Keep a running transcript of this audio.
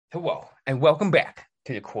Hello, and welcome back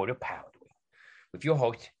to the Quarter Pound with your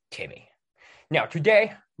host, Timmy. Now,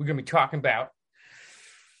 today, we're going to be talking about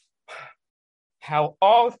how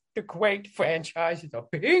all the great franchises are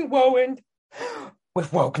being ruined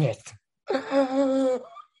with wokeness.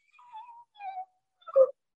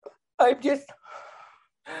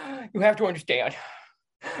 You have to understand,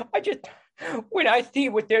 when I see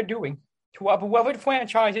what they're doing to our beloved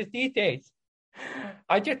franchises these days,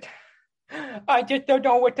 I just don't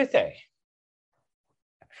know what to say.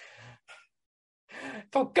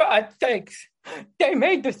 For God's sakes, they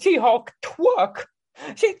made the She-Hulk twerk.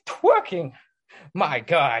 She's twerking. My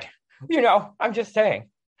God. I'm just saying.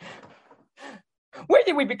 When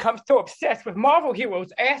did we become so obsessed with Marvel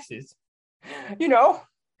heroes' asses?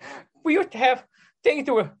 We used to have things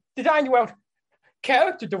that were designed around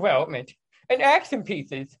character development and action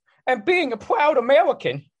pieces and being a proud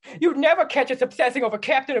American. You'd never catch us obsessing over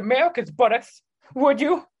Captain America's buttocks, would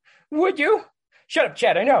you? Would you? Shut up,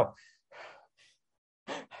 Chad, I know.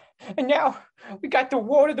 And now we got the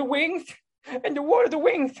War of the Wings, and the War of the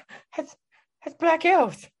Wings has black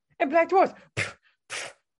elves and black dwarves.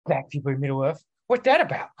 Black people in Middle-earth. What's that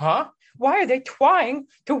about, huh? Why are they trying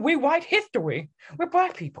to rewrite history with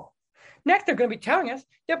black people? Next, they're going to be telling us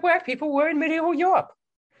that black people were in medieval Europe.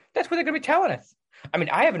 That's what they're going to be telling us. I mean,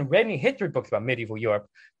 I haven't read any history books about medieval Europe,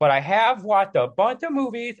 but I have watched a bunch of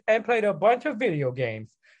movies and played a bunch of video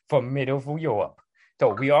games from medieval Europe.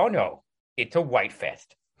 So we all know it's a white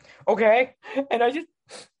fest. Okay? And I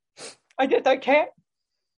can't.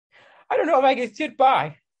 I don't know if I can sit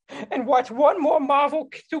by and watch one more Marvel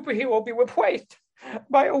superhero be replaced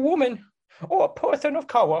by a woman or a person of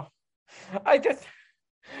color.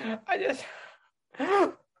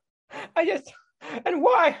 And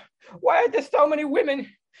why are there so many women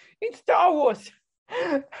in Star Wars?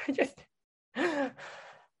 Mom,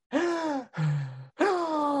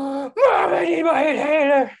 I need my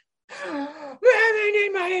inhaler. Mom, I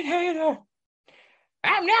need my inhaler.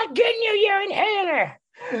 I'm not getting you your inhaler.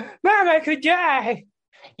 Mom, I could die.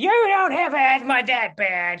 You don't have asthma that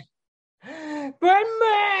bad. But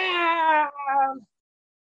Mom,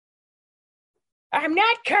 I'm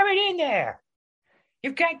not coming in there.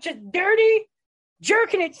 You've got just dirty,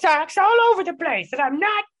 jerking it socks all over the place, and I'm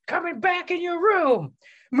not coming back in your room.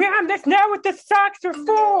 Mom, that's not what the socks are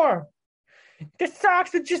for. The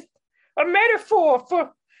socks are just a metaphor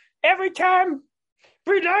for every time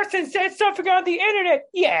Brie Larson says something on the internet.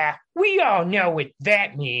 Yeah, we all know what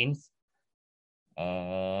that means.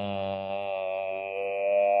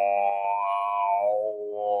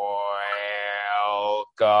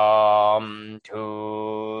 Welcome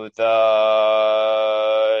to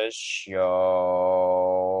the show.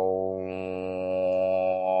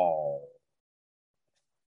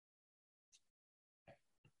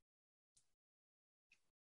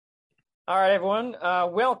 All right, everyone.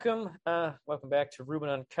 Welcome back to Ruben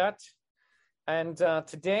Uncut. And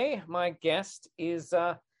today, my guest is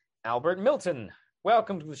Albert Milton.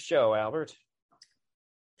 Welcome to the show, Albert.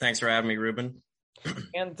 Thanks for having me, Ruben.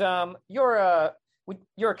 And you're a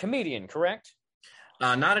comedian, correct?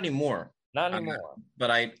 Not anymore. Not anymore.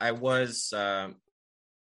 But I was, a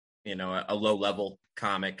low-level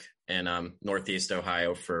comic in Northeast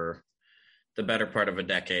Ohio for the better part of a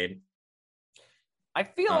decade. I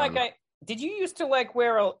feel did you used to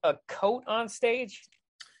wear a coat on stage?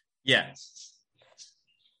 Yeah.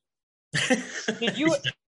 Did you?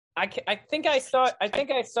 I think I saw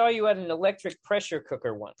you at an electric pressure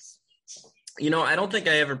cooker once. I don't think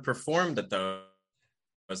I ever performed at those.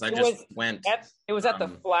 It was at the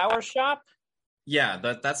flower shop. Yeah,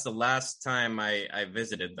 that's the last time I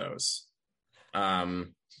visited those.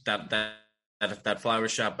 That flower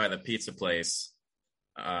shop by the pizza place.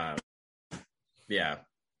 Yeah.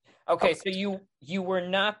 Okay, so you were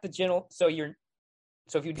not the gentle. So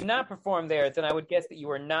if you did not perform there, then I would guess that you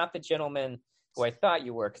were not the gentleman who I thought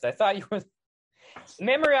you were, because I thought you were. The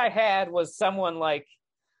memory I had was someone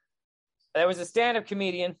there was a stand-up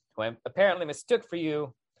comedian who I apparently mistook for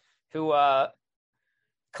you, who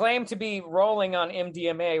claimed to be rolling on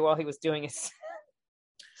MDMA while he was doing his.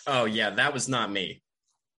 Oh yeah, that was not me.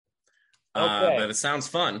 Okay. But it sounds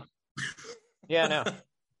fun. Yeah, no.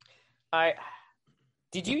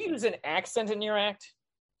 Did you use an accent in your act?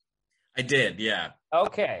 I did, yeah.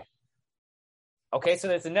 Okay, so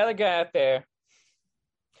there's another guy out there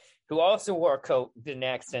who also wore a coat, did an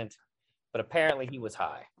accent, but apparently he was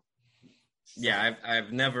high. Yeah,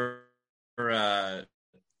 I've never done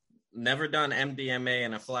MDMA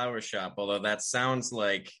in a flower shop, although that sounds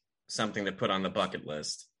like something to put on the bucket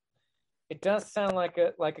list. It does sound like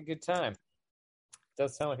a good time. It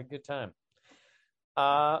does sound like a good time.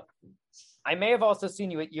 I may have also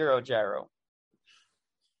seen you at Eurogyro.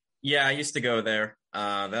 Yeah, I used to go there.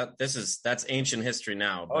 That's ancient history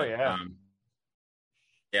now, Oh but yeah.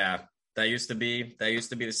 yeah, that used to be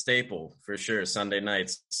the staple for sure. Sunday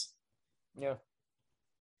nights. Yeah.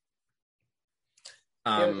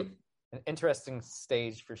 Yeah, Um, an interesting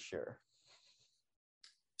stage for sure.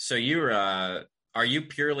 so are you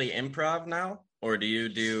purely improv now, or do you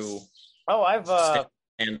do Oh,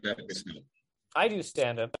 stand up? I do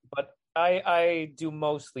stand up, but I do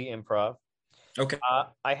mostly improv. Okay.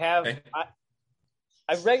 I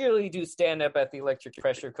regularly do stand up at the electric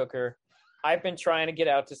pressure cooker. I've been trying to get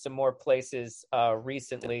out to some more places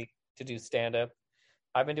recently to do stand up.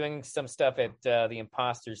 I've been doing some stuff at the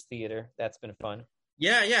Imposters Theater. That's been fun.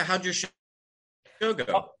 Yeah, yeah. How'd your show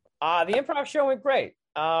go? The improv show went great.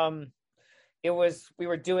 We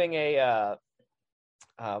were doing an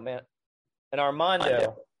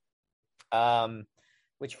Armando,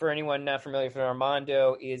 which for anyone not familiar with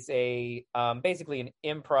Armando is a basically an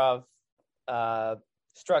improv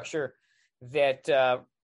structure that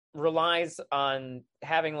relies on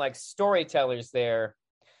having like storytellers there,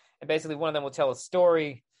 and basically one of them will tell a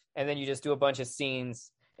story, and then you just do a bunch of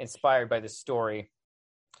scenes inspired by the story.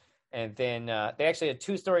 And then they actually had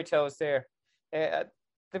two storytellers there. They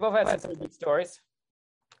both had some good stories,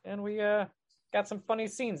 and we got some funny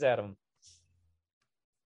scenes at them.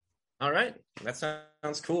 All right, that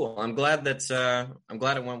sounds cool. I'm glad it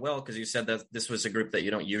went well, because you said that this was a group that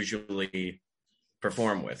you don't usually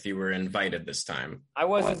perform with. You were invited this time. I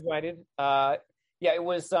was invited. Yeah, it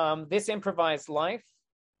was This Improvised Life.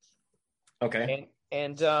 Okay.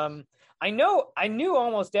 And I knew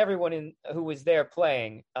almost everyone who was there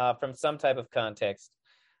playing from some type of context.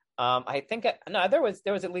 I think there was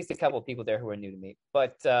at least a couple of people there who were new to me,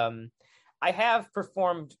 but I have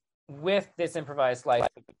performed with This Improvised Life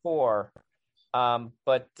before,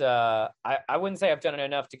 but I wouldn't say I've done it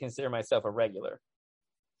enough to consider myself a regular.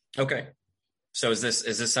 Okay, so is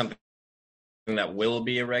this something that will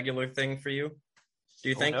be a regular thing for you, do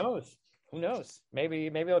you think? Who knows? Maybe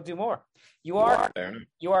I'll do more. You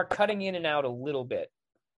are cutting in and out a little bit.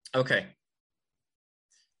 Okay.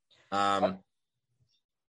 Are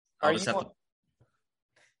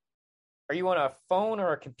you on a phone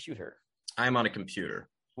or a computer? I'm on a computer.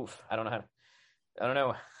 Oof, I don't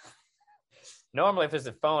know. Normally, if it's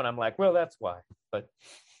a phone, I'm like, well, that's why. But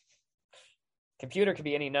computer could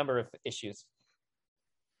be any number of issues.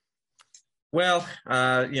 Well,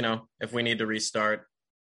 if we need to restart,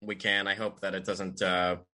 we can. I hope that it doesn't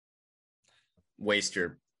waste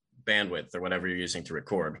your bandwidth or whatever you're using to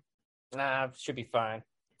record. Should be fine.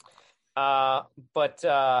 Okay,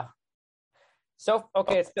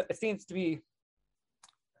 it seems to be.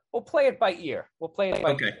 We'll play it by ear.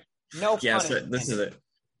 Okay. No. Yeah. So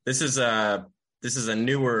this is a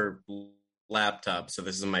newer laptop, so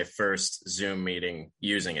this is my first Zoom meeting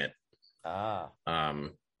using it. So I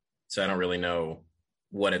don't really know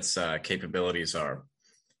what its capabilities are.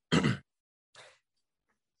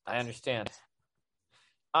 I understand.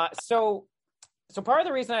 So part of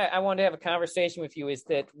the reason I wanted to have a conversation with you is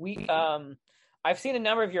that I've seen a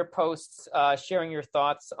number of your posts sharing your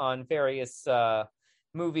thoughts on various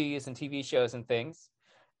movies and TV shows and things.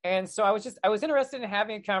 And so I was interested in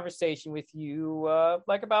having a conversation with you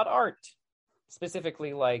like about art,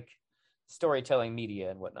 specifically like storytelling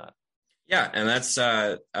media and whatnot. Yeah, and that's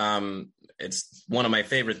it's one of my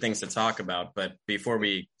favorite things to talk about. But before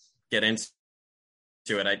we get into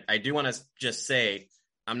it, I do want to just say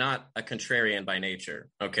I'm not a contrarian by nature,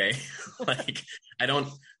 okay? Like, I don't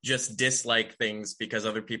just dislike things because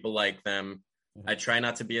other people like them. I try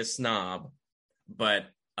not to be a snob, but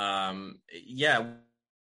to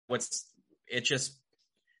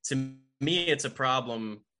me, it's a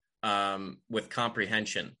problem with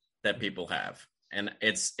comprehension that people have. And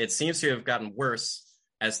it seems to have gotten worse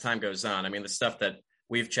as time goes on. I mean, the stuff that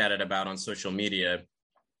we've chatted about on social media,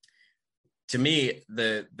 to me,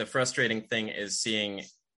 the frustrating thing is seeing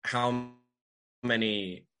how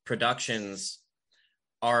many productions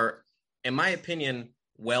are, in my opinion,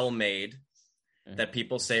 well made, that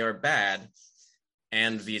people say are bad,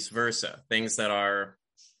 and vice versa. Things that are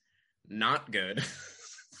not good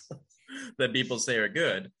that people say are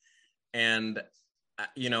good. And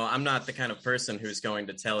I'm not the kind of person who's going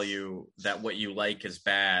to tell you that what you like is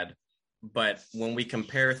bad. But when we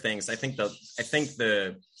compare things, I think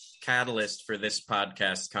the catalyst for this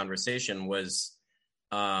podcast conversation was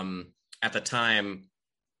at the time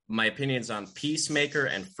my opinions on Peacemaker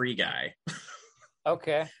and Free Guy.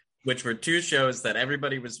 Okay. Which were two things that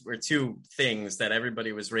everybody was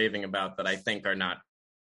raving about that I think are not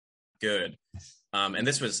good. And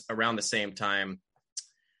this was around the same time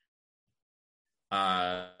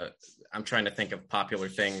I'm trying to think of popular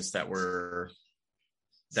things that were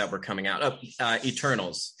coming out.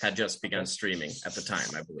 Eternals had just begun streaming at the time,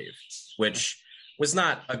 I believe, which was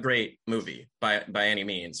not a great movie by any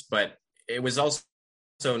means, but it was also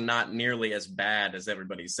not nearly as bad as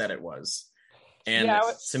everybody said it was. And I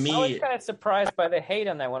to me, was kind of surprised by the hate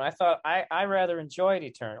on that one. I thought I rather enjoyed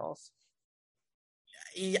Eternals.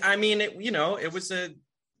 I mean, it was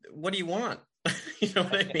what do you want? You know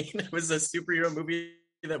what I mean? It was a superhero movie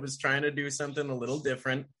that was trying to do something a little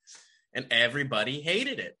different, and everybody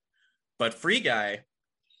hated it. But Free Guy,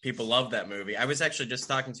 people loved that movie. I was actually just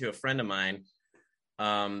talking to a friend of mine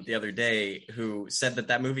the other day who said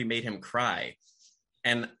that movie made him cry.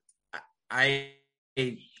 And I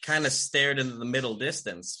kind of stared into the middle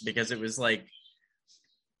distance, because it was like,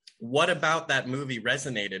 what about that movie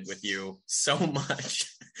resonated with you so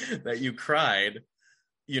much that you cried,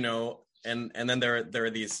 and then there are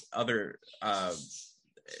these other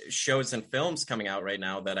shows and films coming out right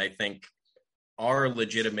now that I think are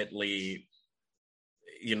legitimately,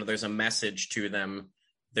 there's a message to them.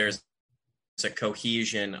 There's a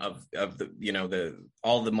cohesion of the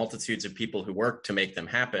all the multitudes of people who work to make them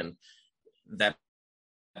happen, that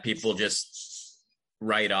people just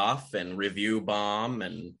write off and review bomb.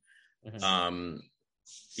 And I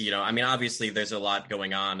mean, obviously there's a lot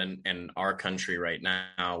going on in our country right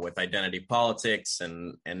now with identity politics,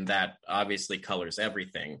 and that obviously colors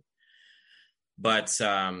everything. But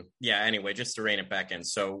anyway, just to rein it back in.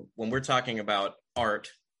 So when we're talking about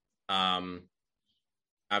art,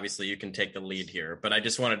 obviously you can take the lead here, but I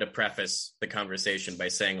just wanted to preface the conversation by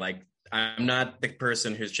saying, like, I'm not the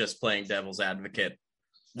person who's just playing devil's advocate,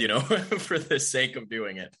 for the sake of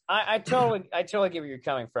doing it. I totally get where you're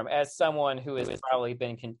coming from, as someone who has probably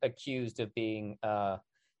been accused of being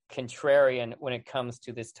contrarian when it comes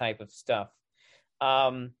to this type of stuff.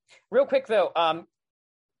 Real quick though,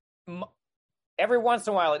 every once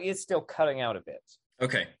in a while it is still cutting out a bit.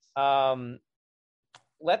 Okay.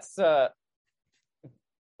 Let's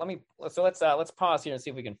pause here and see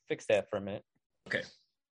if we can fix that for a minute. Okay.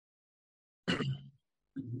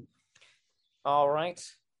 All right.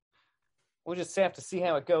 We'll just have to see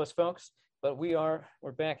how it goes, folks. But we're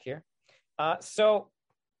back here. So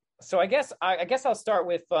I guess I'll start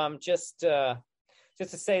with just to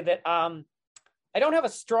say that I don't have a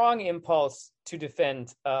strong impulse to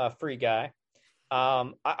defend Free Guy.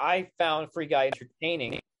 I found Free Guy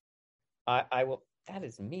entertaining. I will. That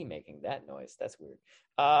is me making that noise. That's weird.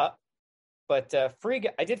 But Free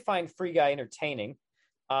Guy, I did find Free Guy entertaining.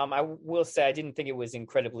 I will say I didn't think it was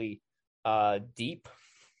incredibly deep.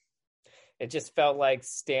 It just felt like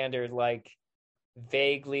standard, like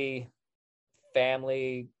vaguely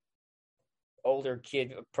family, older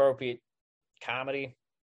kid appropriate comedy.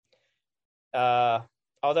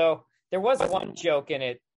 Although there was one joke in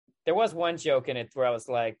it where I was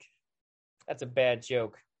like, that's a bad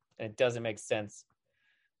joke and it doesn't make sense.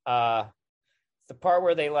 It's the part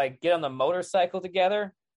where they like get on the motorcycle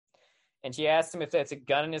together and she asks him if that's a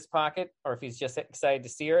gun in his pocket or if he's just excited to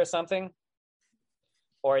see her or something.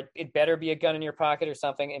 Or it better be a gun in your pocket or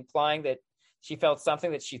something, implying that she felt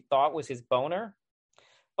something that she thought was his boner.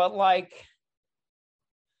 But like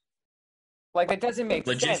that doesn't make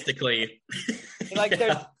logistically sense. Like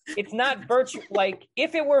it's not virtual. Like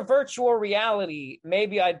if it were virtual reality,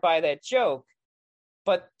 maybe I'd buy that joke.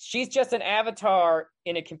 But she's just an avatar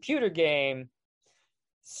in a computer game.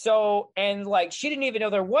 So, and like she didn't even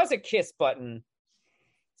know there was a kiss button.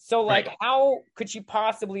 So like right. How could she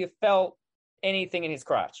possibly have felt anything in his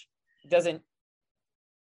crotch? It doesn't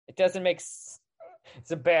make.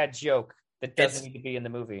 It's a bad joke that doesn't need to be in the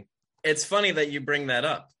movie. It's funny that you bring that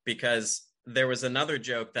up, because there was another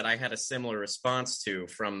joke that I had a similar response to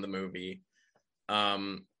from the movie.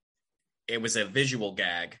 It was a visual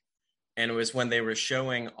gag, and it was when they were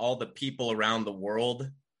showing all the people around the world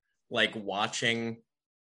like watching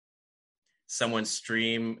someone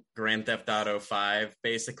stream Grand Theft Auto 5,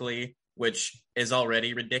 basically, which is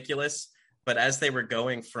already ridiculous. But as they were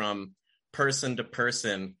going from person to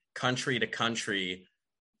person, country to country,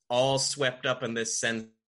 all swept up in this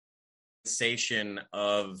sensation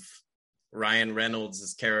of Ryan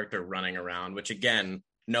Reynolds' character running around, which again,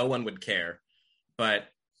 no one would care. But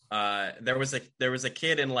there was a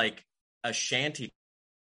kid in like a shanty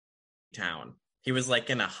town. He was like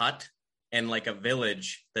in a hut in like a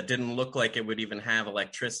village that didn't look like it would even have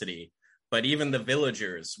electricity. But even the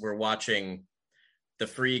villagers were watching the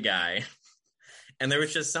Free Guy. And there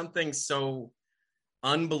was just something so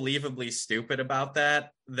unbelievably stupid about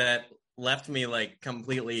that left me like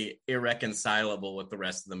completely irreconcilable with the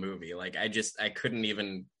rest of the movie. Like I couldn't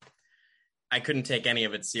even I couldn't take any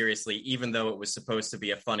of it seriously, even though it was supposed to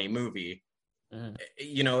be a funny movie.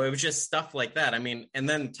 You know, it was just stuff like that. I mean, and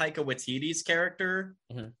then Taika Waititi's character,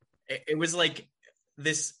 it was like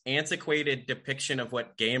this antiquated depiction of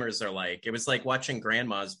what gamers are like. It was like watching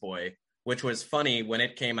Grandma's Boy, which was funny when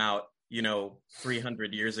it came out, you know,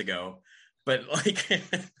 300 years ago. But like,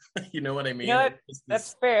 you know what I mean? You know,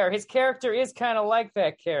 that's fair. His character is kind of like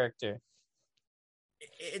that character.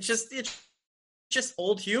 It's just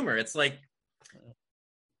old humor. It's like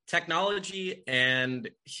technology and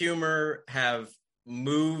humor have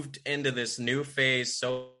moved into this new phase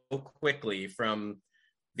so quickly from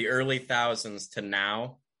the early thousands to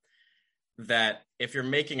now that if you're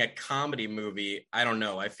making a comedy movie, I don't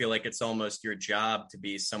know, I feel like it's almost your job to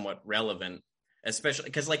be somewhat relevant, especially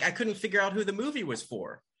because like I couldn't figure out who the movie was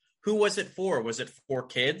for. Who was it for? Was it for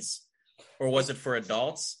kids or was it for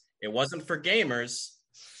adults? It wasn't for gamers.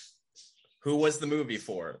 Who was the movie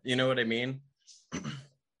for? You know what I mean?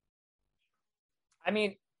 I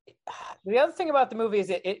mean, the other thing about the movie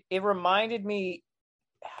is it reminded me,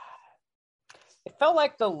 it felt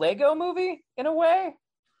like the Lego movie in a way.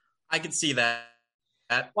 I could see that.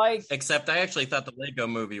 Like, except I actually thought the Lego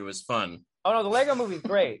movie was fun. Oh no, the Lego movie's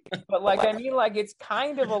great. But like, I mean, like, it's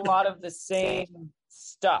kind of a lot of the same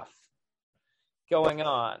stuff going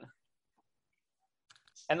on.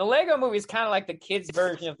 And the Lego movie is kind of like the kids'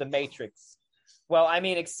 version of The Matrix. Well, I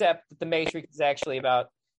mean, except that The Matrix is actually about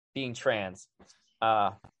being trans.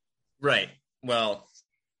 Right. Well,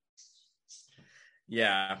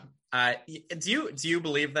 yeah. Do you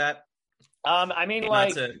believe that? I mean,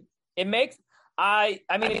 like, it makes I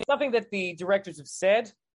mean, it's something that the directors have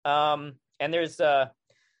said. And there's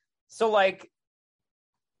so like,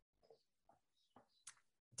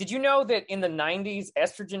 did you know that in the 90s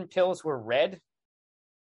estrogen pills were red?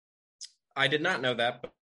 I did not know that,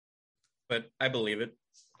 but I believe it.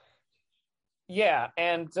 Yeah,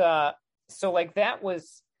 and so like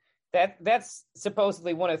that's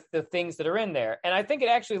supposedly one of the things that are in there, and I think it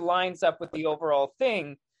actually lines up with the overall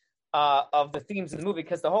thing of the themes of the movie,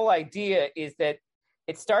 because the whole idea is that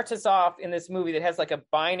it starts us off in this movie that has like a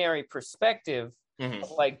binary perspective,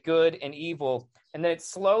 of like good and evil, and then it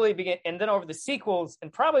slowly and then over the sequels,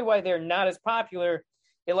 and probably why they're not as popular,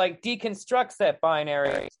 it like deconstructs that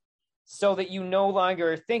binary so that you no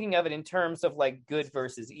longer are thinking of it in terms of like good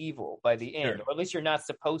versus evil by the end, or at least you're not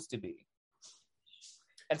supposed to be.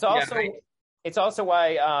 And so also, it's also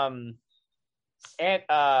why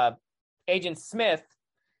Agent Smith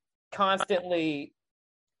constantly,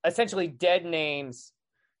 essentially dead names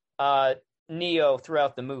Neo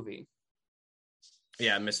throughout the movie.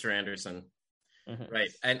 Yeah, Mr. Anderson.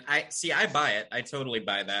 Right. And I buy it. I totally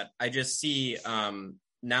buy that. I just see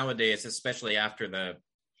nowadays, especially after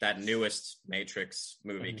that newest Matrix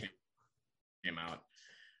movie came out,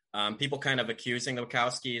 people kind of accusing the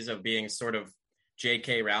Wachowskis of being sort of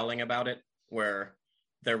J.K. Rowling about it, where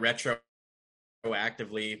they're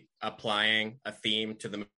retroactively applying a theme to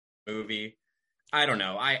the movie. I don't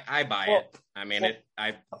know. I buy it. I mean,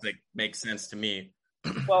 I think makes sense to me.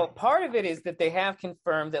 Well, part of it is that they have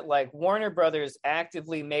confirmed that like Warner Brothers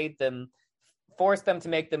actively forced them to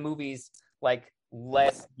make the movies like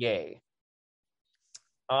less gay.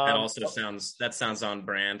 That also sounds on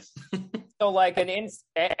brand. So like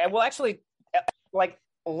well, actually, like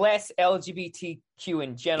less LGBTQ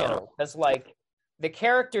in general, because like the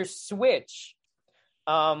character Switch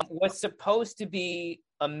was supposed to be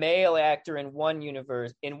a male actor in one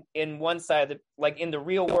universe, in one side of the, like in the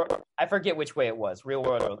real world, I forget which way it was, real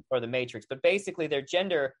world or the Matrix, but basically their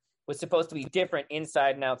gender was supposed to be different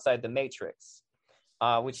inside and outside the Matrix,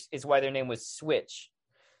 which is why their name was Switch.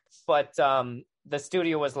 But the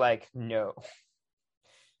studio was like, no.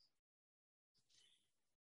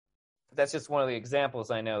 That's just one of the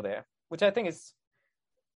examples I know there, which I think is,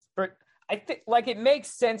 I think like it makes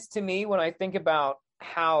sense to me when I think about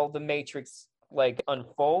how the Matrix like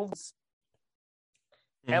unfolds.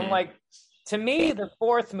 And like, to me, the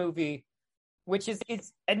fourth movie, which is,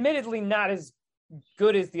 it's admittedly not as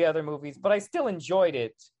good as the other movies, but I still enjoyed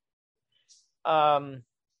it. To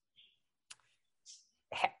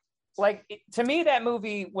me, that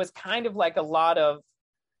movie was kind of like a lot of,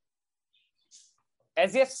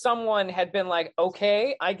 as if someone had been like,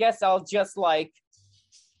 okay, I guess I'll just like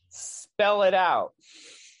spell it out.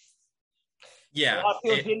 Yeah. A lot of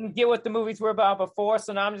people didn't get what the movies were about before,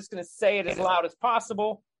 so now I'm just going to say it as loud as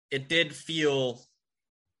possible. It did feel,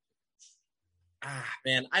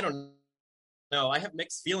 man, I don't know. I have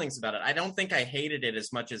mixed feelings about it. I don't think I hated it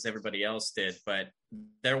as much as everybody else did, but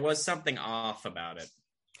there was something off about it.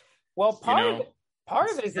 Well, part of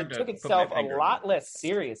it is it took itself a lot less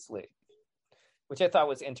seriously, which I thought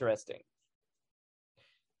was interesting.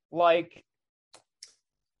 like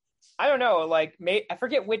I don't know, like I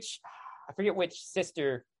forget which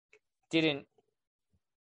sister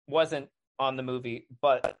wasn't on the movie,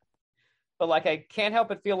 but like I can't help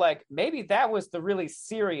but feel like maybe that was the really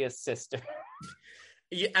serious sister.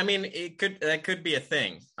 Yeah, I mean, that could be a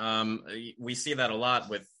thing. We see that a lot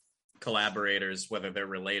with collaborators, whether they're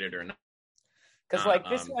related or not. Because like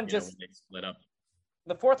this one just they split up.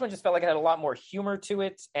 The fourth one just felt like it had a lot more humor to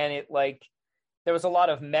it, and it like there was a lot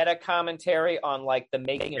of meta commentary on like the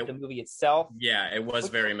making of the movie itself. Yeah, it was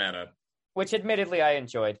very meta, which admittedly I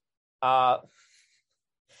enjoyed.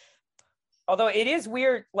 Although it is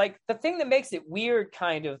weird, like the thing that makes it weird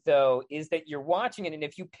kind of though is that you're watching it, and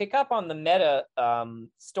if you pick up on the meta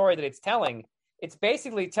story that it's telling, it's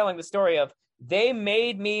basically telling the story of they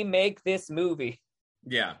made me make this movie.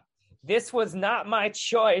 Yeah. This was not my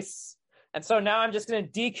choice. And so now I'm just going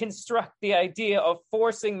to deconstruct the idea of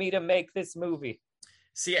forcing me to make this movie.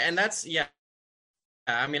 See, and that's, yeah.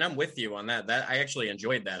 I mean, I'm with you on that. That I actually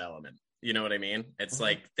enjoyed that element. You know what I mean? It's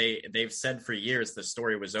like they've said for years the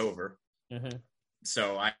story was over. Mm-hmm.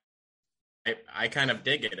 So I kind of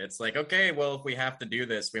dig it. It's like, okay, well, if we have to do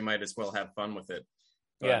this, we might as well have fun with it.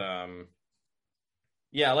 But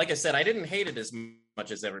yeah, like I said, I didn't hate it as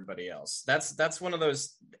much as everybody else. That's one of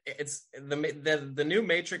those. It's the new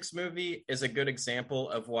Matrix movie is a good example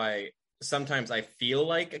of why sometimes I feel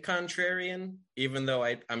like a contrarian, even though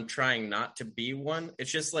I'm trying not to be one.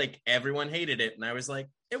 It's just like everyone hated it, and I was like,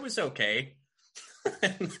 it was okay.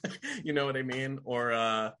 You know what I mean? Or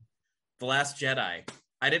The Last Jedi.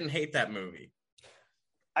 I didn't hate that movie.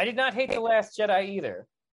 I did not hate The Last Jedi either.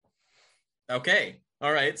 Okay.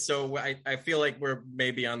 All right. So I feel like we're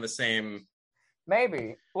maybe on the same.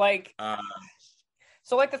 Maybe. Like,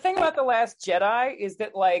 so like the thing about The Last Jedi is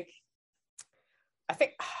that like, I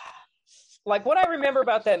think like what I remember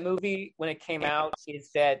about that movie when it came out is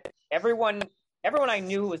that everyone I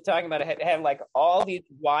knew who was talking about it had like all these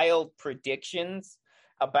wild predictions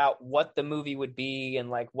about what the movie would be and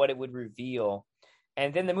like what it would reveal.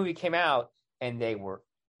 And then the movie came out and they were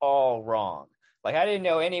all wrong. Like I didn't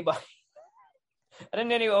know anyone's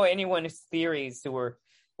theories who were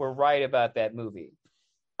right about that movie.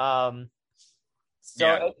 I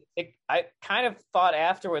kind of thought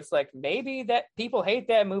afterwards, like maybe that people hate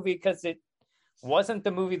that movie because it wasn't the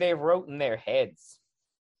movie they wrote in their heads.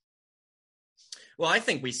 Well, I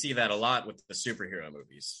think we see that a lot with the superhero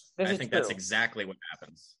movies. I think that's exactly what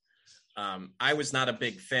happens. I was not a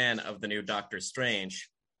big fan of the new Doctor Strange,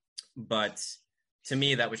 but to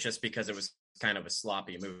me, that was just because it was kind of a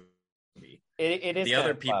sloppy movie. It is the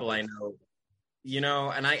other people sloppy. I know, you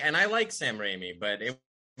know, and I like Sam Raimi, but it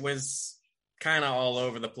was kind of all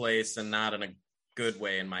over the place and not in a good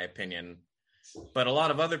way, in my opinion. But a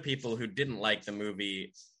lot of other people who didn't like the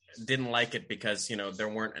movie didn't like it because, you know, there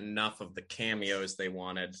weren't enough of the cameos they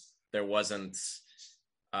wanted. There wasn't,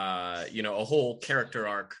 you know, a whole character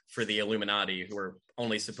arc for the Illuminati, who were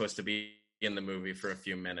only supposed to be in the movie for a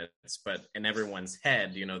few minutes. But in everyone's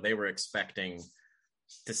head, you know, they were expecting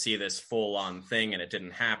to see this full-on thing, and it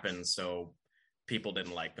didn't happen. So people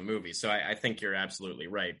didn't like the movie. So I think you're absolutely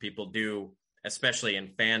right. People do, especially in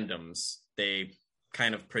fandoms, they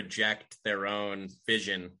kind of project their own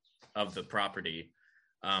vision of the property.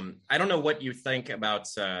 I don't know what you think about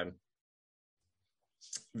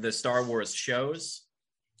the Star Wars shows.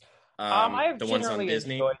 I've the ones on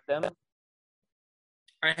Disney. Enjoyed them.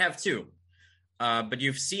 I have too. But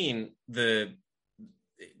you've seen the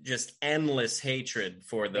just endless hatred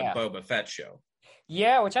for the Boba Fett show.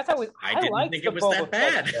 Yeah, which I thought was. I didn't think it was that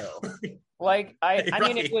bad. Like I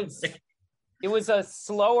mean, it was a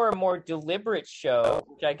slower, more deliberate show,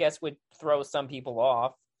 which I guess would throw some people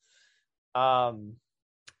off.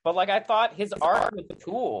 But like I thought his arc was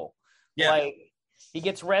cool. Yeah. Like he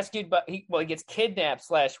gets rescued, but he gets kidnapped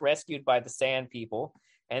 / rescued by the Sand People,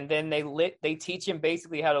 and then they teach him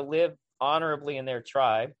basically how to live honorably in their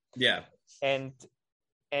tribe. Yeah. And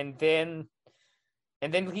then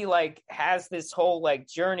he like has this whole like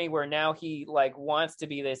journey where now he like wants to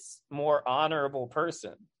be this more honorable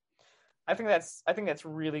person. I think that's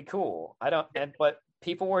really cool. But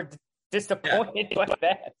people were disappointed by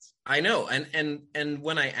that. I know, and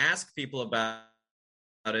when I ask people about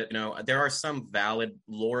it, you know, there are some valid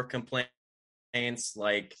lore complaints,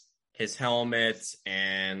 like his helmet,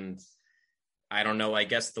 and I don't know, I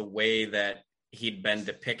guess the way that he'd been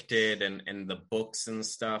depicted in the books and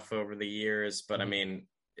stuff over the years. But I mean,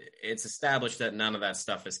 it's established that none of that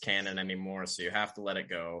stuff is canon anymore, so you have to let it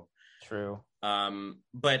go. True.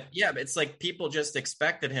 But yeah, it's like people just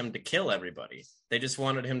expected him to kill everybody. They just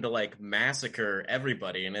wanted him to like massacre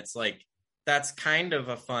everybody. And it's like, that's kind of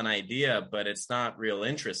a fun idea, but it's not real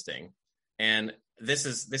interesting. And this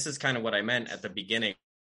is kind of what I meant at the beginning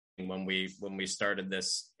when we started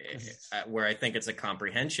this, where I think it's a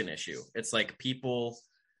comprehension issue. It's like people,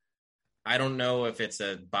 I don't know if it's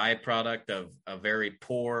a byproduct of a very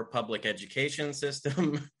poor public education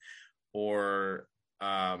system or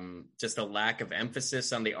just a lack of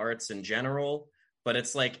emphasis on the arts in general. But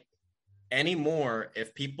it's like anymore,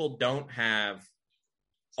 if people don't have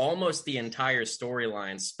almost the entire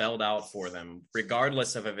storyline spelled out for them,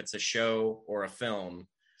 regardless of if it's a show or a film,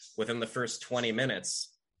 within the first 20 minutes,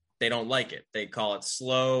 they don't like it. They call it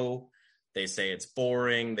slow. They say it's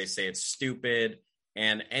boring. They say it's stupid.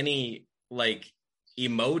 And any like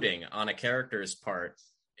emoting on a character's part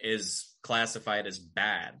is classified as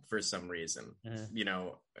bad for some reason. You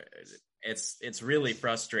know, it's really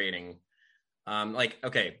frustrating. Like,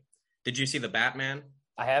 okay, did you see the Batman?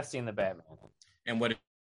 I have seen the Batman. And what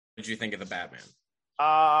did you think of the Batman?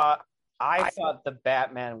 I thought the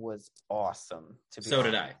Batman was awesome. So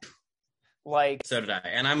did I. So did I.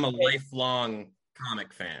 And I'm a lifelong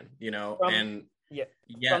comic fan, you know, from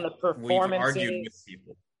the performances, we've argued with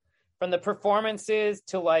people. From the performances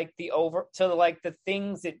to like the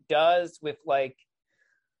things it does with like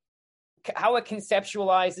how it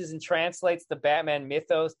conceptualizes and translates the Batman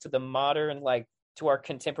mythos to the modern, like to our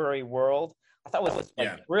contemporary world, I thought was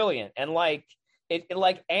like brilliant. And like it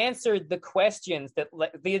like answered the questions that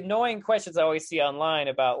like the annoying questions I always see online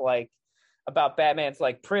about Batman's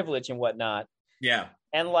like privilege and whatnot. Yeah.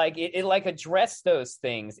 And like it like addressed those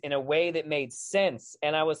things in a way that made sense.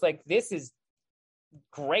 And I was like, this is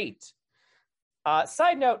great.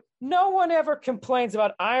 Side note, no one ever complains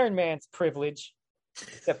about Iron Man's privilege,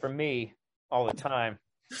 except for me all the time.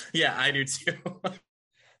 Yeah, I do too.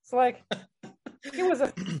 It's like, he was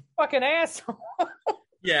a fucking asshole.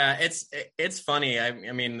 Yeah, it's funny.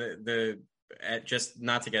 I mean, the just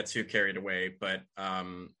not to get too carried away, but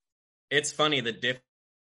it's funny the difference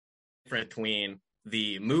between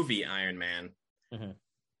the movie Iron Man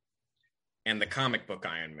and the comic book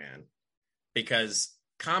Iron Man, because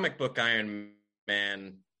comic book Iron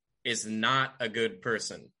Man is not a good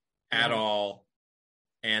person at all,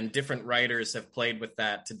 and different writers have played with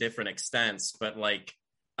that to different extents. But like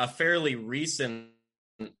a fairly recent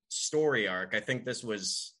story arc, I think this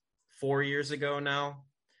was 4 years ago now.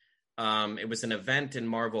 It was an event in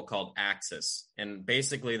Marvel called Axis, and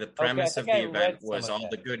basically the premise of the event was all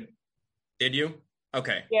the good. Did you?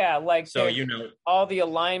 Okay. Yeah, like so you know, all the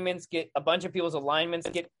alignments a bunch of people's alignments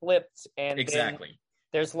get flipped, and exactly.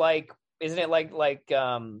 There's like, isn't it like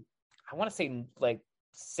I want to say like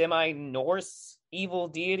semi-Norse evil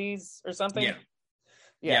deities or something?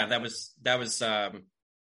 Yeah. That was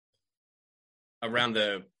around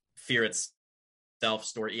the Fear Itself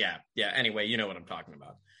story. Yeah. Anyway, you know what I'm talking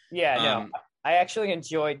about. Yeah, no, I actually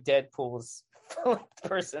enjoyed Deadpool's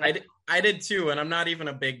person. I did too, and I'm not even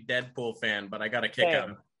a big Deadpool fan, but I got a kick out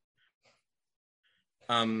of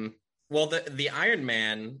it. Well, the Iron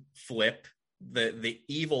Man flip, the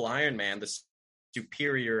evil Iron Man, the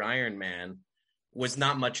superior Iron Man, was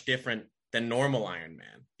not much different than normal Iron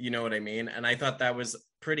Man. You know what I mean? And I thought that was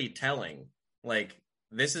pretty telling. Like,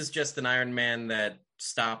 this is just an Iron Man that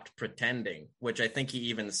stopped pretending, which I think he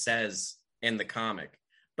even says in the comic.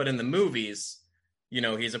 But in the movies, you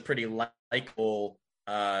know, he's a pretty likable,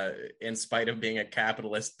 in spite of being a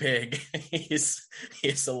capitalist pig. he's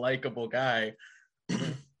a likable guy.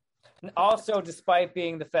 Also, despite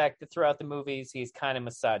being the fact that throughout the movies, he's kind of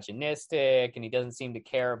misogynistic and he doesn't seem to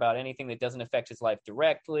care about anything that doesn't affect his life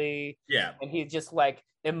directly. Yeah. And he just like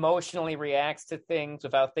emotionally reacts to things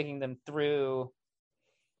without thinking them through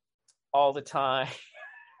all the time.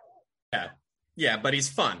 Yeah, but he's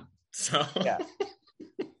fun. So, yeah.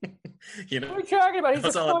 You know, what are you talking about?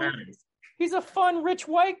 He's a fun rich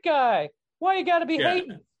white guy. Why you gotta be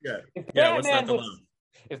hating? Yeah. What's not to love?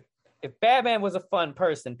 If Batman was a fun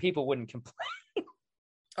person, people wouldn't complain.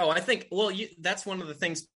 Oh, I think, well, that's one of the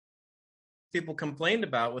things people complained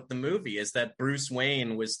about with the movie, is that Bruce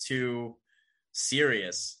Wayne was too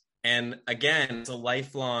serious. And again, as a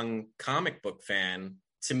lifelong comic book fan,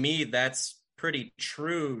 to me, that's pretty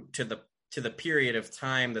true to the period of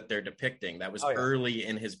time that they're depicting. That was early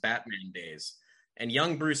in his Batman days. And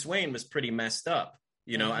young Bruce Wayne was pretty messed up.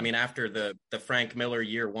 You know, I mean, after the Frank Miller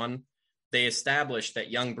year one, they established that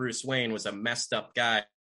young Bruce Wayne was a messed up guy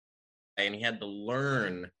and he had to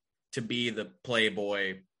learn to be the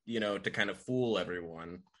playboy, you know, to kind of fool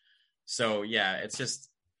everyone. So, yeah, it's just,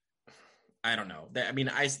 I don't know. I mean,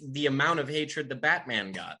 the amount of hatred the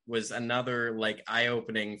Batman got was another like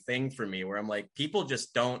eye-opening thing for me, where I'm like, people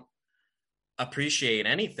just don't appreciate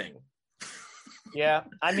anything. Yeah,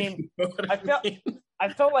 I mean, You know what I felt mean? I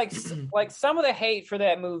felt like some of the hate for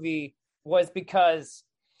that movie was because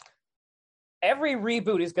every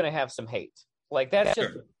reboot is going to have some hate. Like that's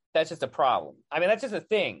just a problem. I mean, that's just a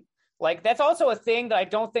thing. Like that's also a thing that I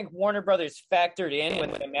don't think Warner Brothers factored in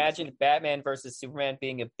when they imagined Batman versus Superman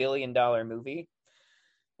being $1 billion movie.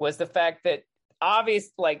 Was the fact that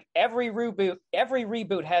like every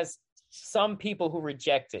reboot has some people who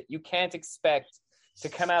reject it. You can't expect to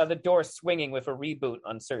come out of the door swinging with a reboot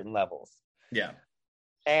on certain levels. Yeah.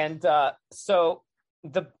 And so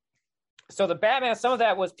the Batman, some of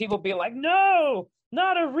that was people being like, no,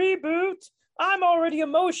 not a reboot. I'm already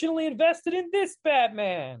emotionally invested in this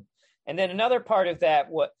Batman. And then another part of that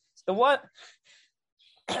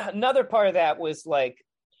another part of that was like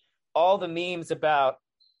all the memes about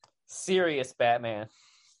serious Batman.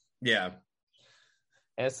 Yeah.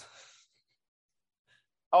 And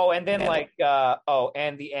then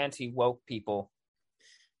and the anti-woke people.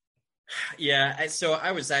 Yeah. So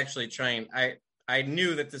I was actually trying, I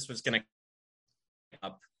knew that this was going to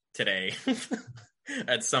up today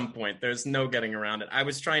at some point. There's no getting around it. I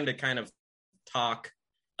was trying to kind of talk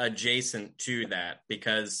adjacent to that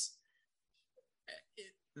because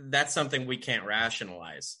that's something we can't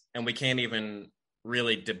rationalize, and we can't even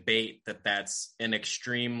really debate that that's an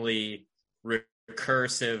extremely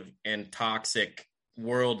recursive and toxic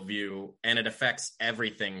worldview, and it affects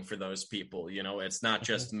everything for those people. You know, it's not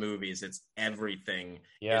just movies, it's everything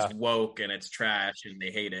is woke and it's trash and they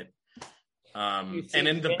hate it. And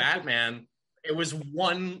in the Batman, it was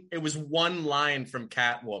one line from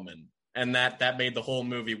Catwoman, and that made the whole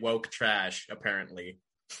movie woke trash, apparently.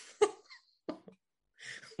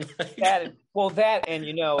 The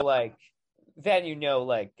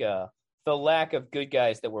lack of good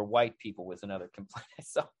guys that were white people was another complaint.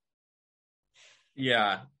 So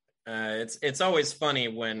yeah, it's always funny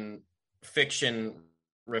when fiction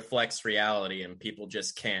reflects reality and people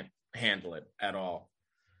just can't handle it at all.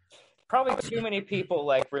 Probably too many people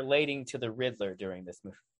like relating to the Riddler during this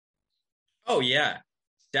movie. Oh yeah,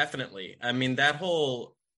 definitely. I mean, that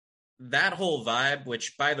whole vibe,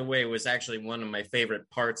 which by the way was actually one of my favorite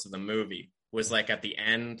parts of the movie, was like at the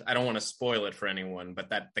end. I don't want to spoil it for anyone, but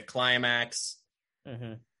that the climax,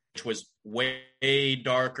 which was way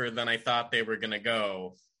darker than I thought they were going to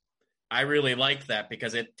go. I really liked that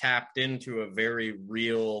because it tapped into a very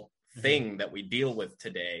real thing that we deal with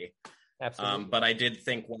today. Absolutely. But I did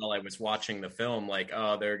think while I was watching the film, like,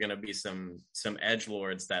 oh, there are going to be some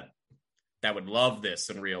edgelords that would love this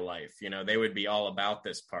in real life. You know, they would be all about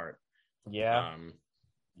this part. Yeah.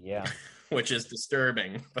 Which is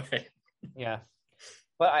disturbing. But yeah.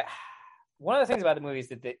 But one of the things about the movie is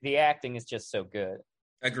that the acting is just so good.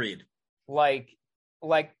 Agreed. Like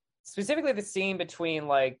specifically the scene between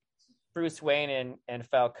like Bruce Wayne and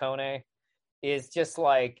Falcone is just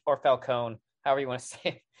like, or Falcone, however you want to say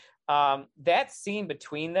it. That scene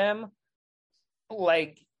between them,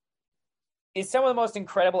 like, is some of the most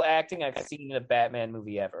incredible acting I've seen in a Batman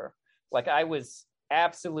movie ever. Like, I was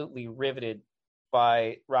absolutely riveted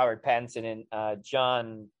by Robert Pattinson and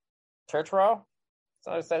John Turturro.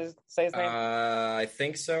 So say his name? I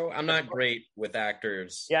think so. I'm not great with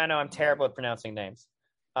actors. Yeah, I know. I'm terrible at pronouncing names.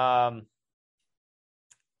 But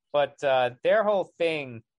their whole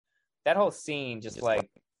thing, that whole scene, just like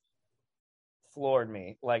floored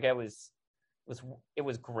me. Like it was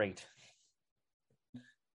great.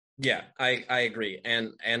 Yeah, I agree.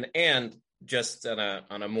 And just on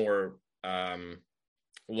a more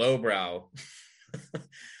lowbrow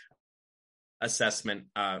assessment,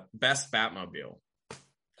 best Batmobile.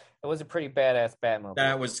 It was a pretty badass Batmobile.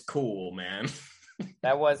 That was cool, man.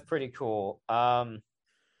 That was pretty cool. I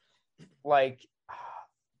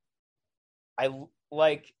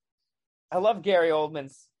love Gary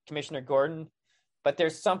Oldman's Commissioner Gordon, but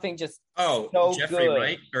there's something just so Jeffrey good.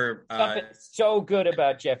 Wright, or something so good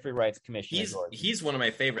about Jeffrey Wright's Commissioner Gordon. He's one of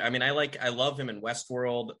my favorite. I mean, I love him in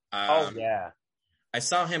Westworld. Oh yeah. I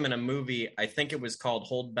saw him in a movie, I think it was called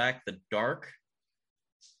Hold Back the Dark,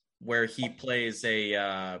 where he plays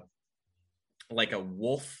a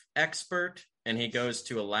wolf expert, and he goes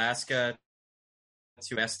to Alaska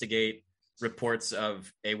to investigate reports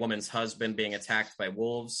of a woman's husband being attacked by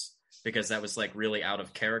wolves, because that was like really out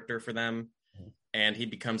of character for them. And he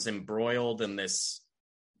becomes embroiled in this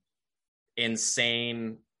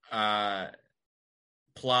insane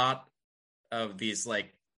plot of these,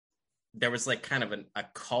 like, there was like kind of a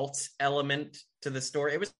cult element to the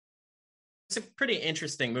story. It's a pretty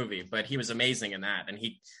interesting movie, but he was amazing in that. And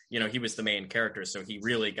he was the main character. So he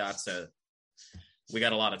really we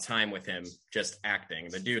got a lot of time with him just acting.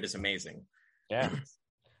 The dude is amazing. Yeah,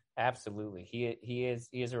 absolutely. He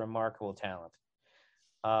is a remarkable talent.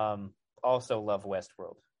 Also love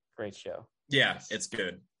Westworld. Great show. Yeah, it's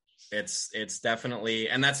good. It's definitely,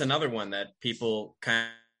 and that's another one that people kind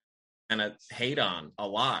of hate on a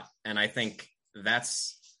lot, and I think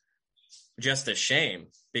that's just a shame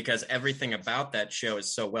because everything about that show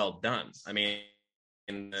is so well done. I mean,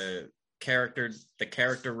 in the character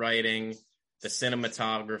writing, the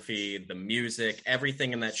cinematography, the music,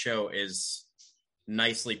 everything in that show is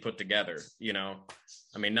nicely put together, you know.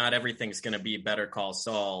 I mean, not everything's going to be Better Call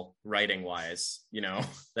Saul writing wise, you know.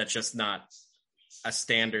 That's just not a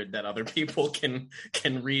standard that other people can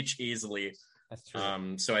reach easily. That's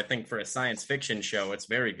true. So I think for a science fiction show, it's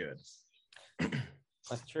very good.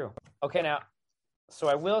 That's true. Okay, now, so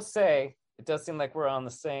I will say it does seem like we're on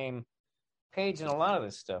the same page in a lot of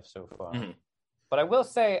this stuff so far. Mm-hmm. But I will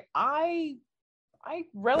say I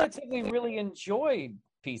relatively really enjoyed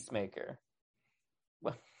Peacemaker.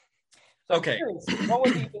 So okay. Curious, what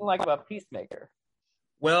would you like about Peacemaker?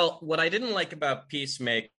 Well, what I didn't like about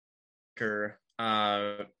Peacemaker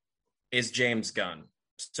is James Gunn.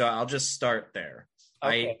 So I'll just start there.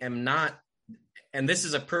 Okay. I am not, and this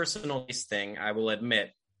is a personal thing, I will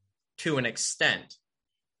admit, to an extent,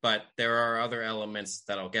 but there are other elements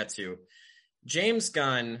that I'll get to. James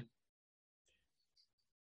Gunn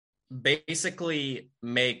basically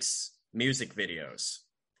makes music videos.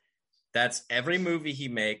 That's every movie he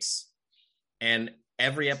makes, and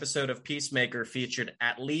every episode of Peacemaker featured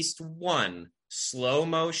at least one slow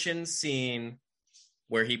motion scene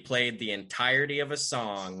where he played the entirety of a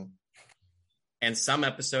song, and some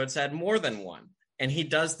episodes had more than one. And he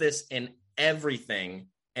does this in everything,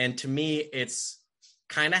 and to me, it's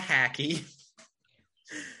kind of hacky.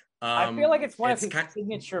 I feel like it's one of his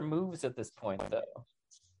signature moves at this point, though.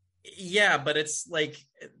 Yeah, but it's like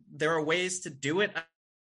there are ways to do it,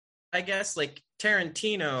 I guess. Like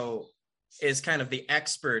Tarantino is kind of the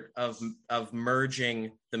expert of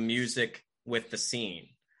merging the music with the scene.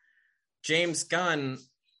 James Gunn,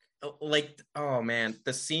 like, oh man,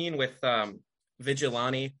 the scene with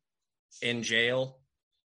Vigilante in jail.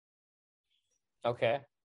 Okay.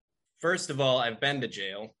 First of all, I've been to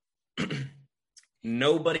jail.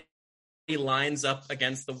 Nobody lines up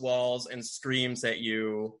against the walls and screams at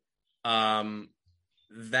you.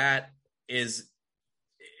 That is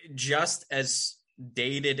just as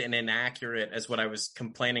dated and inaccurate as what I was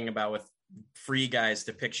complaining about with Free Guy's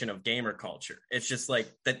depiction of gamer culture. It's just like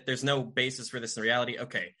that there's no basis for this in reality.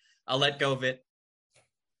 Okay, I'll let go of it.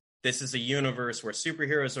 This is a universe where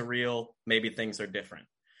superheroes are real. Maybe things are different.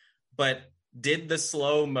 But did the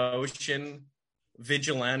slow motion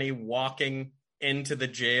vigilante walking into the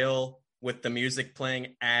jail with the music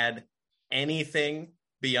playing add anything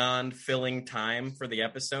beyond filling time for the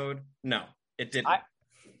episode? No, it didn't.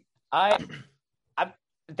 I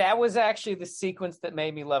that was actually the sequence that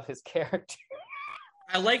made me love his character.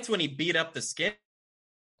 I liked when he beat up the skinheads.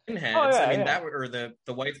 That or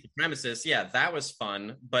the white supremacists. Yeah, that was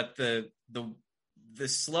fun. But the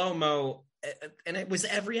slow mo, and it was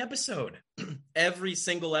every episode, every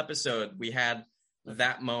single episode we had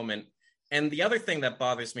that moment. And the other thing that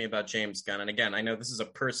bothers me about James Gunn, and again, I know this is a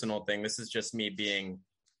personal thing. This is just me being,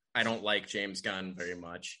 I don't like James Gunn very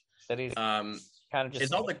much. That he's kind of just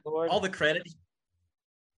is all the credit.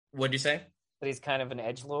 What'd you say? That he's kind of an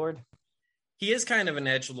edgelord. He is kind of an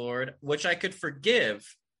edgelord, which I could forgive,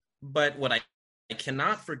 but what I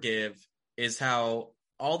cannot forgive is how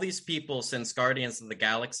all these people since Guardians of the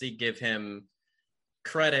Galaxy give him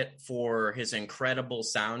credit for his incredible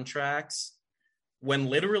soundtracks, when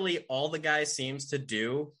literally all the guy seems to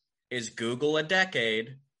do is Google a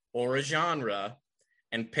decade or a genre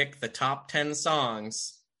and pick the top 10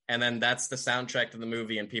 songs, and then that's the soundtrack to the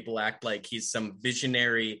movie, and people act like he's some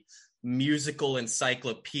visionary musical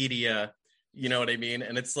encyclopedia, you know what I mean?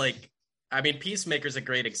 And it's like, I mean, Peacemaker's a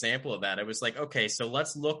great example of that. It was like, okay, so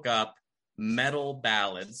let's look up metal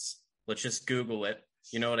ballads. Let's just Google it,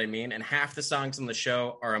 you know what I mean? And half the songs on the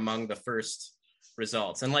show are among the first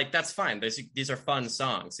results. And like, that's fine. These are fun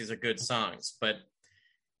songs. These are good songs. But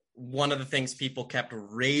one of the things people kept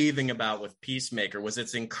raving about with Peacemaker was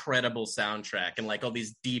its incredible soundtrack and like all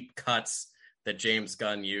these deep cuts that James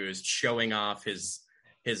Gunn used, showing off his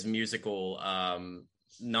musical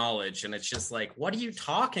knowledge. And it's just like, what are you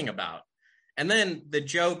talking about? And then the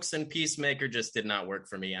jokes in Peacemaker just did not work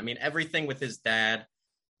for me. I mean, everything with his dad,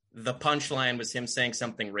 the punchline was him saying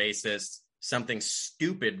something racist, something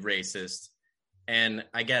stupid racist. And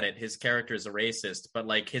I get it, his character is a racist, but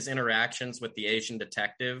like his interactions with the Asian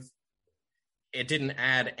detective, it didn't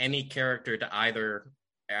add any character to either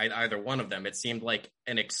one of them. It seemed like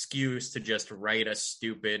an excuse to just write a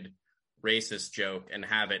stupid racist joke and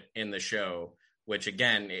have it in the show, which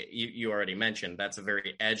again, you already mentioned, that's a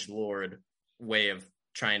very edgelord way of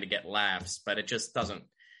trying to get laughs, but it just doesn't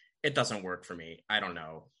work for me. I don't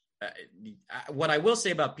know. What I will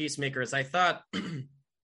say about Peacemaker is I thought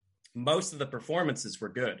most of the performances were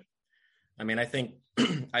good. I mean, I think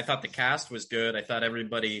I thought the cast was good. I thought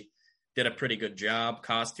everybody did a pretty good job.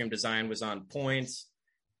 Costume design was on point.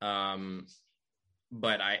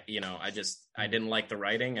 But I didn't like the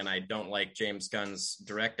writing, and I don't like James Gunn's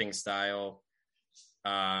directing style.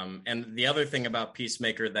 And the other thing about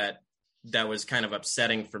Peacemaker that was kind of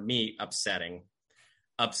upsetting for me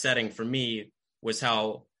was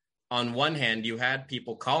how, on one hand, you had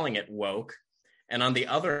people calling it woke, and on the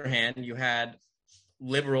other hand, you had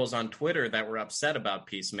liberals on Twitter that were upset about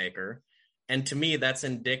Peacemaker. And to me, that's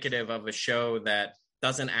indicative of a show that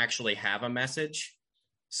doesn't actually have a message.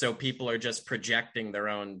 So people are just projecting their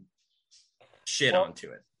own shit onto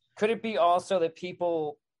it. Could it be also that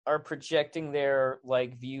people are projecting their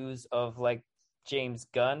like views of like James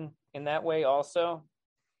Gunn in that way also?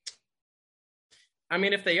 I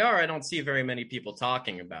mean, if they are, I don't see very many people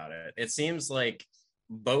talking about it. It seems like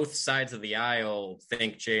both sides of the aisle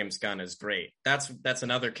think James Gunn is great. That's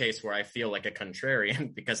another case where I feel like a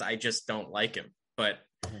contrarian because I just don't like him. But,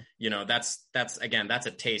 you know, that's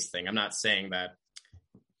a taste thing. I'm not saying that,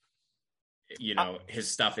 you know,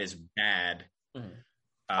 his stuff is bad,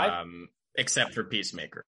 except for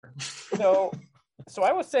Peacemaker. So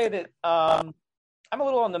I would say that I'm a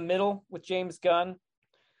little on the middle with James Gunn.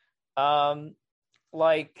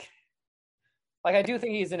 Like I do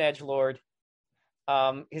think he's an edgelord.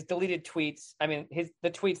 His deleted tweets, I mean,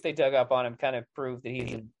 the tweets they dug up on him kind of prove that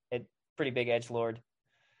he's a pretty big edgelord.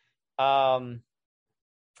 But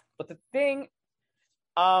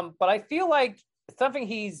I feel like something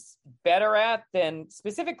he's better at than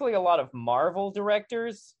specifically a lot of Marvel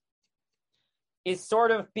directors is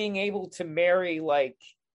sort of being able to marry like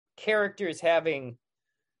characters having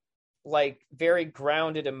like very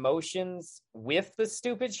grounded emotions with the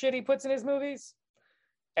stupid shit he puts in his movies.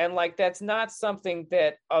 And like that's not something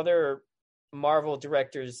that other Marvel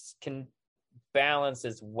directors can balance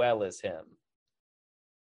as well as him.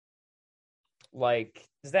 Like,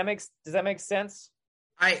 does that make sense?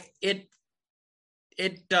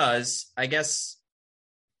 It does, I guess.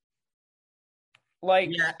 Like,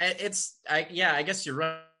 yeah, I guess you're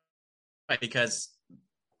right, because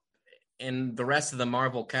in the rest of the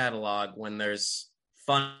Marvel catalog, when there's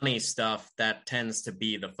funny stuff, that tends to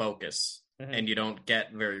be the focus, and you don't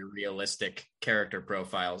get very realistic character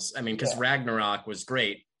profiles. I mean, because Ragnarok was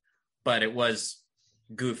great, but it was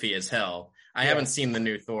goofy as hell. I haven't seen the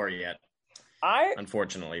new Thor yet,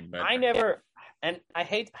 unfortunately, but I never, and I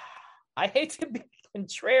hate to be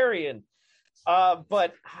contrarian,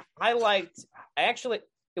 but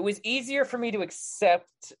it was easier for me to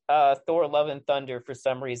accept Thor: Love and Thunder for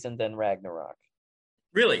some reason than Ragnarok.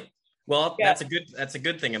 Really? Well, that's a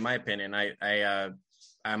good thing in my opinion.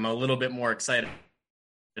 I'm a little bit more excited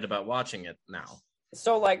about watching it now.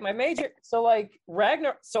 So I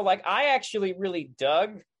actually really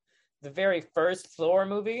dug the very first Thor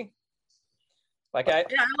movie. I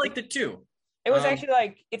liked it too. It was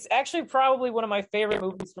it's actually probably one of my favorite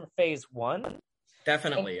movies from Phase 1.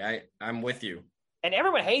 Definitely. I'm with you. And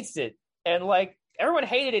everyone hates it. And everyone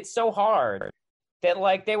hated it so hard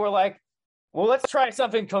that they were like, well, let's try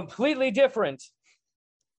something completely different.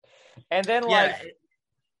 And then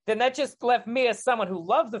then that just left me as someone who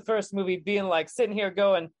loved the first movie being sitting here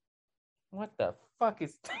going, what the fuck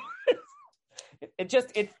is this?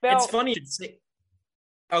 It felt... It's funny.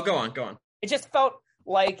 Oh, go on. It just felt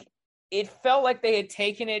like they had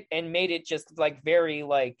taken it and made it just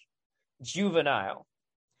very juvenile.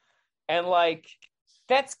 And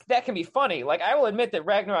that can be funny. I will admit that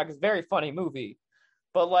Ragnarok is a very funny movie,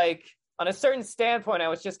 but on a certain standpoint, I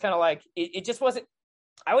was just kind of it just wasn't.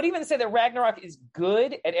 I would even say that Ragnarok is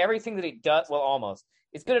good at everything that it does. Well, almost.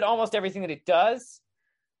 It's good at almost everything that it does.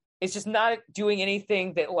 It's just not doing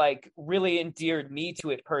anything that really endeared me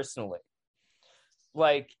to it personally.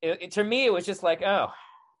 To me, it was just oh,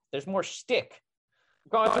 there's more shtick.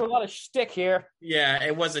 Going through a lot of shtick here. Yeah,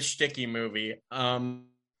 it was a shticky movie.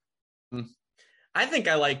 I think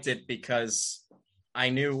I liked it because I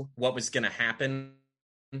knew what was going to happen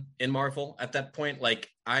in Marvel at that point.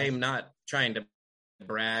 I'm not trying to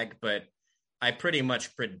brag, but I pretty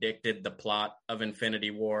much predicted the plot of Infinity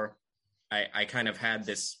War. I kind of had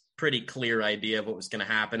this pretty clear idea of what was going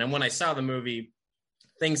to happen. And when I saw the movie,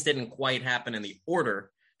 things didn't quite happen in the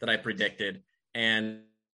order that I predicted. And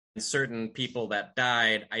certain people that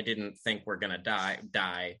died, I didn't think were going to die,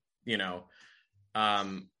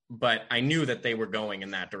 but I knew that they were going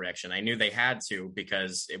in that direction. I knew they had to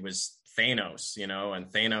because it was Thanos,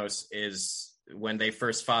 and Thanos is, when they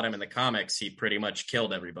first fought him in the comics, he pretty much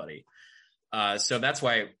killed everybody. So that's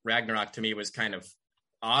why Ragnarok to me was kind of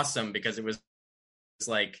awesome, because it was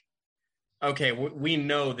like, okay, we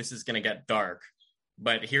know this is going to get dark,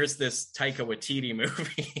 but here's this Taika Waititi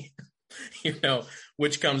movie,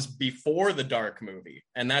 which comes before the dark movie.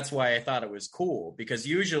 And that's why I thought it was cool, because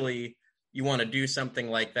usually you want to do something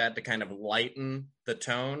like that to kind of lighten the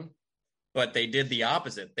tone, but they did the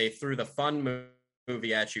opposite. They threw the fun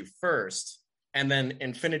movie at you first, and then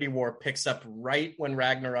Infinity War picks up right when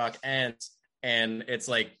Ragnarok ends, and it's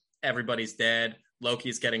like everybody's dead,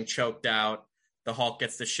 Loki's getting choked out, the Hulk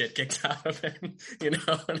gets the shit kicked out of him, and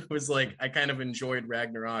it was like, I kind of enjoyed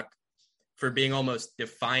Ragnarok for being almost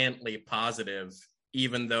defiantly positive,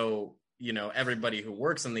 even though, everybody who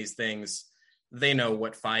works on these things, they know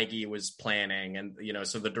what Feige was planning. And,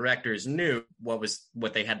 so the directors knew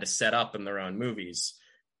what they had to set up in their own movies.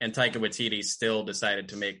 And Taika Waititi still decided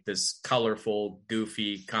to make this colorful,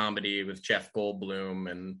 goofy comedy with Jeff Goldblum.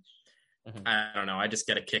 And I don't know, I just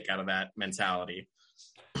get a kick out of that mentality.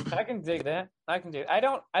 I can dig that. I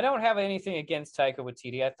don't have anything against Taika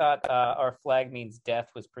Waititi. I thought Our Flag Means Death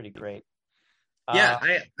was pretty great. Yeah,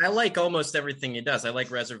 I like almost everything he does. I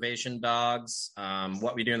like Reservation Dogs.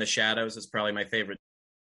 What We Do in the Shadows is probably my favorite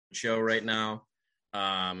show right now.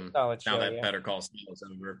 Now that Better Call Saul is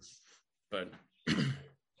over. But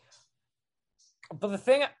the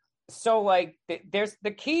thing, so like, there's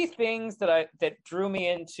the key things that drew me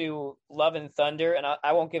into Love and Thunder, and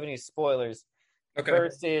I won't give any spoilers. Okay.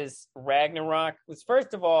 Versus Ragnarok was,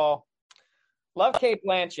 first of all, love Cate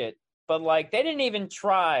Blanchett, but like, they didn't even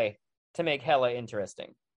try to make Hela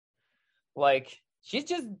interesting. Like, she's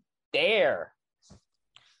just there.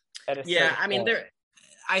 I mean,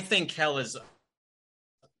 I think Hela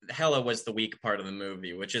was the weak part of the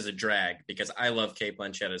movie, which is a drag, because I love Cate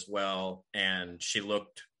Blanchett as well, and she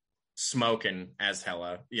looked smoking as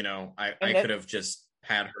Hela. I could have just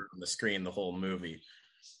had her on the screen the whole movie,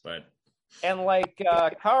 but. And like,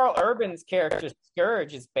 Carl Urban's character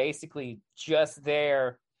Scourge is basically just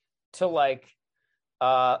there to like,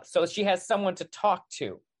 so she has someone to talk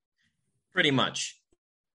to. Pretty much.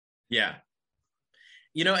 Yeah.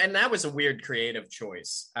 And that was a weird creative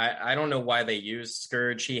choice. I don't know why they used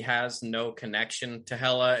Scourge. He has no connection to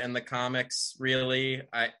Hela in the comics, really.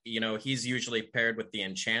 He's usually paired with the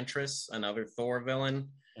Enchantress, another Thor villain.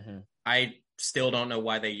 Mm-hmm. I still don't know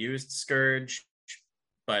why they used Scourge,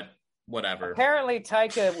 but whatever. Apparently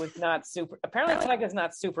Taika's not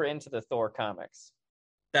super into the Thor comics.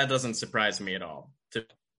 That doesn't surprise me at all, to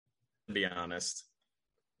be honest.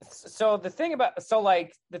 So the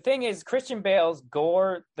thing is, Christian Bale's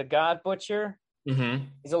Gore, the God Butcher,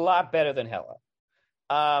 is a lot better than Hela.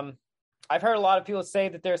 I've heard a lot of people say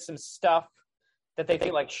that there's some stuff that they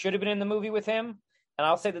feel like should have been in the movie with him, and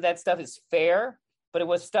I'll say that stuff is fair, but it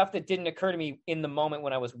was stuff that didn't occur to me in the moment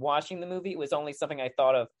when I was watching the movie. It was only something I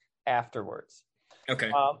thought of afterwards.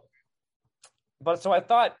 Okay. But so I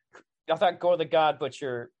thought Gore the God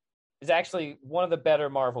Butcher is actually one of the better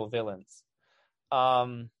Marvel villains.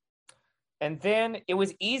 And then it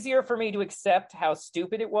was easier for me to accept how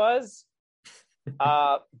stupid it was,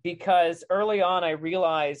 because early on I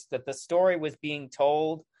realized that the story was being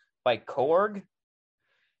told by Korg.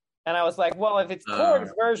 And I was like, well, if it's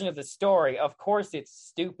Korg's version of the story, of course it's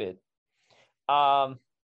stupid. And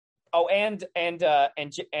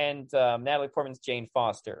Natalie Portman's Jane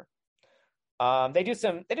Foster. They do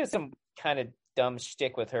some kind of dumb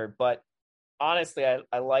shtick with her, but honestly,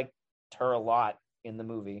 I liked her a lot in the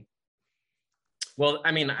movie. Well,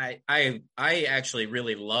 I mean, I actually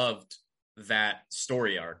really loved that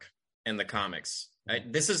story arc in the comics.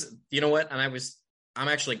 This is, you know what, and I'm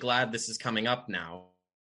actually glad this is coming up now.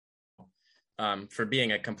 For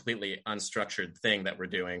being a completely unstructured thing that we're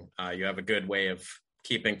doing, you have a good way of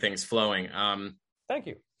keeping things flowing. Thank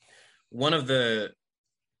you. One of the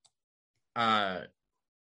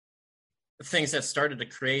things that started to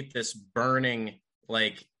create this burning,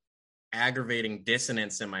 like, aggravating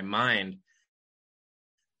dissonance in my mind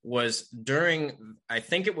was during, I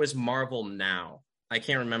think it was Marvel Now. I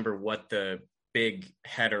can't remember what the big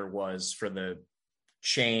header was for the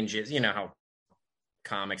changes. You know how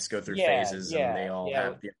comics go through phases, and they all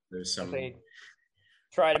have, there's some. They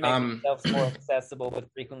try to make themselves more accessible,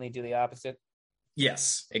 but frequently do the opposite.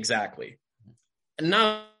 Yes, exactly.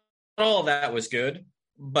 Not all of that was good,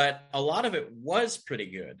 but a lot of it was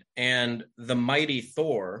pretty good. And the Mighty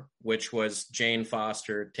Thor, which was Jane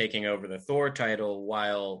Foster taking over the Thor title,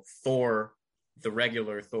 while Thor, the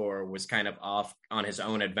regular Thor, was kind of off on his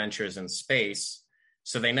own adventures in space.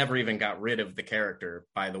 So they never even got rid of the character,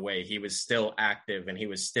 by the way. He was still active and he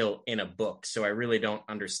was still in a book. So I really don't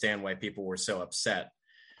understand why people were so upset.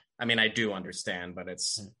 I mean, I do understand, but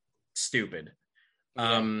it's stupid.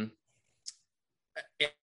 Yeah.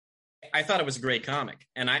 I thought it was a great comic,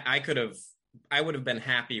 and I would have been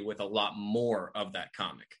happy with a lot more of that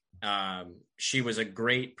comic. She was a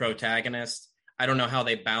great protagonist. I don't know how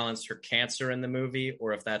they balanced her cancer in the movie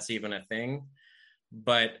or if that's even a thing,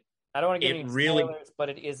 but I don't want to give any really, spoilers, but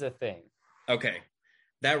it is a thing. okay,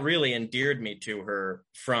 that really endeared me to her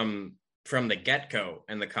from the get-go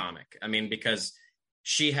in the comic. I mean, because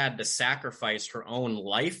she had to sacrifice her own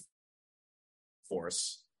life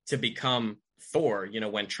force to become Thor,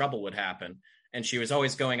 when trouble would happen. And she was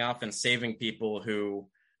always going off and saving people who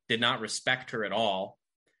did not respect her at all.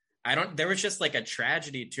 There was just like a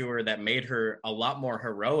tragedy to her that made her a lot more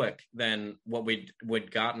heroic than what we'd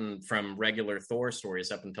gotten from regular Thor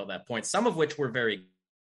stories up until that point, some of which were very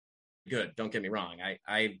good. Don't get me wrong.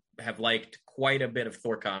 I have liked quite a bit of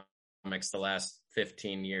Thor comics the last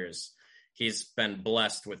 15 years. He's been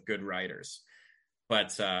blessed with good writers,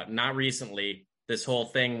 but not recently. This whole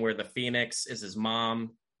thing where the Phoenix is his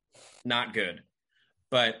mom, not good.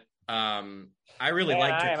 But I really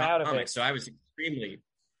liked her comic, so I was extremely.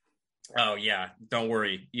 Oh yeah, don't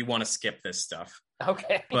worry. You want to skip this stuff,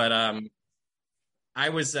 okay? But I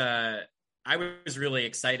was really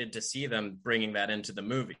excited to see them bringing that into the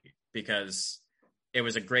movie because it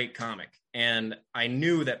was a great comic, and I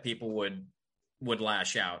knew that people would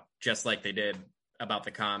lash out just like they did about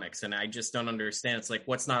the comics, and I just don't understand. It's like,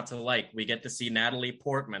 what's not to like? We get to see Natalie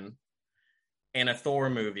Portman in a Thor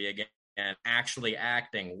movie again and actually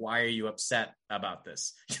acting. Why are you upset about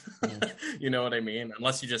this? You know what I mean?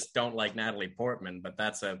 Unless you just don't like Natalie Portman, but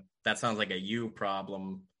that sounds like a you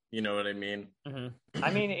problem. You know what I mean? Mm-hmm.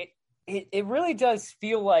 I mean, it really does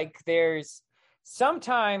feel like there's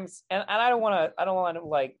sometimes, and I don't want to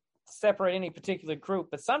like separate any particular group,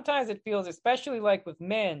 but sometimes it feels, especially like with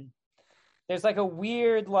men, there's like a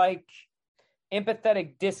weird like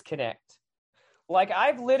empathetic disconnect. Like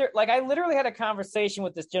I literally had a conversation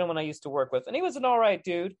with this gentleman I used to work with, and he was an all right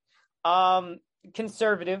dude,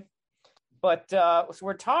 conservative, but so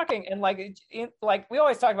we're talking, and like we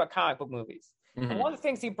always talk about comic book movies. Mm-hmm. And one of the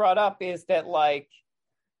things he brought up is that like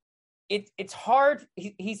it's hard.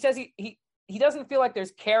 He says he doesn't feel like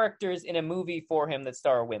there's characters in a movie for him that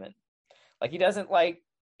star women. Like he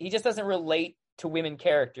just doesn't relate to women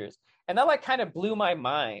characters, and that like kind of blew my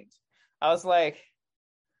mind. I was like,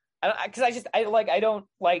 because I don't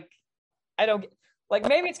maybe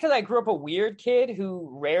it's because I grew up a weird kid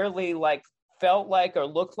who rarely like felt like or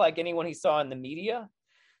looked like anyone he saw in the media,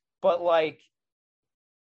 but like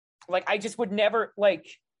I just would never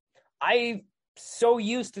I'm so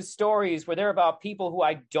used to stories where they're about people who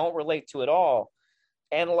I don't relate to at all,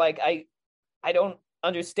 and like I don't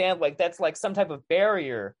understand, like that's like some type of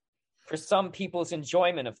barrier for some people's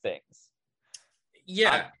enjoyment of things.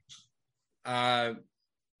 Yeah.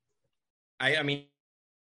 I mean,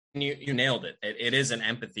 you nailed it. It is an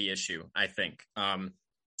empathy issue, I think. And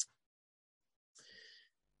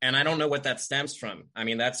I don't know what that stems from. I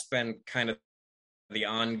mean, that's been kind of the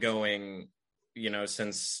ongoing,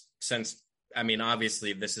 since, I mean,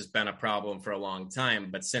 obviously this has been a problem for a long time,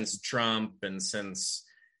 but since Trump and since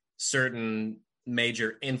certain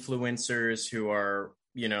major influencers who are,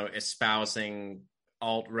 espousing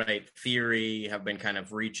alt-right theory have been kind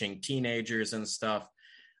of reaching teenagers and stuff.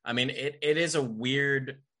 I mean, it is a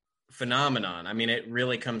weird phenomenon. I mean, it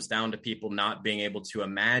really comes down to people not being able to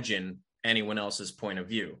imagine anyone else's point of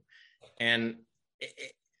view. And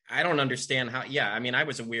I don't understand how, I mean, I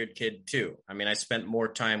was a weird kid too. I mean, I spent more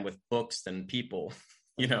time with books than people,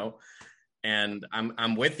 and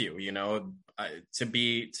I'm with you,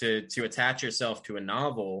 to attach yourself to a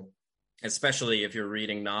novel, especially if you're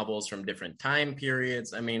reading novels from different time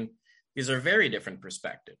periods. I mean, these are very different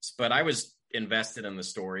perspectives, but I was invested in the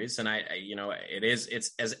stories, and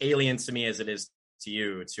it's as alien to me as it is to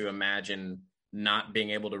you to imagine not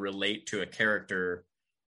being able to relate to a character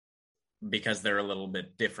because they're a little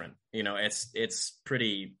bit different. It's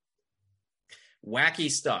pretty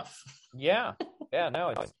wacky stuff. No,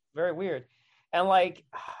 it's very weird. And like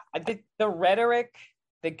I think the rhetoric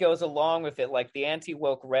that goes along with it, like the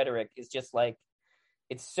anti-woke rhetoric, is just like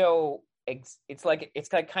it's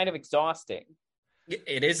kind of exhausting.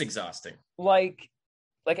 It is exhausting. Like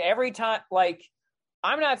every time,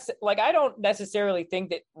 I'm not like, I don't necessarily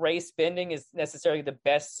think that race bending is necessarily the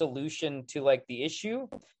best solution to like the issue,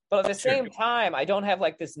 but at the same time, I don't have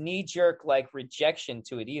like this knee jerk like rejection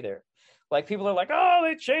to it either. Like people are like, oh,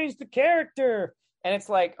 they changed the character, and it's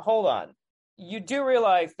like, hold on, you do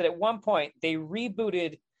realize that at one point they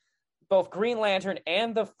rebooted both Green Lantern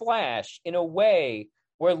and the Flash in a way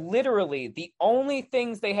where literally the only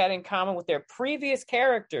things they had in common with their previous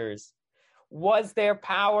characters was their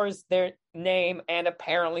powers, their name, and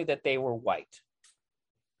apparently that they were white.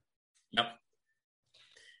 Yep.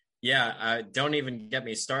 Yeah, don't even get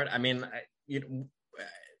me started. I mean,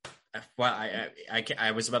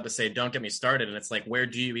 I was about to say, don't get me started. And it's like, where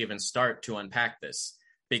do you even start to unpack this?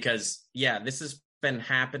 Because, yeah, this has been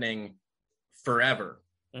happening forever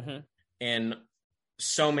in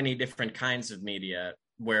so many different kinds of media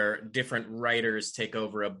where different writers take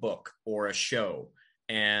over a book or a show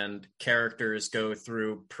and characters go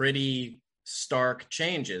through pretty stark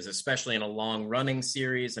changes, especially in a long running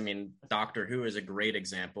series. I mean, Doctor Who is a great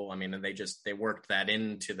example. I mean, and they worked that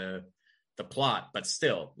into the plot, but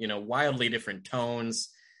still, wildly different tones,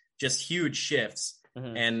 just huge shifts.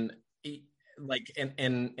 And like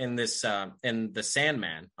in this in the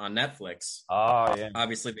Sandman on Netflix,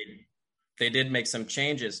 obviously they did make some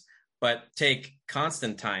changes, but take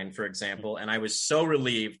Constantine, for example, and I was so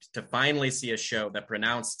relieved to finally see a show that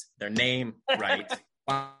pronounced their name right.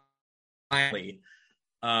 Finally.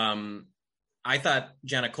 I thought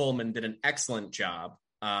Jenna Coleman did an excellent job.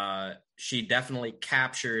 She definitely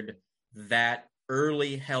captured that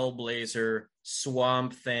early Hellblazer,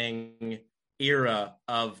 Swamp Thing era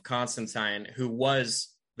of Constantine, who was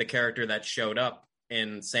the character that showed up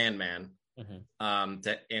in Sandman,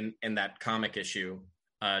 in that comic issue,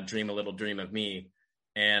 Dream a Little Dream of Me.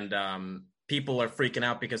 And people are freaking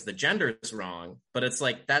out because the gender is wrong, but it's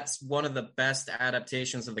like, that's one of the best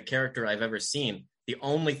adaptations of the character I've ever seen. The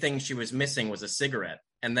only thing she was missing was a cigarette,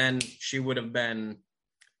 and then she would have been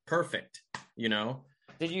perfect,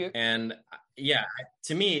 Did you? And yeah,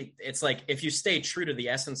 to me, it's like, if you stay true to the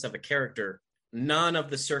essence of a character, none of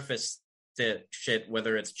the surface shit,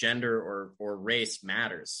 whether it's gender or race,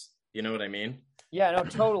 matters. You know what I mean? Yeah, no,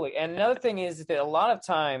 totally. And another thing is that a lot of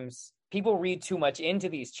times people read too much into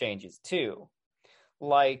these changes too.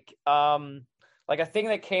 Like a thing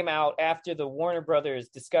that came out after the Warner Brothers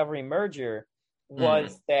Discovery merger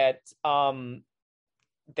was that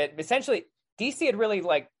essentially DC had really,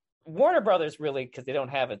 like, Warner Brothers really, because they don't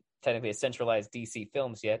have technically a centralized DC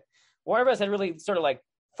Films yet, Warner Brothers had really sort of like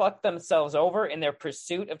fucked themselves over in their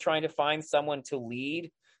pursuit of trying to find someone to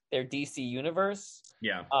lead their DC universe.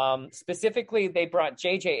 Yeah. Specifically, they brought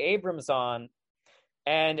J.J. Abrams on,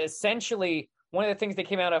 and essentially one of the things that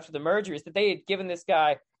came out after the merger is that they had given this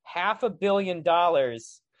guy $500 million,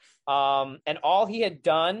 and all he had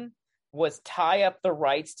done was tie up the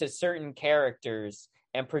rights to certain characters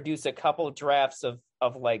and produce a couple of drafts of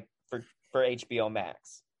like for HBO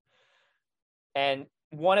Max. And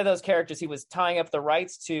one of those characters he was tying up the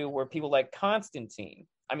rights to were people like Constantine,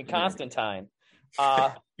 who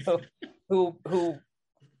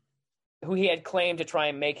he had claimed to try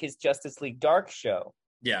and make his Justice League Dark show.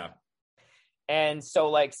 Yeah. And so,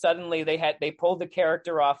 like, suddenly they pulled the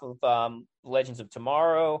character off of Legends of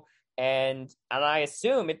Tomorrow, and I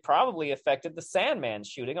assume it probably affected the Sandman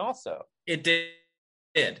shooting also. It did.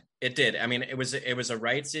 I mean, it was a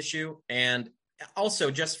rights issue, and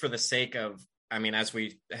also just for the sake of, I mean, as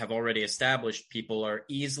we have already established, people are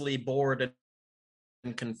easily bored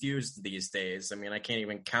and confused these days. I mean, I can't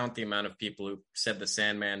even count the amount of people who said the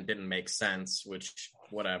Sandman didn't make sense, which,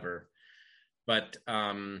 whatever. But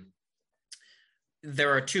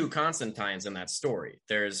there are two Constantines in that story.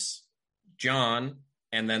 There's John,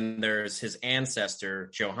 and then there's his ancestor,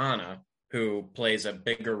 Johanna, who plays a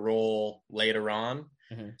bigger role later on.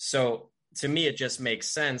 So to me, it just makes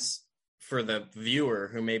sense for the viewer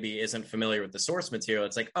who maybe isn't familiar with the source material.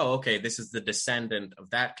 It's like, oh, okay, this is the descendant of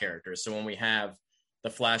that character. So when we have the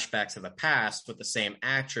flashbacks of the past with the same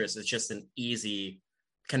actress, it's just an easy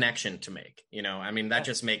connection to make. I mean, that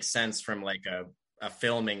just makes sense from like a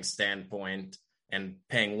filming standpoint, and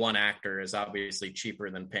paying one actor is obviously cheaper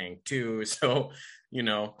than paying two. So,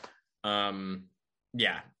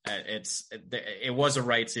 yeah, it was a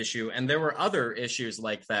rights issue, and there were other issues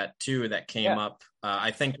like that too that came up.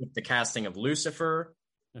 I think with the casting of Lucifer,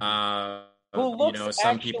 who looks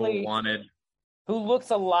some people wanted, who looks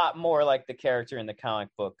a lot more like the character in the comic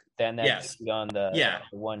book than that dude on the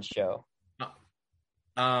one show.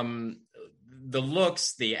 The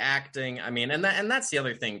looks, the acting, I mean, and that's the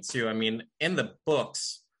other thing too. I mean, in the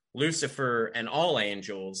books, Lucifer and all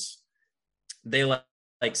angels, they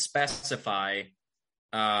like specify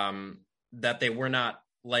that they were not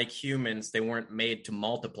like humans. They weren't made to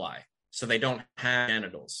multiply, so they don't have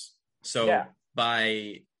genitals. So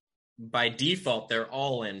by default, they're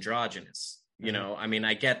all androgynous. I mean,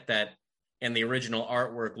 I get that in the original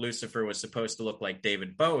artwork, Lucifer was supposed to look like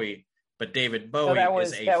David Bowie, but David So Bowie that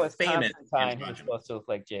was is a famous Constantine who was androgynous. supposed to look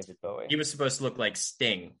like David Bowie. He was supposed to look like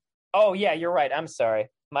Sting. Oh yeah, you're right. I'm sorry.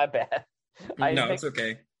 My bad. No, it's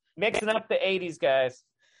okay. Mixing up the 80s guys.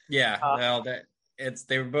 Yeah, well,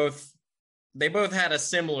 they both had a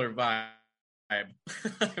similar vibe. I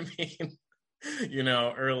mean,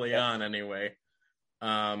 early on anyway.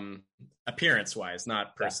 Appearance wise,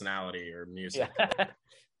 not personality or music.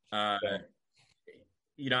 Yeah.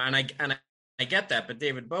 And I get that, but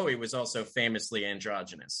David Bowie was also famously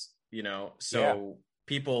androgynous, so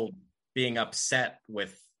people being upset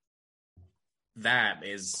with that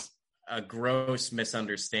is a gross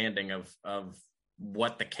misunderstanding of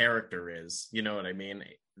what the character is. You know what I mean?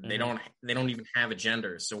 Mm-hmm. They don't even have a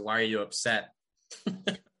gender, so why are you upset?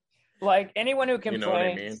 Like anyone who complains, you know what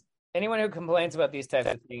I mean? Anyone who complains about these types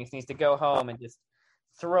of things needs to go home and just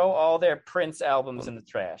throw all their Prince albums in the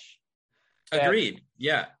trash. Agreed.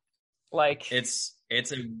 Yeah. Like it's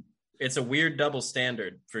a weird double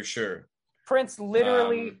standard for sure. Prince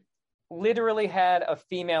literally had a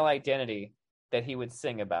female identity that he would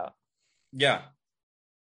sing about. Yeah.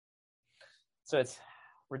 So it's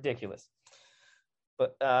ridiculous.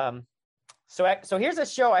 But so here's a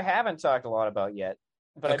show I haven't talked a lot about yet.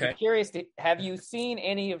 But okay. I'd be curious have you seen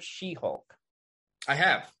any of She-Hulk? I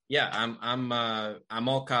have. Yeah, I'm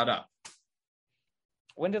all caught up.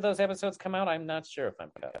 When do those episodes come out? I'm not sure if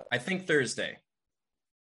I'm caught up. I think Thursday.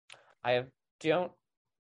 I don't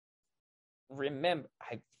remember.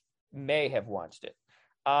 I may have watched it.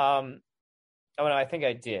 Oh no, I think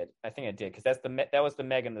I did because that was the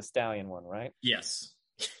Megan Thee Stallion one, right? Yes.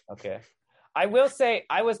 Okay. I will say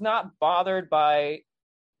I was not bothered by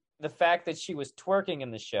the fact that she was twerking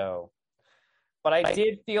in the show, but I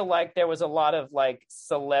did feel like there was a lot of like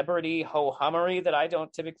celebrity ho-hummery that I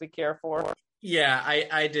don't typically care for. Yeah,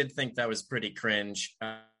 I did think that was pretty cringe.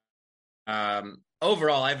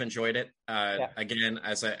 Overall, I've enjoyed it. Again,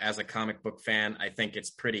 as a comic book fan, I think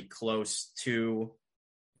it's pretty close to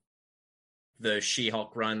the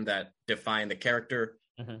She-Hulk run that defined the character,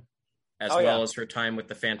 as well as her time with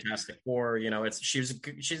the Fantastic Four.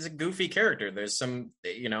 She's a goofy character. There's some,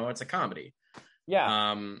 it's a comedy. Yeah.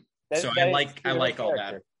 I like all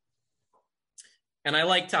that. And I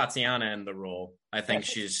like Tatiana in the role. I think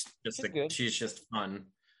she's just fun.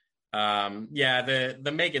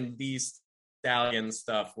 The Megan Thee Stallion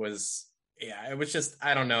stuff was, it was just,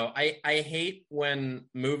 I don't know. I hate when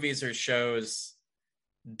movies or shows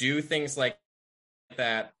do things like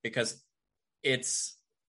that because it's,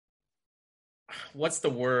 what's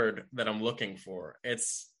the word that I'm looking for?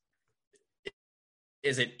 Is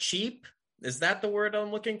it cheap? Is that the word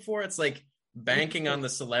I'm looking for? It's like banking on the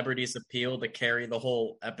celebrity's appeal to carry the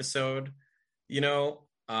whole episode, which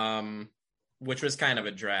was kind of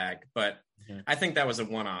a drag, but I think that was a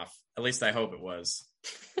one-off. At least I hope it was.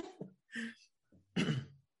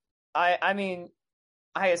 I mean,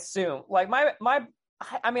 I assume like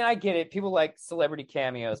I get it. People like celebrity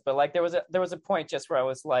cameos, but like there was a point just where I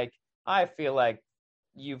was like, I feel like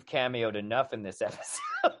you've cameoed enough in this episode.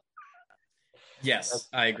 Yes,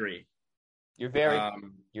 I agree. You're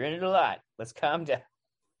you're in it a lot. Let's calm down.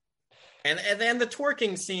 And then the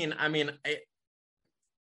twerking scene, I mean, it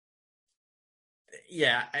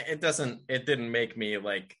didn't make me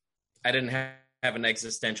like, I didn't have an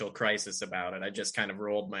existential crisis about it. I just kind of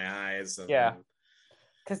rolled my eyes. And,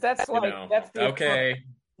 because that's like, that's the okay.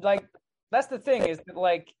 Like, that's the thing is that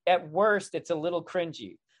like, at worst, it's a little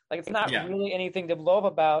cringy. Like, it's not really anything to blow up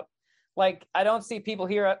about. Like, I don't see people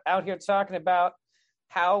out here talking about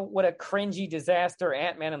what a cringy disaster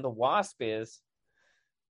Ant-Man and the Wasp is.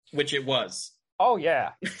 Which it was. Oh,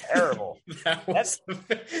 yeah. Terrible.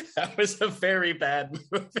 that was a very bad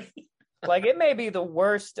movie. Like, it may be the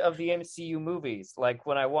worst of the MCU movies. Like,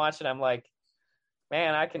 when I watch it, I'm like,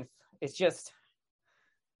 man, it's just,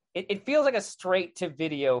 it feels like a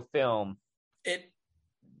straight-to-video film.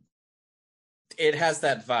 It has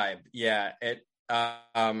that vibe. Yeah. It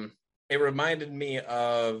reminded me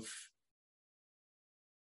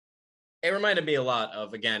a lot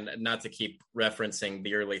of, again, not to keep referencing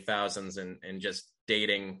the early thousands and just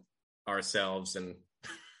dating ourselves and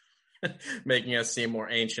making us seem more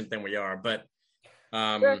ancient than we are. But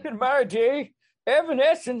back in my day,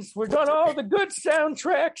 Evanescence was on all the good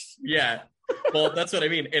soundtracks. Yeah. Well, that's what I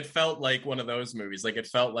mean. It felt like one of those movies. Like, it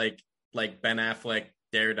felt like Ben Affleck,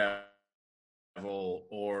 Daredevil,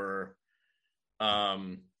 or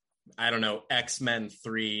I don't know, X-Men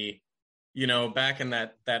 3, back in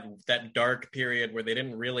that dark period where they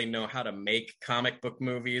didn't really know how to make comic book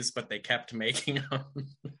movies, but they kept making them.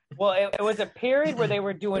 Well, it was a period where they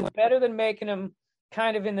were doing better than making them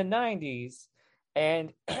kind of in the 90s.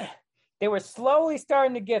 And They were slowly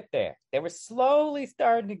starting to get there. That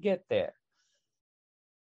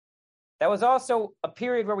was also a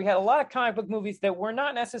period where we had a lot of comic book movies that were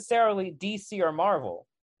not necessarily DC or Marvel,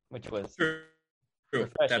 which was true.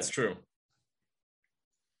 refreshing. That's true.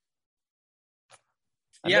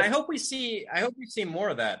 I hope we see more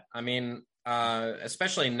of that. I mean,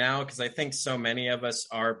 especially now, because I think so many of us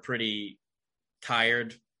are pretty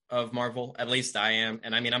tired of Marvel. At least I am.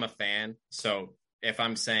 And I mean, I'm a fan. So if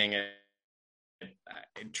I'm saying it,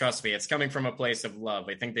 trust me, it's coming from a place of love.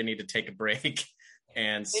 I think they need to take a break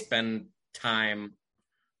and spend time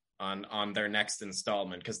on their next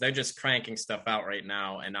installment, because they're just cranking stuff out right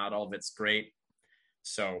now and not all of it's great.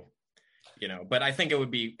 So, but I think it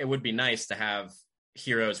would be nice to have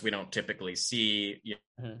heroes we don't typically see,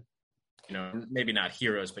 maybe not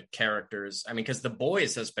heroes, but characters. I mean, because The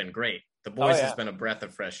Boys has been great. The Boys has been a breath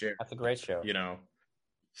of fresh air. That's a great show.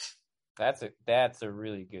 That's a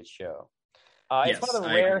really good show. It's one of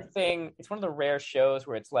the it's one of the rare shows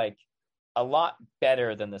where it's like a lot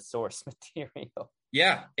better than the source material.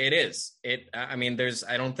 Yeah, it is. I mean,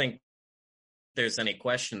 I don't think there's any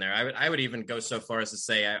question there. I would even go so far as to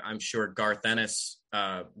say I'm sure Garth Ennis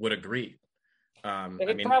would agree.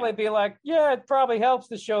 He'd probably be like, yeah, it probably helps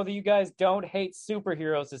to show that you guys don't hate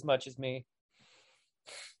superheroes as much as me.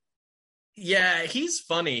 Yeah, he's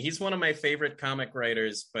funny. He's one of my favorite comic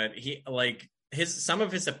writers, but some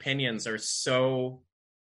of his opinions are so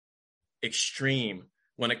extreme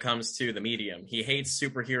when it comes to the medium. He hates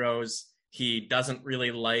superheroes. He doesn't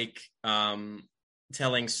really like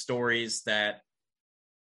telling stories that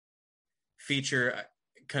feature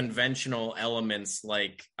conventional elements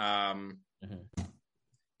like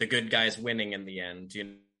the good guys winning in the end.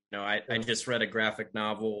 I just read a graphic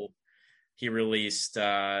novel he released,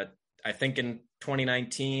 I think in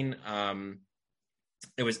 2019.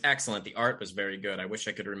 It was excellent. The art was very good. I wish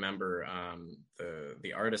I could remember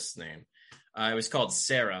the artist's name. It was called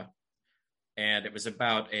Sarah, and it was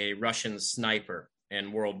about a Russian sniper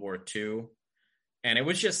in World War II. And it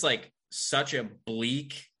was just like such a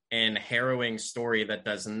bleak and harrowing story that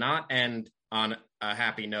does not end on a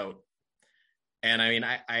happy note. And I mean,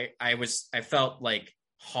 I felt like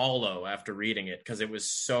hollow after reading it because it was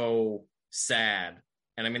so sad.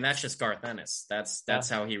 And I mean, that's just Garth Ennis. That's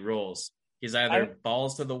how he rolls. He's either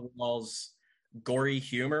balls to the walls, gory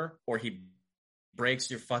humor, or he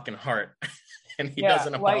breaks your fucking heart and he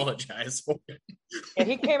doesn't apologize for it. And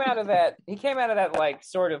he came out of that like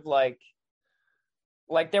sort of like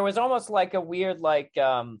there was almost like a weird like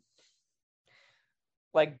part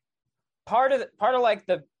of like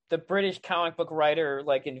the British comic book writer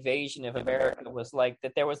like invasion of America was like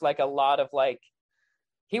that there was like a lot of like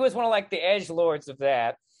he was one of like the edgelords of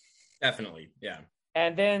that. Definitely, yeah.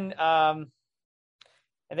 And then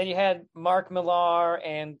you had Mark Millar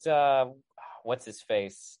and what's his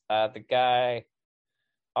face? The guy.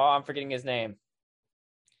 Oh, I'm forgetting his name.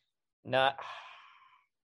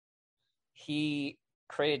 He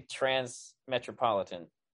created Transmetropolitan.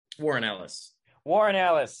 Warren Ellis,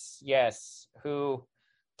 yes, who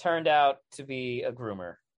turned out to be a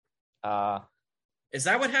groomer. Is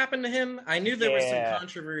that what happened to him? I knew there was some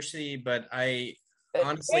controversy, but I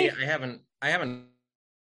haven't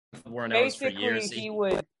Warren Ellis for years. He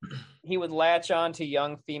would latch on to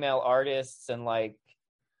young female artists and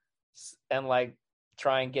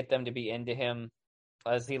try and get them to be into him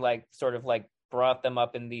as he like sort of like brought them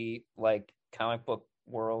up in the like comic book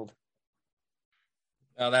world.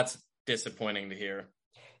 Oh, that's disappointing to hear.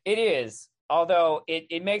 It is, although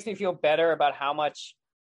it makes me feel better about how much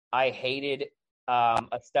I hated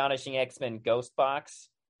Astonishing X-Men Ghost Box,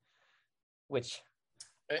 which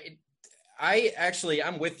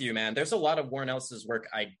I'm with you, man. There's a lot of Warren Ellis's work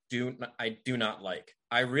I do not like.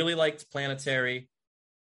 I really liked Planetary.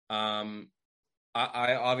 I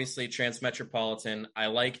obviously Transmetropolitan. I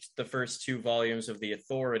liked the first 2 volumes of The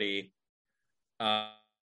Authority. But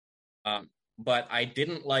I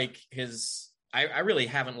didn't like his. I really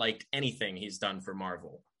haven't liked anything he's done for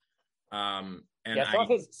Marvel. Some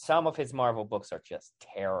of his Marvel books are just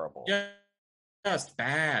terrible. Just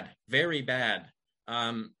bad, very bad.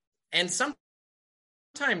 And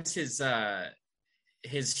sometimes his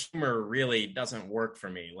humor really doesn't work for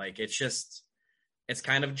me. Like it's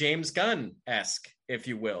kind of James Gunn-esque, if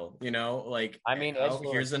you will. Like I mean,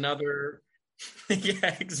 here's another.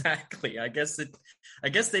 Yeah, exactly. I guess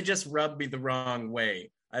they just rubbed me the wrong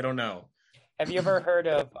way. I don't know. Have you ever heard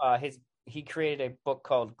of he created a book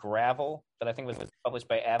called Gravel that I think was published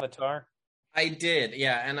by Avatar? I did,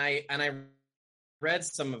 yeah, and I read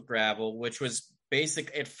some of Gravel, which was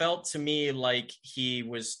basic. It felt to me like he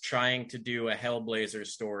was trying to do a Hellblazer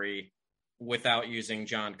story without using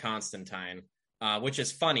John Constantine, which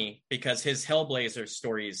is funny because his Hellblazer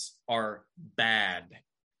stories are bad,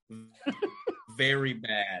 very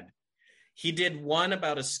bad. He did one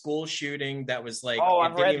about a school shooting that was like,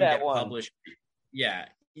 I've read that one. Published. Yeah,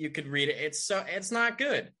 you could read it. It's not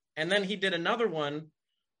good. And then he did another one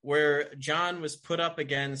where John was put up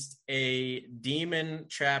against a demon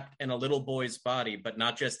trapped in a little boy's body, but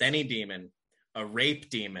not just any demon, a rape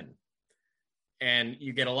demon. And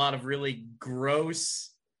you get a lot of really gross,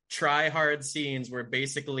 try-hard scenes where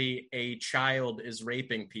basically a child is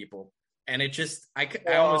raping people. And it just, I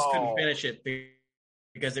almost couldn't finish it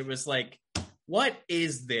because it was like, what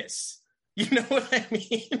is this? You know what I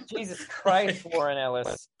mean? Jesus Christ, Warren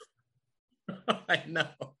Ellis. I know.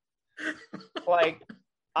 Like,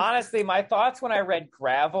 honestly, my thoughts when I read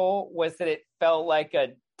Gravel was that it felt like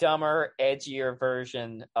a dumber, edgier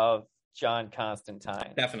version of John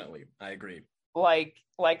Constantine. Definitely, I agree. Like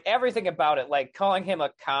everything about it, like calling him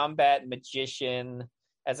a combat magician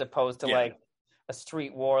as opposed to like a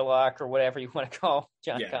street warlock or whatever you want to call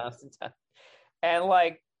John Constantine. And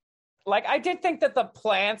like I did think that the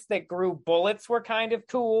plants that grew bullets were kind of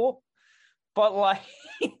cool, but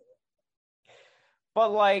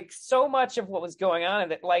like so much of what was going on in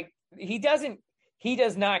that, like he doesn't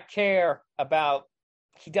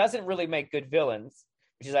really make good villains,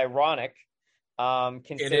 which is ironic.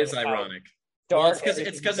 It is ironic. Well,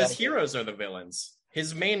 it's because his heroes are the villains.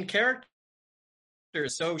 His main character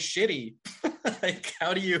is so shitty. Like,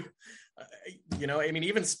 how do you, I mean,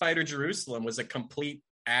 even Spider Jerusalem was a complete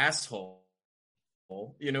asshole.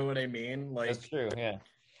 You know what I mean? Like, that's true. Yeah.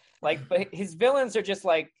 Like, but his villains are just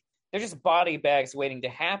like, they're just body bags waiting to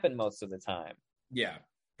happen most of the time. Yeah,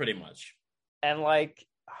 pretty much. And like,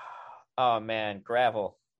 oh man,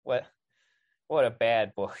 Gravel, what a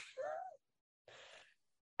bad book.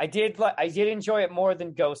 I did enjoy it more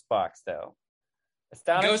than Ghostbox though.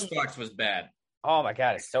 Ghostbox was bad. Oh my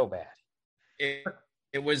god, it's so bad. It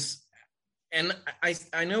was, and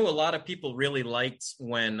I know a lot of people really liked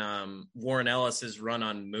when Warren Ellis's run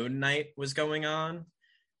on Moon Knight was going on,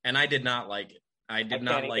 and I did not like it. I did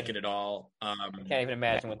not like it at all. I can't even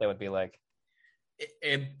imagine what that would be like.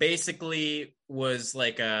 It basically was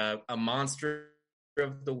like a monster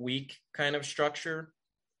of the week kind of structure.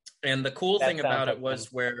 And the cool thing about it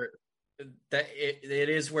was where that it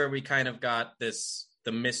is where we kind of got the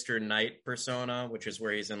Mr. Knight persona, which is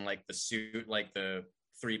where he's in like the suit, like the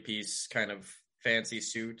 3-piece kind of fancy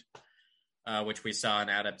suit, which we saw an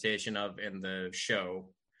adaptation of in the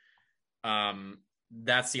show.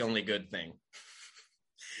 That's the only good thing.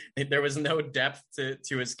 There was no depth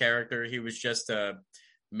to his character. He was just a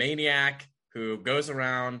maniac who goes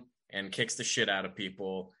around and kicks the shit out of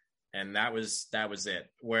people. And that was it.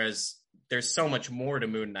 Whereas there's so much more to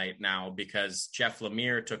Moon Knight now because Jeff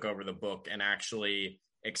Lemire took over the book and actually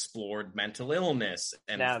explored mental illness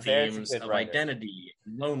and themes of identity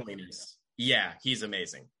and loneliness. Yeah, he's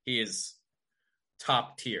amazing. He is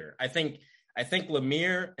top tier. I think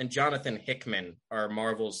Lemire and Jonathan Hickman are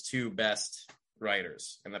Marvel's two best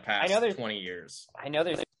writers in the past 20 years. I know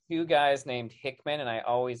there's two guys named Hickman, and I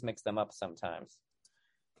always mix them up sometimes.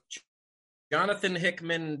 Jonathan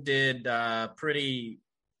Hickman did a pretty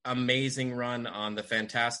amazing run on the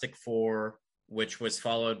Fantastic Four, which was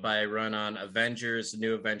followed by a run on Avengers,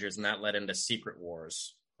 New Avengers, and that led into Secret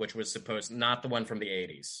Wars, which was not the one from the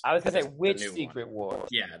 80s. I was going to say, which Secret Wars?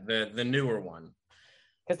 Yeah, the newer one.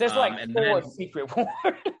 Because there's like four Secret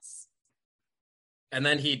Wars. And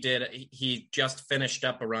then he just finished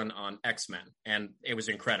up a run on X-Men, and it was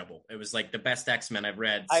incredible. It was like the best X-Men I've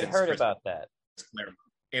read since I heard about that.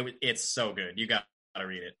 It's so good. You got to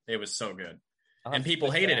read it. It was so good. And people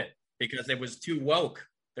hated it because it was too woke.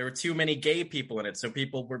 There were too many gay people in it. So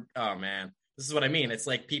people were, oh man, this is what I mean. It's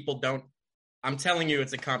like I'm telling you,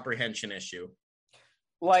 it's a comprehension issue.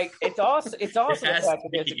 Like it's also the fact that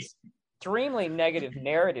there's extremely negative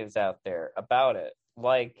narratives out there about it.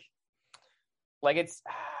 Like it's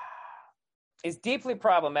deeply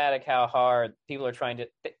problematic how hard people are trying to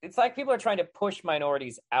push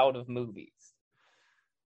minorities out of movies.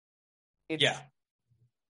 It's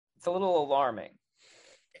a little alarming.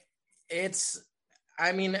 It's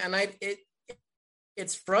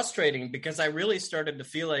frustrating because I really started to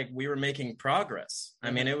feel like we were making progress. Mm-hmm.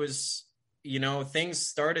 I mean, it was, things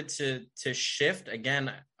started to shift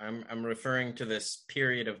again. I'm referring to this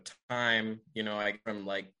period of time, from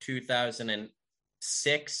like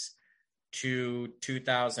 2006 to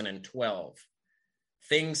 2012.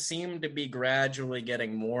 Things seemed to be gradually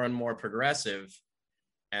getting more and more progressive.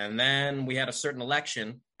 And then we had a certain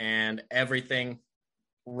election and everything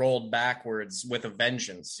rolled backwards with a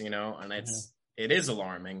vengeance, and it is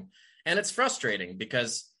alarming. And it's frustrating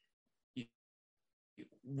because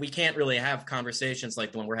we can't really have conversations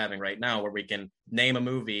like the one we're having right now, where we can name a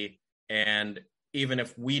movie, and even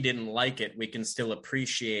if we didn't like it, we can still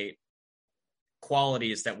appreciate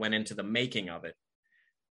qualities that went into the making of it.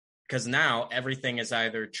 Because now everything is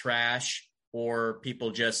either trash or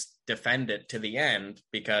people just defend it to the end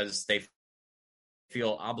because they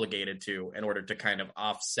feel obligated to, in order to kind of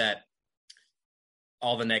offset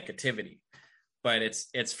all the negativity. But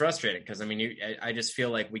it's frustrating because, I mean, I just feel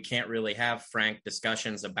like we can't really have frank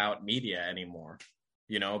discussions about media anymore,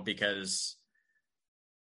 because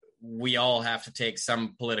we all have to take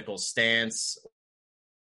some political stance,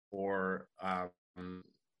 or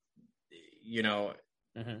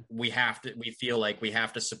we feel like we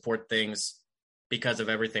have to support things because of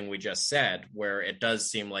everything we just said, where it does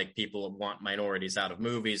seem like people want minorities out of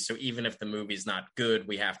movies. So even if the movie's not good,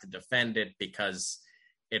 we have to defend it because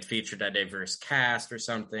it featured a diverse cast or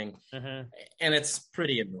something. And it's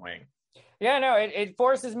pretty annoying. Yeah, no, it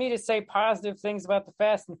forces me to say positive things about the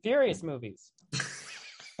Fast and Furious movies.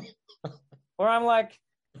 Where I'm like,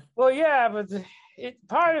 well, yeah, but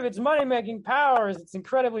part of its money-making power is its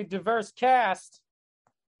incredibly diverse cast.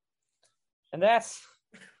 And that's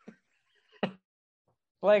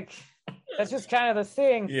like, that's just kind of the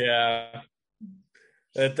thing. Yeah.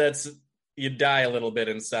 That's, you die a little bit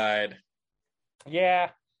inside.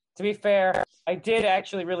 Yeah. To be fair, I did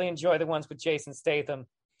actually really enjoy the ones with Jason Statham.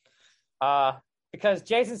 Because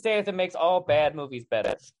Jason Statham makes all bad movies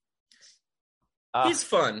better. He's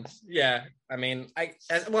fun. Yeah. I mean,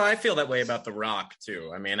 I feel that way about The Rock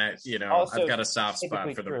too. I mean, I've got a soft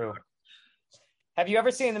spot for The Rock. Have you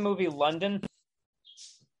ever seen the movie London?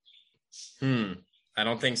 I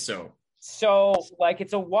don't think so. So, like,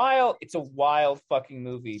 it's a wild fucking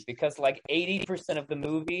movie, because like 80% of the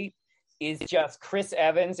movie is just Chris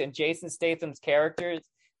Evans and Jason Statham's characters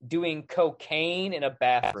doing cocaine in a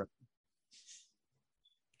bathroom.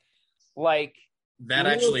 Like, that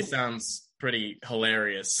actually sounds pretty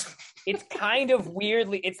hilarious. It's kind of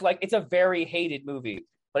weirdly, it's a very hated movie,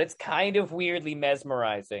 but it's kind of weirdly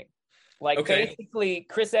mesmerizing. Like, basically,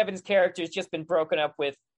 Chris Evans' character has just been broken up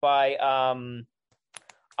with by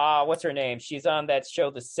what's her name? She's on that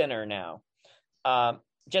show The Sinner now.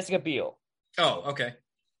 Jessica Biel. Oh, okay.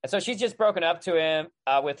 And so she's just broken up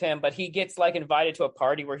with him, but he gets like invited to a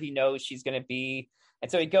party where he knows she's going to be.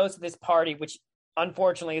 And so he goes to this party, which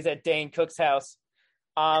unfortunately is at Dane Cook's house.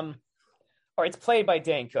 Or it's played by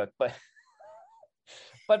Dane Cook,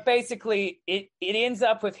 but basically it ends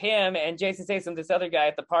up with him and Jason Statham, this other guy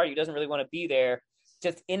at the party who doesn't really want to be there,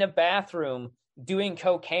 just in a bathroom doing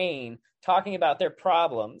cocaine, talking about their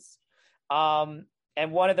problems. And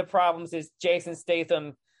one of the problems is Jason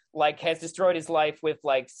Statham has destroyed his life with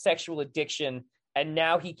like sexual addiction, and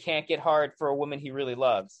now he can't get hard for a woman he really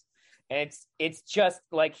loves. And it's just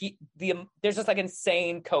like there's just like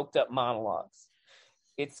insane coked up monologues.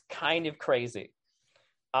 It's kind of crazy.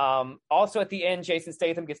 Also at the end, Jason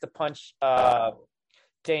Statham gets to punch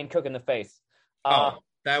Dane Cook in the face.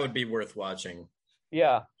 That would be worth watching.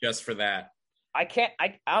 Yeah. Just for that.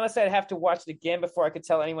 I honestly, I'd have to watch it again before I could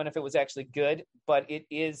tell anyone if it was actually good, but it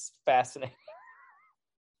is fascinating.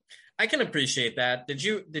 I can appreciate that. Did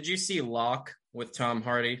you see Locke with Tom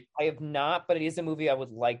Hardy? I have not, but it is a movie I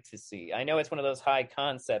would like to see. I know it's one of those high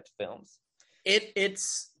concept films.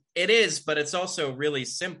 It is, but it's also really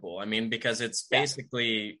simple. I mean, because it's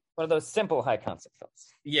basically one of those simple high concept films.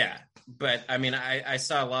 Yeah, but I mean, I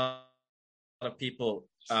saw a lot of people.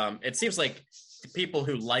 It seems like the people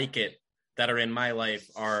who like it that are in my life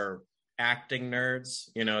are acting nerds.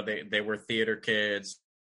 They were theater kids.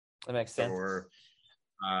 That makes sense.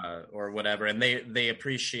 Or whatever, and they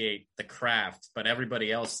appreciate the craft, but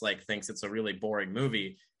everybody else thinks it's a really boring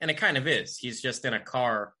movie, and it kind of is. He's just in a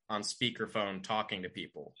car on speakerphone talking to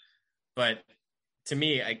people. But to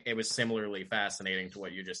me, it was similarly fascinating to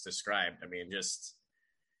what you just described. I mean,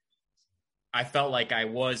 I felt like I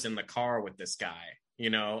was in the car with this guy,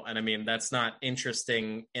 and I mean, that's not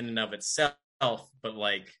interesting in and of itself, but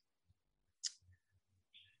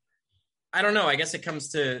I don't know. I guess it comes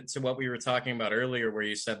to what we were talking about earlier, where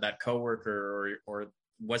you said that coworker, or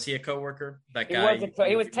was he a coworker? That guy.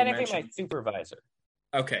 He was technically my supervisor.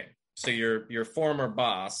 Okay, so your former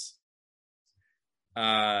boss,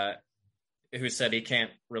 who said he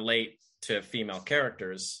can't relate to female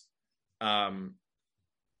characters. I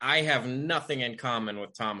have nothing in common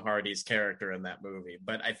with Tom Hardy's character in that movie,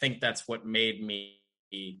 but I think that's what made me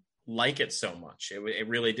like it so much. It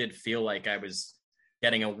really did feel like I was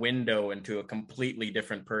getting a window into a completely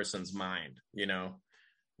different person's mind,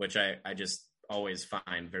 which I just always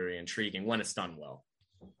find very intriguing when it's done well.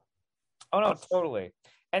 Oh, no, totally.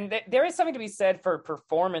 And there is something to be said for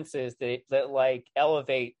performances that like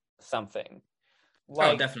elevate something.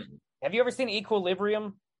 Like, definitely. Have you ever seen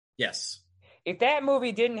Equilibrium? Yes. If that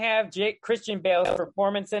movie didn't have Christian Bale's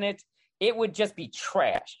performance in it, it would just be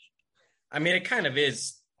trash. I mean, it kind of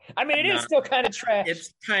is. I mean, it is still kind of trash.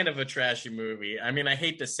 It's kind of a trashy movie. I mean, I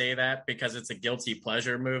hate to say that because it's a guilty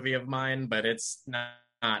pleasure movie of mine, but it's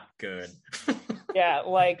not good. Yeah,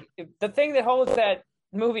 like the thing that holds that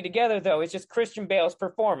movie together, though, is just Christian Bale's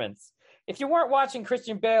performance. If you weren't watching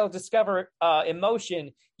Christian Bale discover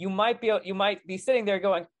emotion, you might be sitting there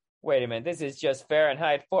going, "Wait a minute, this is just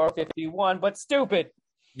Fahrenheit 451, but stupid."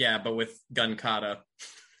 Yeah, but with gun kata.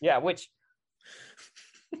 Yeah, which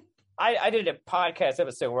I did a podcast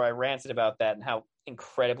episode where I ranted about that and how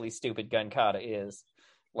incredibly stupid gun kata is.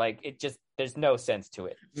 Like, it just, there's no sense to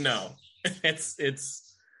it. No,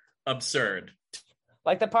 it's absurd.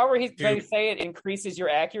 Like the part where they say it increases your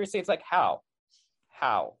accuracy. It's like, how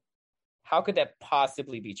could that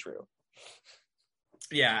possibly be true?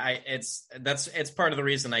 Yeah, it's part of the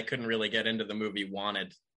reason I couldn't really get into the movie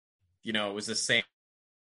Wanted. You know, it was the same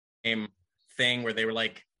thing where they were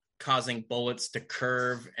like causing bullets to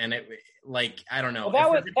curve, and it, like, I don't know.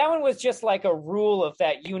 Well, that one was just like a rule of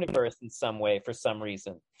that universe in some way for some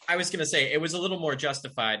reason. I was gonna say it was a little more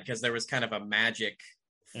justified because there was kind of a magic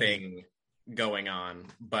thing going on,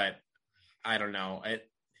 but I don't know.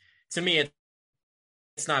 To me,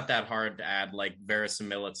 it's not that hard to add like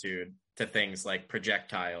verisimilitude to things like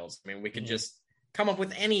projectiles. I mean, we could just come up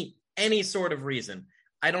with any sort of reason.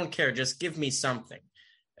 I don't care. Just give me something.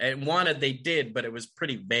 And Wanted, they did, but it was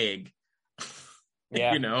pretty vague.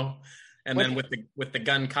 Yeah, you know. And then with the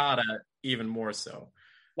gun kata, even more so.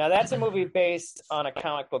 Now that's a movie based on a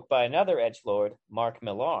comic book by another edgelord, Mark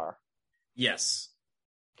Millar. Yes.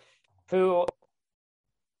 Who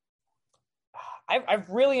I've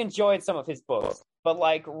really enjoyed some of his books, but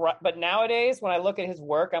nowadays when I look at his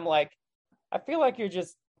work, I'm like, I feel like you're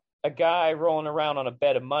just a guy rolling around on a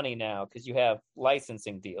bed of money now because you have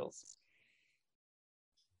licensing deals.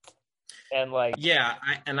 And like, yeah,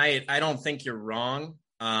 I don't think you're wrong.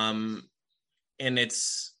 And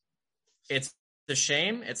it's a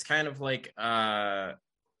shame. It's kind of like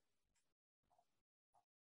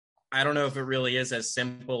I don't know if it really is as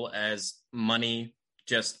simple as money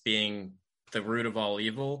just being the root of all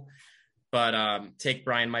evil. But take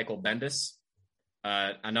Brian Michael Bendis,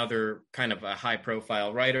 another kind of a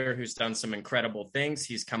high-profile writer who's done some incredible things.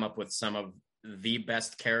 He's come up with some of the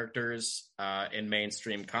best characters in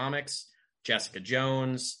mainstream comics. Jessica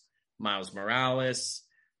Jones, Miles Morales.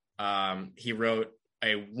 He wrote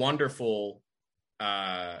a wonderful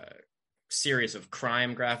series of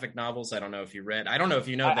crime graphic novels. I don't know if you read. I don't know if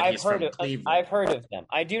you know that he's from Cleveland. I've heard of them.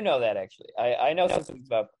 I do know that, actually. I know something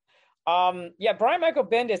about yeah, Brian Michael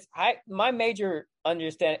Bendis, my major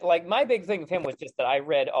understanding, like my big thing of him was just that I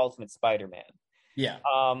read Ultimate Spider-Man. Yeah.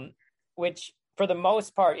 Which for the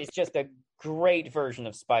most part is just a great version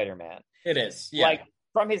of Spider-Man. It is. Yeah. Like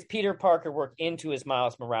from his Peter Parker work into his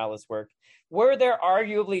Miles Morales work. Were there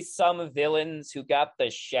arguably some villains who got the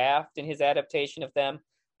shaft in his adaptation of them?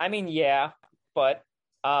 I mean, yeah, but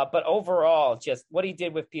overall, just what he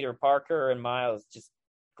did with Peter Parker and Miles, just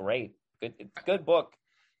great. Good book.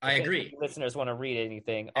 I agree. If listeners want to read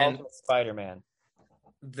anything, And Ultimate Spider-Man.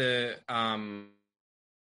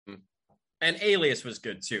 And Alias was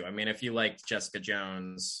good too. I mean, if you liked Jessica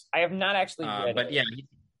Jones, I have not actually read but it. Yeah,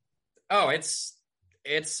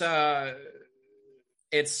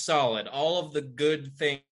 it's solid. All of the good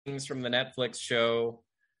things from the Netflix show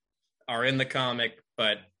are in the comic,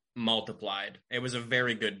 but multiplied. It was a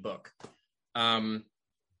very good book.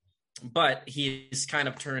 But he's kind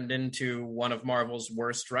of turned into one of Marvel's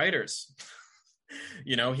worst writers.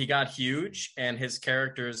 You know, he got huge and his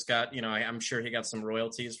characters got, you know, I'm sure he got some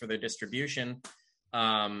royalties for their distribution.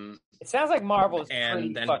 It sounds like Marvel's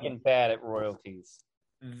pretty fucking bad at royalties.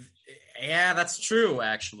 Yeah, that's true,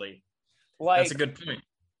 actually. Like, that's a good point.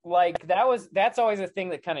 Like that's always a thing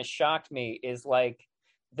that kind of shocked me is like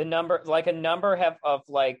a number of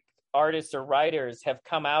like artists or writers have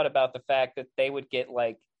come out about the fact that they would get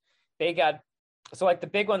like so like the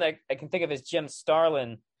big one that I can think of is Jim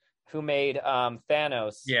Starlin, who made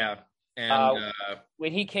Thanos. Yeah. And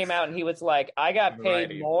when he came out and he was like, I got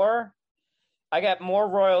more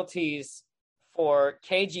royalties for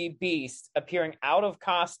KG Beast appearing out of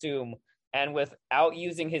costume and without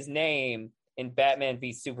using his name in Batman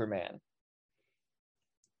v Superman.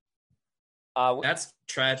 That's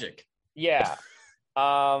tragic. Yeah.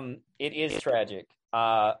 It is tragic.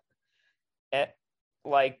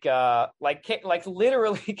 Like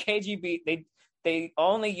literally KGB, they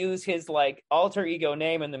only use his like alter ego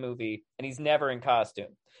name in the movie and he's never in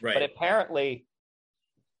costume. Right. But apparently,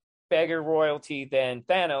 bigger royalty than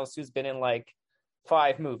Thanos, who's been in like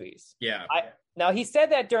 5 movies. Yeah. Now he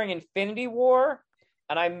said that during Infinity War,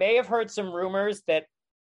 and I may have heard some rumors that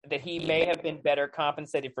he may have been better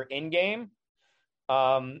compensated for Endgame,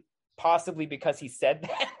 possibly because he said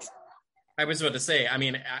that. I was about to say, I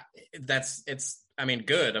mean,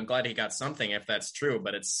 good. I'm glad he got something if that's true,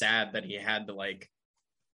 but it's sad that he had to like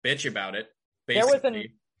bitch about it.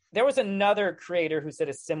 Basically. There was another creator who said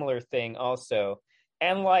a similar thing also.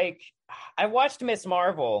 And like, I watched Miss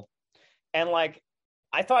Marvel, and like,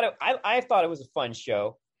 I thought it was a fun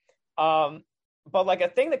show. But like a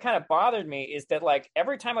thing that kind of bothered me is that like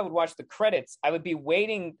every time I would watch the credits, I'd be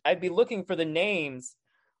looking for the names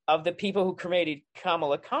of the people who created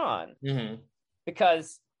Kamala Khan,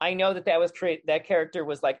 because I know that character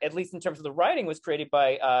was like, at least in terms of the writing, was created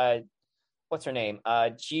by what's her name,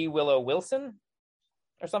 G. Willow Wilson,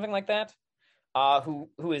 or something like that,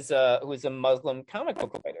 who is a Muslim comic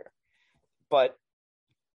book writer, but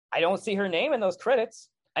I don't see her name in those credits.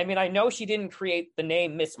 I mean, I know she didn't create the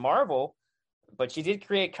name Miss Marvel, but she did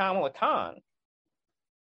create Kamala Khan.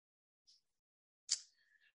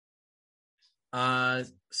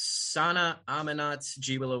 Sana Amanat,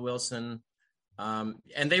 G. Willow Wilson, and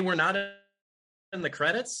they were not in the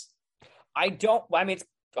credits? I mean, it's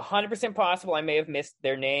 100% possible I may have missed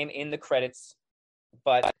their name in the credits,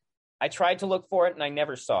 but I tried to look for it and I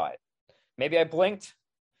never saw it. Maybe I blinked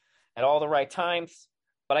at all the right times,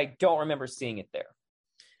 but I don't remember seeing it there.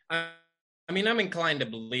 I mean, I'm inclined to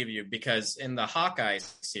believe you, because in the Hawkeye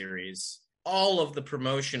series, all of the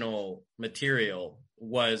promotional material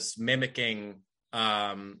was mimicking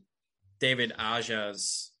David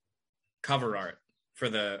Aja's cover art for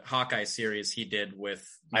the Hawkeye series he did with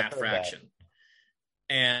Matt Fraction.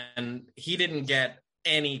 And he didn't get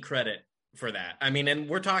any credit for that. I mean, and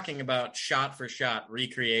we're talking about shot for shot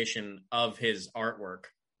recreation of his artwork,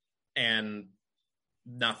 and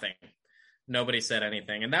nothing. Nobody said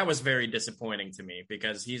anything. And that was very disappointing to me,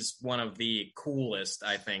 because he's one of the coolest,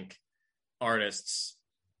 I think, artists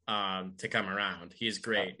to come around. He's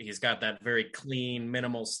great. He's got that very clean,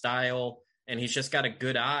 minimal style, and he's just got a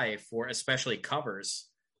good eye for especially covers,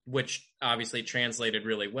 which obviously translated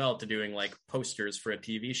really well to doing like posters for a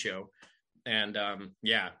TV show. And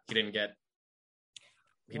he didn't get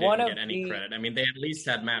any credit. I mean, they at least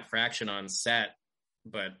had Matt Fraction on set,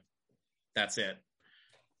 but that's it.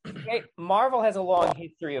 Marvel has a long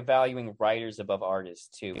history of valuing writers above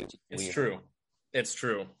artists too. It's true. It's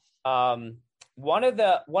true. One of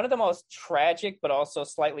the most tragic but also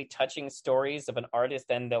slightly touching stories of an artist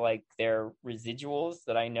and their residuals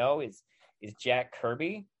that I know is Jack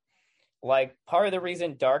Kirby. Like, part of the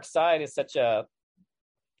reason Darkseid is such a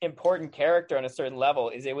important character on a certain level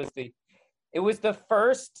is it was the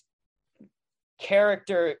first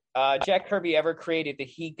character Jack Kirby ever created that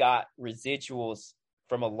he got residuals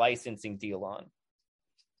from a licensing deal on.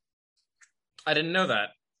 I didn't know that.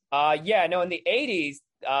 In the 80s,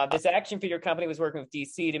 this action figure company was working with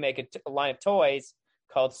DC to make a line of toys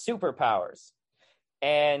called Superpowers.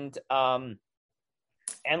 And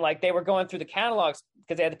like they were going through the catalogs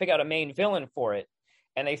because they had to pick out a main villain for it.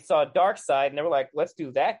 And they saw Darkseid and they were like, let's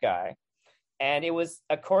do that guy. And it was,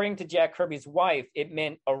 according to Jack Kirby's wife, it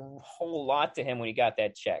meant a whole lot to him when he got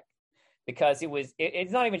that check, because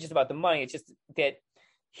it's not even just about the money. It's just that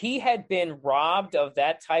he had been robbed of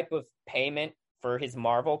that type of payment for his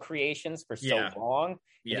Marvel creations for so long.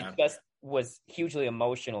 Yeah. It just was hugely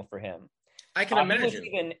emotional for him. I can imagine. He was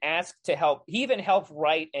even asked to help. He even helped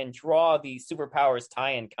write and draw the Superpowers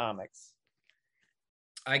tie-in comics.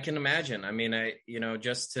 I can imagine. I mean,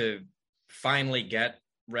 just to finally get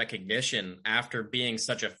recognition after being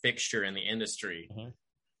such a fixture in the industry. Mm-hmm.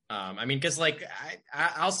 I mean, because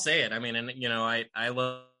I'll say it. I mean, and I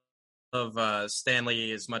love Stan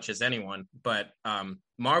Lee as much as anyone, but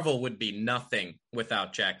Marvel would be nothing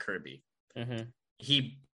without Jack Kirby. Mm-hmm.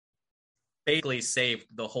 He basically saved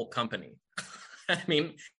the whole company. I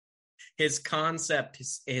mean, his concept,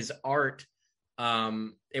 his art,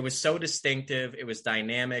 it was so distinctive. It was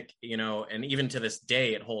dynamic, and even to this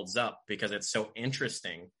day, it holds up because it's so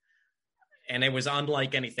interesting. And it was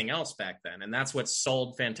unlike anything else back then. And that's what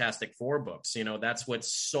sold Fantastic Four books. That's what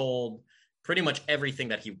sold pretty much everything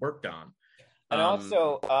that he worked on. And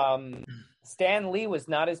also, Stan Lee was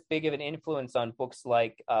not as big of an influence on books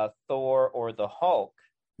like Thor or the Hulk.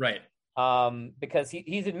 Right. Because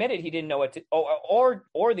he's admitted he didn't know what to,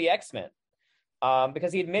 or the X-Men.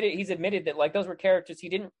 Because he's admitted that like those were characters he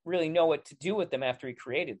didn't really know what to do with them after he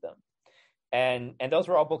created them. And those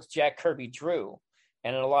were all books Jack Kirby drew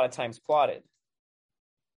and a lot of times plotted.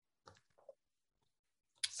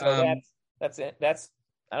 So that's it.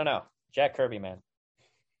 I don't know. Jack Kirby, man.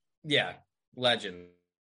 Yeah, legend.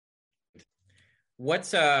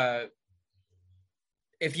 What's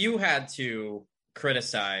if you had to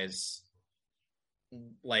criticize,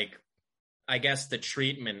 like, I guess the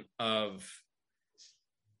treatment of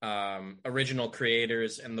original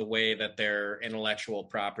creators and the way that their intellectual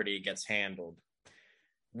property gets handled,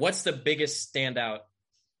 what's the biggest standout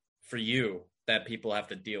for you that people have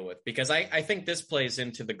to deal with? Because I think this plays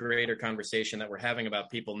into the greater conversation that we're having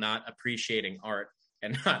about people not appreciating art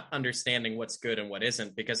and not understanding what's good and what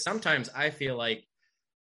isn't. Because sometimes I feel like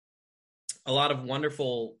a lot of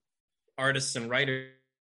wonderful artists and writers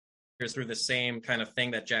through the same kind of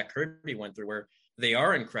thing that Jack Kirby went through, where they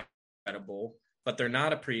are incredible, but they're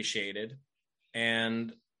not appreciated.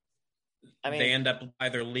 And they end up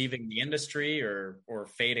either leaving the industry or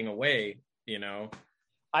fading away, you know?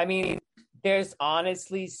 I mean, there's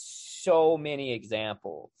honestly so many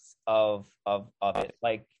examples of it.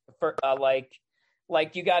 Like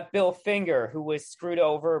you got Bill Finger, who was screwed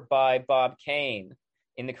over by Bob Kane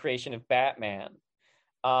in the creation of Batman.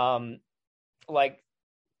 Like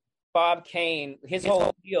Bob Kane, his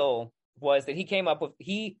whole deal was that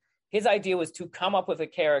his idea was to come up with a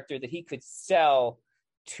character that he could sell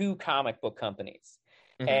to comic book companies.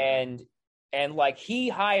 Mm-hmm. And like he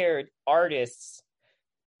hired artists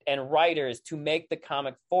and writers to make the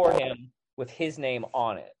comic for him with his name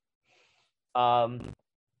on it.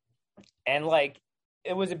 And like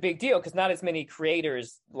it was a big deal because not as many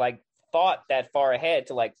creators like thought that far ahead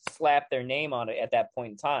to like slap their name on it at that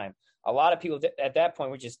point in time. A lot of people at that point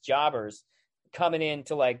were just jobbers coming in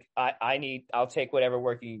to like, I'll take whatever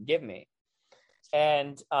work you can give me.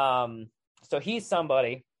 And so he's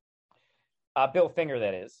somebody, Bill Finger,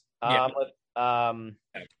 that is.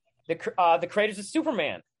 The creators of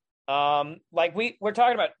Superman. Like we're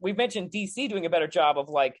talking about, we've mentioned DC doing a better job of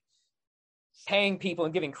like paying people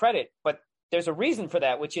and giving credit, but there's a reason for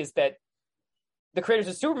that, which is that the creators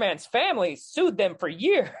of Superman's family sued them for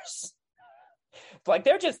years. Like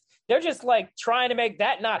they're just like trying to make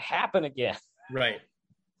that not happen again. Right.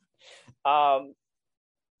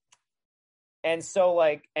 And so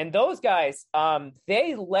like, and those guys,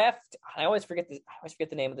 they left. I always forget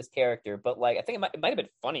the name of this character, but like, I think it might have been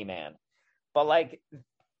Funny Man, but like,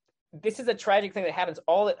 this is a tragic thing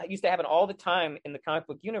that used to happen all the time in the comic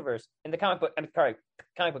book universe, in the comic book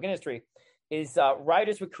industry, is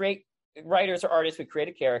writers or artists would create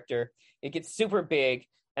a character, it gets super big,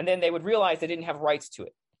 and then they would realize they didn't have rights to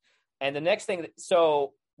it. And the next thing,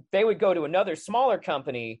 so they would go to another smaller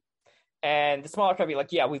company, and the smaller company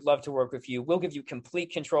like, yeah, we'd love to work with you. We'll give you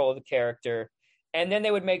complete control of the character. And then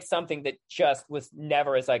they would make something that just was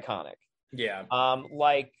never as iconic. Yeah.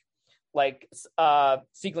 Like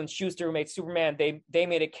Siegel and Schuster, who made Superman, they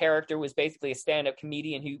made a character who was basically a stand-up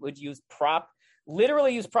comedian who would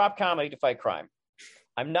literally use prop comedy to fight crime.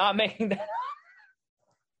 I'm not making that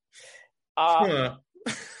up.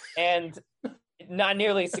 And not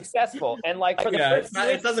nearly successly. And like for the first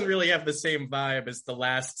years, it doesn't really have the same vibe as the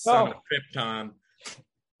last Son of Krypton.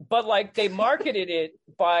 But like they marketed it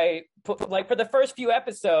by like for the first few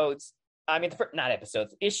episodes. I mean,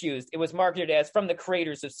 issues. It was marketed as from the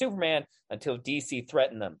creators of Superman until DC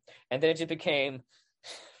threatened them, and then it just became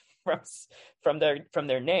from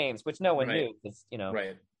their names, which no one knew. You know,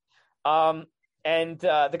 right? And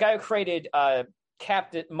the guy who created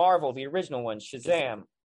Captain Marvel, the original one, Shazam.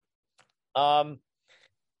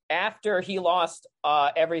 After he lost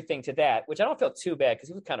everything to that, which I don't feel too bad because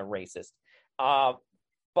he was kind of racist,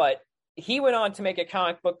 but he went on to make a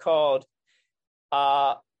comic book called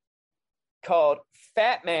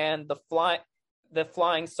Fat Man, the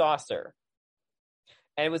Flying Saucer.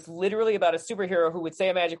 And it was literally about a superhero who would say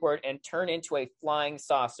a magic word and turn into a flying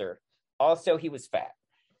saucer. Also, he was fat.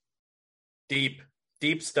 Deep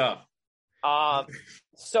stuff.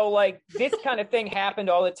 So like this kind of thing happened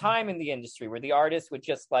all the time in the industry where the artists would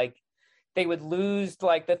just like, they would lose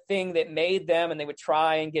like the thing that made them and they would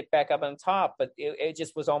try and get back up on top, but it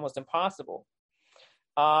just was almost impossible.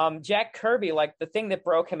 Jack Kirby, like the thing that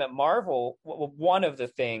broke him at Marvel, one of the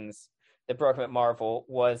things that broke him at Marvel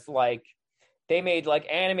was like, they made like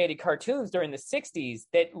animated cartoons during the 60s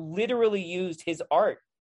that literally used his art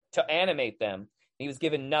to animate them. He was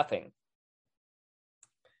given nothing.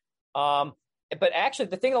 But actually,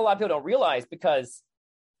 the thing a lot of people don't realize, because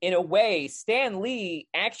in a way, Stan Lee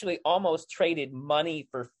actually almost traded money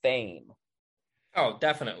for fame. Oh,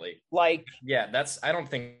 definitely. Like, yeah, I don't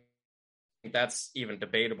think that's even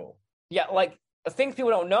debatable. Yeah, like the thing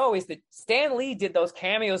people don't know is that Stan Lee did those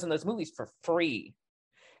cameos in those movies for free.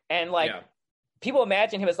 And like, people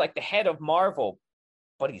imagine him as like the head of Marvel,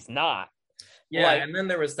 but he's not. Yeah, like, and then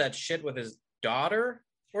there was that shit with his daughter.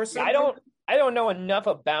 or something. I don't know enough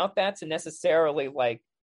about that to necessarily like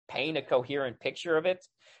paint a coherent picture of it.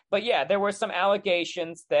 But yeah, there were some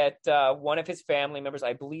allegations that one of his family members,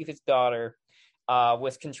 I believe his daughter,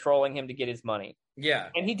 was controlling him to get his money. Yeah.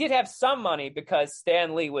 And he did have some money because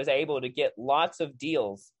Stan Lee was able to get lots of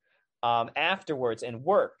deals afterwards and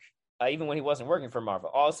work, even when he wasn't working for Marvel.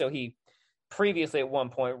 Also, he previously at one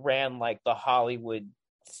point ran like the Hollywood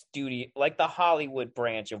studio, like the Hollywood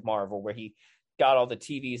branch of Marvel, where he got all the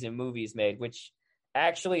TVs and movies made, which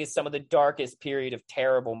actually is some of the darkest period of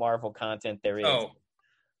terrible Marvel content there is. Oh,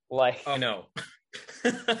 like, I know.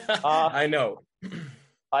 I know.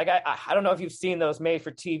 Like, I don't know if you've seen those made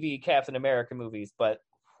for TV Captain America movies, but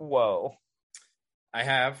whoa. I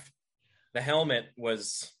have. The helmet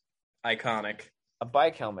was iconic. A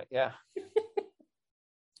bike helmet, yeah.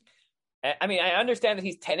 I mean, I understand that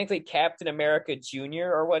he's technically Captain America Jr.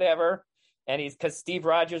 or whatever, and he's because Steve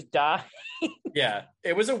Rogers died. Yeah,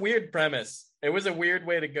 it was a weird premise. It was a weird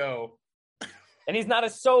way to go. And he's not a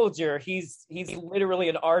soldier. He's literally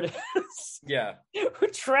an artist. Yeah. Who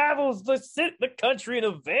travels the country in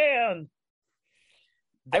a van.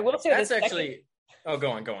 I will say that's actually... Oh,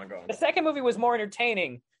 go on. The second movie was more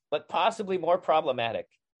entertaining, but possibly more problematic.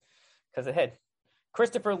 Because it had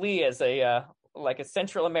Christopher Lee as a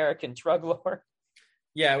Central American drug lord.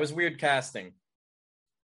 Yeah, it was weird casting.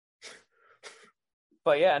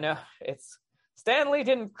 But yeah, no, it's Stan Lee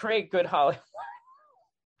didn't create good Hollywood.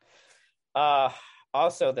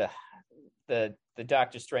 Also the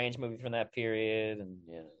Doctor Strange movie from that period, and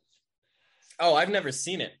yeah. Oh, I've never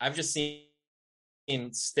seen it. I've just seen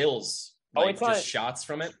stills, like just shots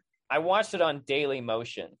from it. I watched it on Daily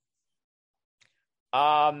Motion.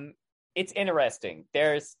 It's interesting.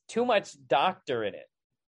 There's too much doctor in it.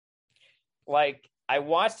 Like, I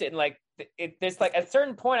watched it and like there's like at a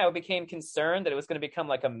certain point I became concerned that it was going to become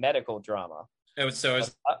like a medical drama. It was so.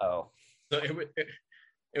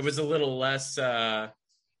 It was a little less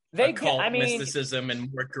occult mysticism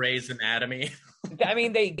and more Grey's Anatomy. I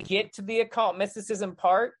mean, they get to the occult mysticism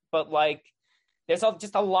part, but like, there's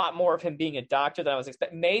just a lot more of him being a doctor than I was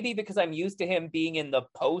expecting. Maybe because I'm used to him being in the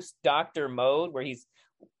post-doctor mode where he's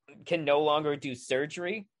can no longer do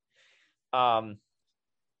surgery. But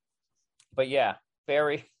yeah,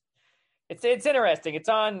 very. It's interesting. It's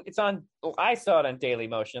on. I saw it on Daily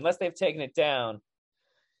Motion. Unless they've taken it down,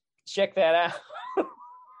 check that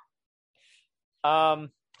out.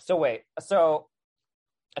 So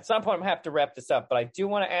at some point I'm gonna have to wrap this up, but I do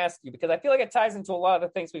want to ask you because I feel like it ties into a lot of the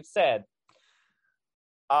things we've said.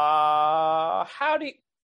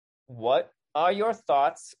 What are your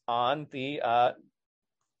thoughts on the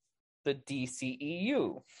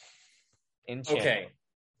DCEU in general? Okay.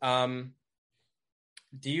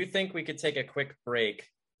 Do you think we could take a quick break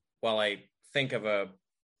while I think of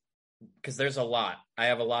because there's a lot. I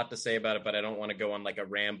have a lot to say about it, but I don't want to go on like a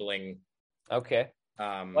rambling. Okay.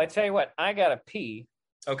 Well, I tell you what, I gotta pee.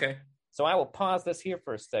 Okay. So I will pause this here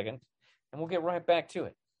for a second, and we'll get right back to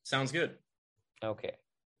it. Sounds good. Okay.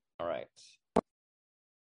 All right.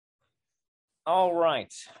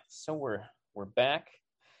 So we're back.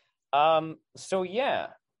 So yeah,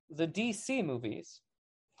 the DC movies.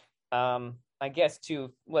 I guess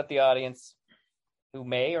to let the audience who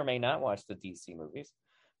may or may not watch the DC movies,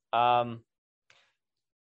 and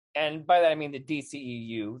by that I mean the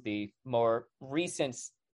DCEU, the more recent.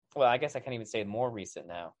 Well, I guess I can't even say more recent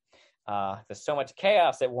now. There's so much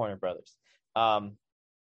chaos at Warner Brothers.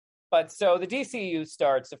 But so the DCEU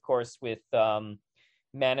starts, of course, with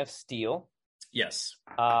Man of Steel. Yes.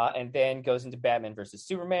 And then goes into Batman versus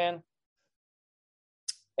Superman.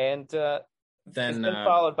 And then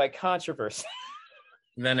followed by controversy.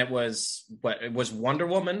 Then it was Wonder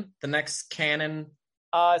Woman, the next canon.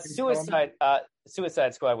 Suicide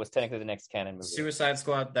Squad was technically the next canon movie. Suicide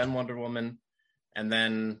Squad, then Wonder Woman, and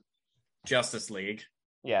then Justice League.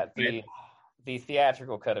 Yeah, the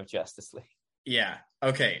theatrical cut of Justice League. Yeah.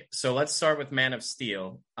 Okay. So let's start with Man of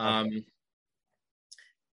Steel. Okay.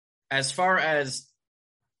 As far as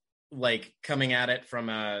like coming at it from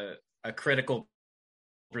a critical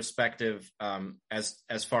perspective,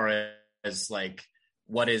 as far as like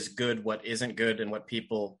what is good, what isn't good, and what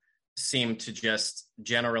people seem to just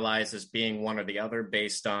generalize as being one or the other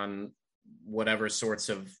based on whatever sorts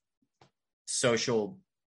of social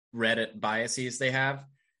Reddit biases they have.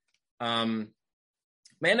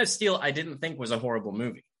 Man of Steel, I didn't think was a horrible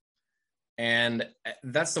movie. And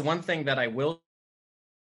that's the one thing that I will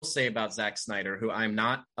say about Zack Snyder, who I'm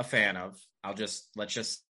not a fan of. Let's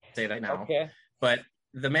just say that now. Okay. But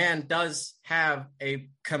the man does have a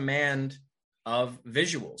command of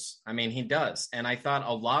visuals. I mean, he does. And I thought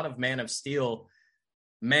a lot of Man of Steel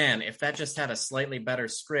man, if that just had a slightly better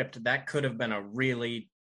script, that could have been a really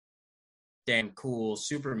damn cool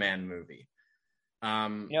Superman movie. You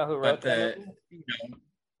know who wrote that movie?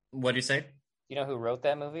 What do you say? You know who wrote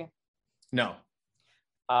that movie? No.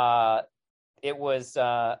 It was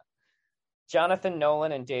Jonathan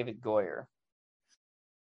Nolan and David Goyer.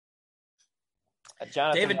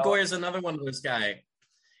 David Goyer's another one of those guys.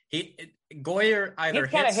 Goyer either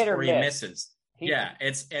hits or he misses.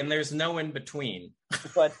 And there's no in between.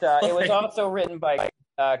 But it was also written by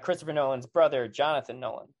Christopher Nolan's brother, Jonathan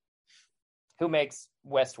Nolan, who makes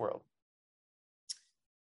Westworld.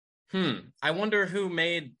 I wonder who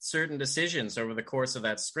made certain decisions over the course of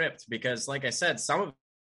that script, because, like I said, some of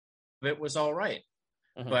it was all right,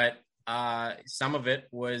 but some of it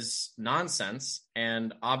was nonsense.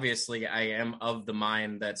 And obviously, I am of the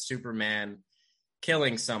mind that Superman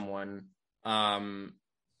killing someone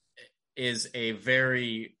is a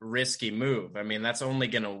very risky move. I mean, that's only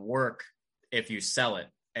going to work if you sell it.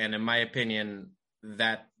 And in my opinion,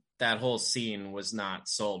 that whole scene was not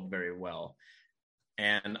sold very well.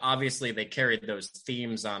 And obviously they carried those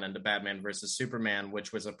themes on into Batman versus Superman,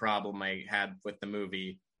 which was a problem I had with the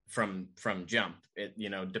movie from jump. It,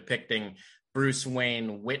 depicting Bruce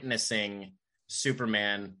Wayne witnessing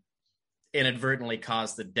Superman inadvertently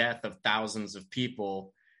cause the death of thousands of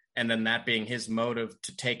people, and then that being his motive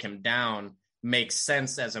to take him down makes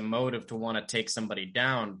sense as a motive to want to take somebody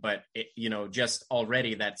down. But just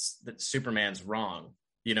already that Superman's wrong.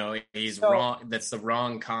 He's wrong. That's the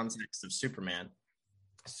wrong context of Superman.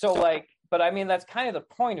 So, but I mean, that's kind of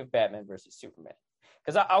the point of Batman versus Superman.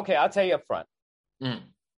 Because, I'll tell you up front.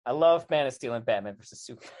 I love Man of Steel and Batman versus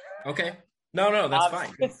Superman. Okay. No, that's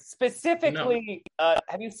fine. Specifically,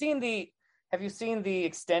 have you seen the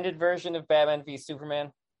extended version of Batman v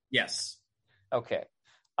Superman? Yes. Okay.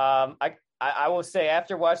 I will say,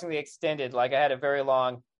 after watching the extended, I had a very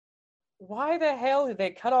long, why the hell did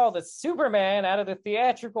they cut all the Superman out of the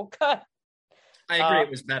theatrical cut? I agree.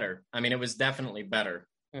 It was better. I mean, it was definitely better.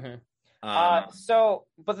 But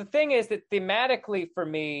the thing is that thematically for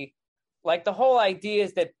me, the whole idea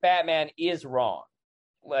is that Batman is wrong.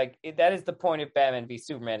 That is the point of Batman v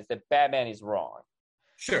Superman, is that Batman is wrong.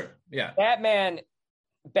 Sure. Yeah. Batman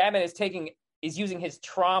is using his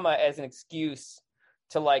trauma as an excuse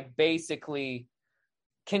to basically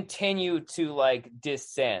continue to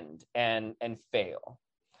descend and fail.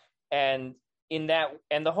 And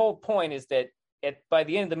the whole point is that by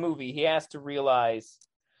the end of the movie, he has to realize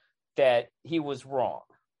that he was wrong.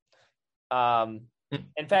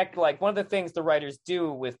 In fact, one of the things the writers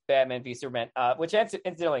do with Batman v Superman, which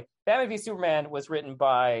incidentally, Batman v Superman was written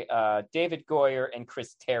by David Goyer and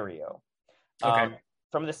Chris Terrio. Okay.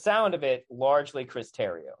 From the sound of it, largely Chris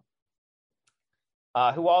Terrio,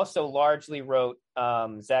 who also largely wrote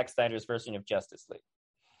Zack Snyder's version of Justice League.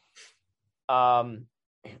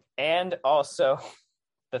 And also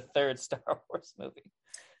the third Star Wars movie.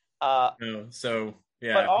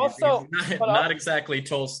 But also, not exactly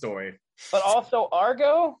Tolstoy. But also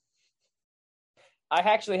Argo. I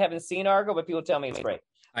actually haven't seen Argo, but people tell me it's great.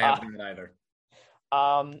 I haven't either.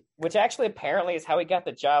 Which actually apparently is how he got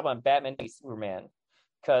the job on Batman v Superman,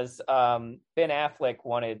 because Ben Affleck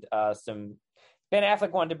wanted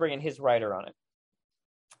to bring in his writer on it.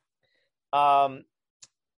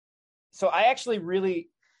 So I actually really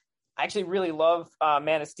love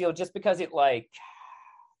Man of Steel, just because it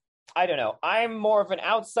I don't know. I'm more of an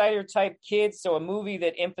outsider type kid, so a movie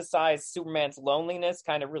that emphasized Superman's loneliness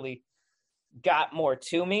kind of really got more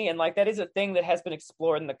to me. And that is a thing that has been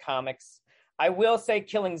explored in the comics. I will say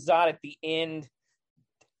killing Zod at the end,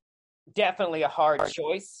 definitely a hard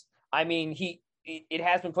choice. I mean, it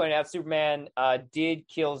has been pointed out Superman did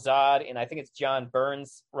kill Zod, and I think it's John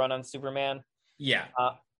Byrne's run on Superman. Yeah.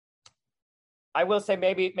 I will say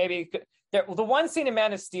maybe the one scene in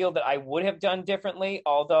Man of Steel that I would have done differently,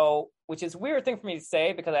 which is a weird thing for me to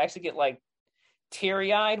say because I actually get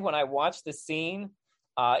teary-eyed when I watch the scene,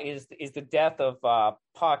 is the death of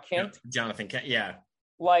Pa Kent. Jonathan Kent, yeah.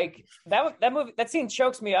 That scene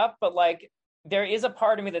chokes me up, but there is a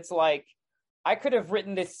part of me that's I could have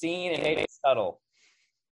written this scene and made it subtle.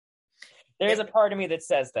 There is a part of me that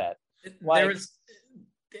says that. There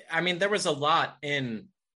was a lot in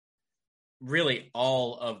really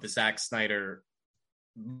all of the Zack Snyder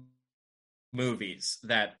movies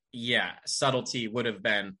that, subtlety would have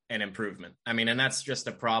been an improvement. I mean, and that's just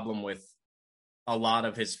a problem with a lot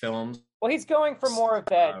of his films. Well, he's going for more of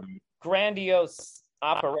that grandiose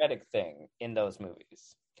operatic thing in those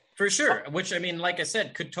movies. For sure, which, like I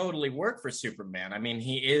said, could totally work for Superman. I mean,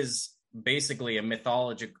 he is basically a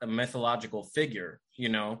mythological figure, you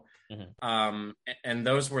know. And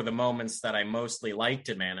those were the moments that I mostly liked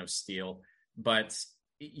in Man of Steel. But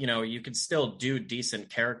you know, you could still do decent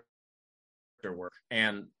character work,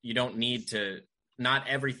 and you don't need to. Not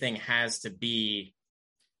everything has to be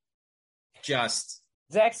just.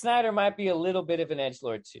 Zack Snyder might be a little bit of an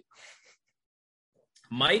edgelord too.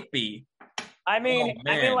 Might be. I mean,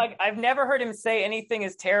 like, I've never heard him say anything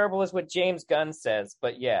as terrible as what James Gunn says,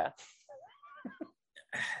 but yeah.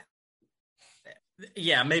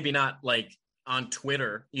 Yeah, maybe not like on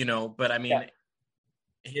Twitter, you know, but I mean,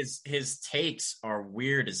 his takes are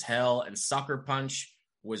weird as hell, and Sucker Punch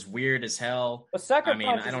was weird as hell. Well, Sucker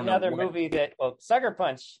Punch is another movie that, well, Sucker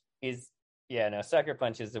Punch is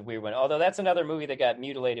a weird one. Although that's another movie that got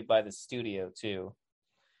mutilated by the studio too.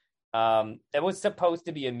 It was supposed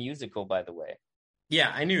to be a musical, by the way. Yeah,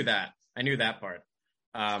 I knew that part,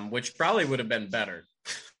 which probably would have been better.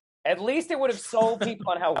 At least it would have sold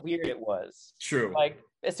people on how weird it was. True. Like,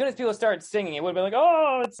 as soon as people started singing, it would have been like,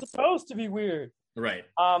 oh, it's supposed to be weird. Right.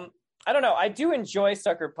 I don't know. I do enjoy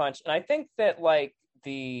Sucker Punch, and I think that, like,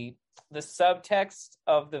 the subtext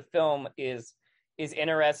of the film is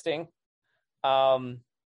interesting. Have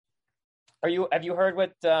you heard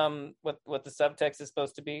what the subtext is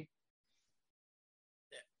supposed to be?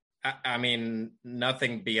 I mean,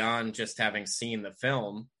 nothing beyond just having seen the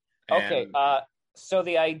film. Okay. So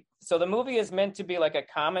the movie is meant to be like a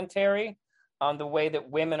commentary on the way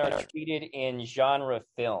that women are treated in genre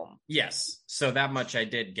film. Yes. So that much I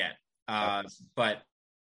did get. But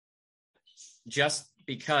just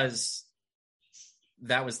because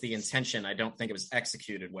that was the intention, I don't think it was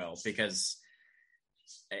executed well, because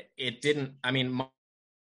it didn't. I mean,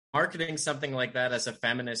 marketing something like that as a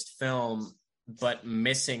feminist film, but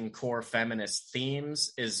missing core feminist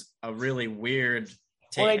themes is a really weird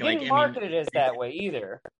take. Well, they didn't market it as that way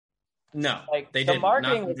either. No, like, the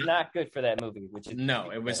marketing was not good for that movie.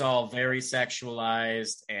 It was all very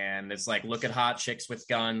sexualized, and it's like, look at hot chicks with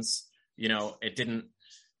guns. You know, it didn't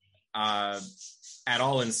at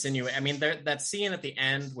all insinuate. I mean, that scene at the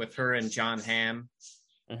end with her and John Hamm,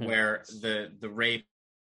 where the rape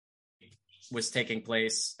was taking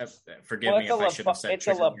place. Forgive me if I should have said it's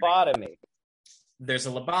a lobotomy. There's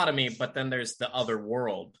a lobotomy, but then there's the other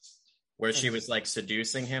world where she was like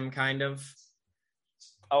seducing him, kind of.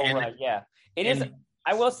 Oh, right, yeah. It is.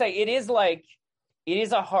 I will say it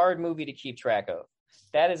is a hard movie to keep track of.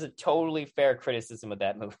 That is a totally fair criticism of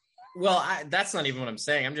that movie. Well, that's not even what I'm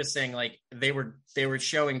saying. I'm just saying, like, they were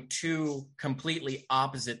showing two completely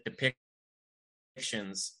opposite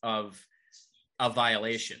depictions of a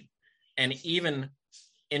violation, and even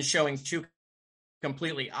in showing two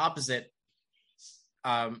completely opposite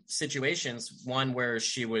situations, one where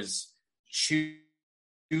she was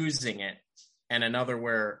choosing it, and another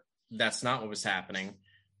where that's not what was happening.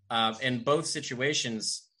 In both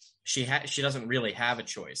situations, she doesn't really have a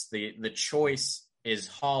choice. The choice is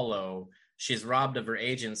hollow. She's robbed of her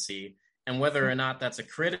agency, and whether or not that's a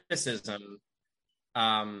criticism,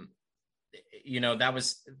 you know, that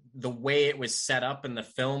was the way it was set up in the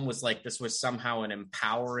film, was like this was somehow an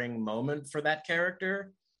empowering moment for that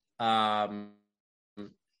character, and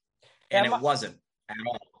it wasn't at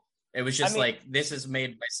all. It was just like, this is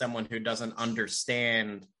made by someone who doesn't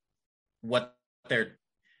understand what there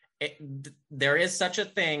is such a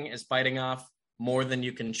thing as biting off more than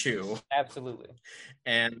you can chew. Absolutely.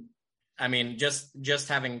 And I mean, just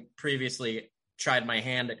having previously tried my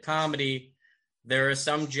hand at comedy, there are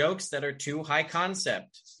some jokes that are too high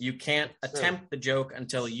concept. You can't attempt the joke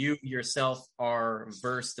until you yourself are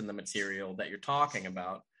versed in the material that you're talking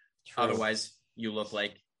about. True. Otherwise, you look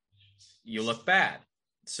bad.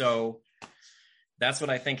 So that's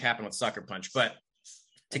what I think happened with Sucker Punch. But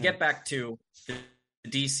to get back to the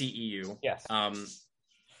DCEU, yes.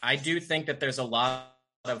 I do think that there's a lot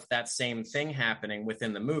of that same thing happening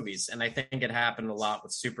within the movies. And I think it happened a lot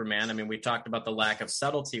with Superman. I mean, we talked about the lack of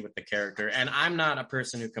subtlety with the character. And I'm not a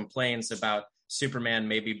person who complains about Superman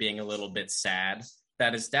maybe being a little bit sad.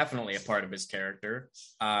 That is definitely a part of his character.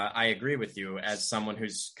 I agree with you as someone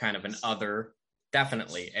who's kind of an other.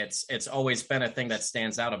 Definitely. It's always been a thing that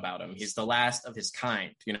stands out about him. He's the last of his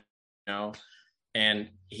kind, you know, and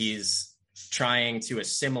he's trying to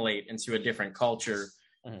assimilate into a different culture.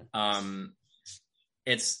 Mm-hmm.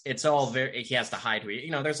 It's all very, he has to hide who he,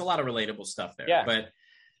 you know, there's a lot of relatable stuff there. Yeah. But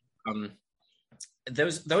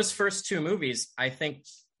those first two movies, I think,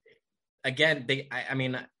 again,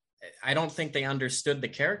 I don't think they understood the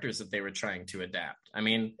characters that they were trying to adapt. I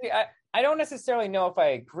mean, I don't necessarily know if I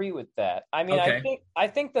agree with that. I mean, okay. I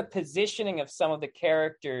think the positioning of some of the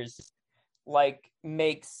characters, like,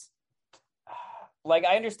 makes like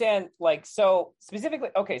I understand, like, so specifically,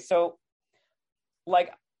 okay, so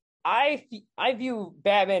like I view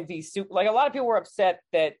Batman v Super, like a lot of people were upset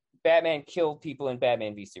that Batman killed people in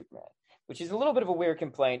Batman v Superman, which is a little bit of a weird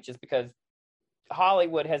complaint just because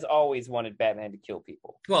Hollywood has always wanted Batman to kill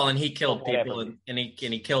people. Well, and he killed people and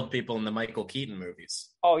he killed people in the Michael Keaton movies.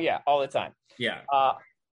 Oh yeah, all the time. Yeah.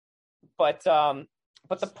 But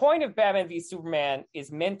the point of Batman v Superman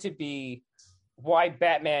is meant to be why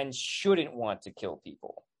Batman shouldn't want to kill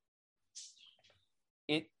people.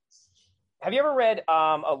 Have you ever read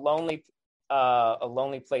A Lonely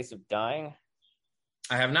Place of Dying?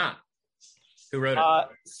 I have not. Who wrote it?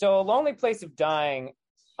 So A Lonely Place of Dying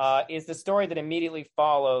is the story that immediately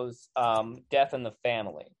follows Death in the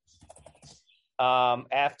Family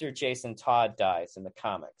after Jason Todd dies in the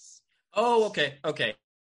comics. Oh, okay.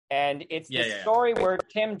 And it's the story where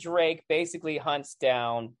Tim Drake basically hunts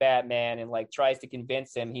down Batman and like tries to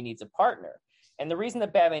convince him he needs a partner. And the reason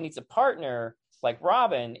that Batman needs a partner like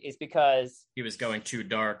Robin is because he was going too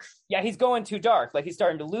dark. Yeah, he's going too dark. Like he's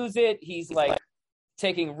starting to lose it. He's like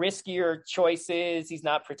taking riskier choices. He's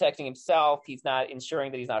not protecting himself. He's not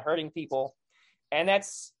ensuring that he's not hurting people. And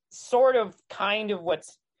that's sort of kind of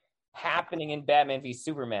what's happening in Batman v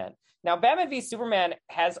Superman. Now, Batman v Superman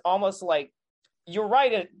has almost like, you're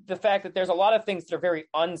right, the fact that there's a lot of things that are very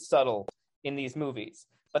unsubtle in these movies,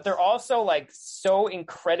 but they're also like so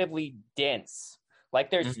incredibly dense. Like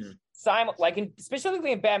there's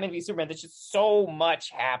specifically in Batman v Superman, there's just so much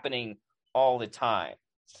happening all the time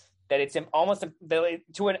that it's almost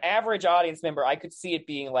to an average audience member. I could see it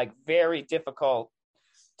being like very difficult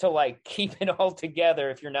to like keep it all together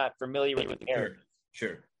if you're not familiar with the characters.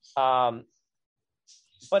 Sure.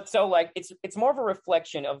 But so like it's more of a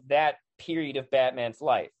reflection of that period of Batman's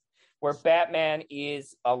life where Batman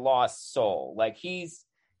is a lost soul. Like he's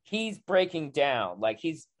breaking down. Like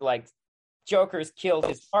he's like Joker's killed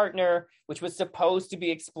his partner, which was supposed to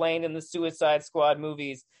be explained in the Suicide Squad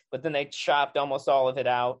movies, but then they chopped almost all of it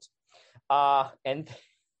out.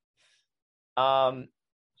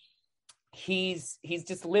 He's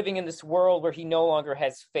just living in this world where he no longer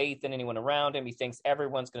has faith in anyone around him. He thinks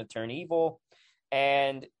everyone's going to turn evil.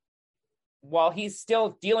 And while he's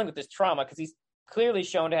still dealing with this trauma, because he's clearly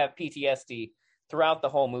shown to have PTSD throughout the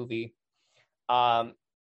whole movie,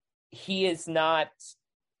 he is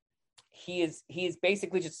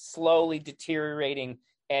basically just slowly deteriorating,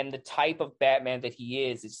 and the type of Batman that he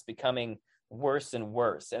is just becoming worse and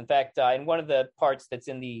worse. In fact, in one of the parts that's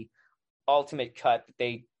in the ultimate cut,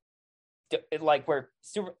 they like where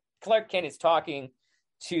Clark Kent is talking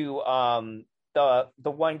to the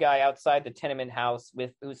one guy outside the tenement house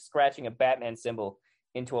who's scratching a Batman symbol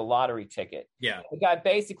into a lottery ticket. Yeah, the guy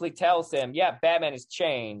basically tells him, "Yeah, Batman has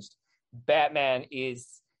changed. Batman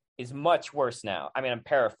is much worse now." I mean, I'm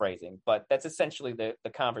paraphrasing, but that's essentially the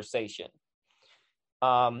conversation.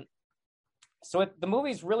 So the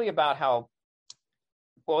movie's really about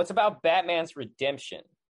it's about Batman's redemption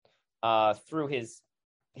through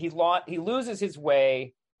he loses his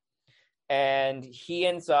way, and he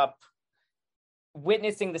ends up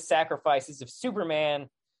witnessing the sacrifices of Superman,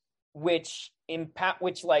 which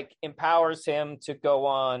empowers him to go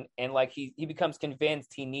on, and like he becomes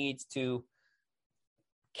convinced he needs to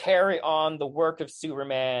carry on the work of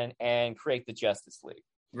Superman and create the Justice League.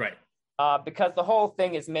 Right. Because the whole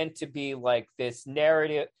thing is meant to be like this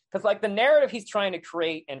narrative, because like the narrative he's trying to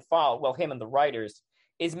create and follow, well, him and the writers,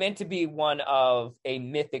 is meant to be one of a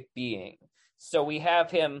mythic being. So we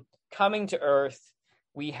have him coming to Earth,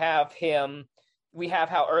 we have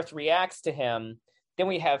how Earth reacts to him, then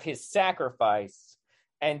we have his sacrifice,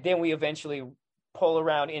 and then we eventually pull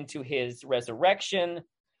around into his resurrection,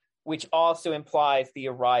 which also implies the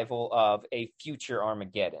arrival of a future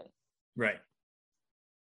Armageddon. Right.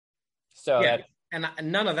 So yeah, and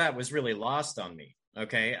none of that was really lost on me.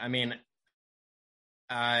 Okay, I mean,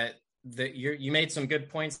 you made some good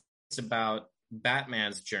points about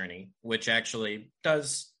Batman's journey, which actually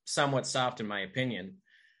does somewhat soften my opinion.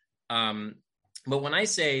 But when I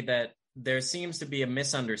say that there seems to be a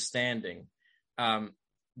misunderstanding,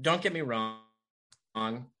 don't get me wrong.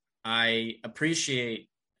 I appreciate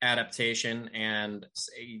adaptation, and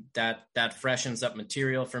that freshens up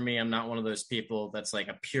material for me. I'm not one of those people that's like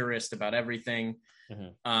a purist about everything.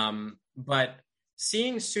 Mm-hmm. But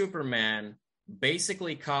seeing Superman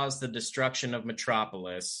basically cause the destruction of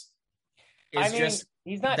Metropolis is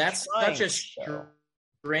that's such a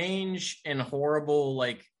strange and horrible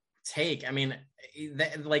like take. I mean,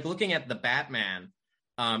 like looking at the Batman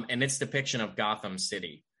and its depiction of Gotham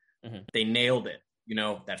City, mm-hmm. They nailed it. You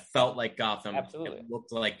know, that felt like Gotham. Absolutely. It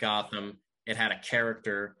looked like Gotham. It had a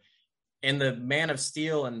character. in the Man of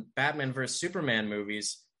Steel and Batman vs Superman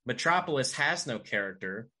movies, Metropolis has no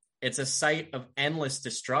character. It's a site of endless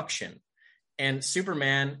destruction. And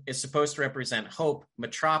Superman is supposed to represent hope.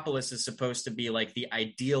 Metropolis is supposed to be like the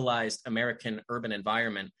idealized American urban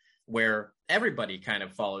environment where everybody kind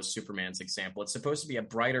of follows Superman's example. It's supposed to be a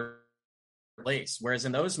brighter place. Whereas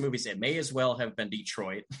in those movies, it may as well have been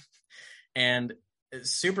Detroit. And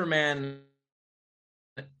Superman,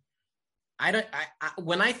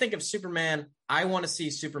 when I think of Superman, I want to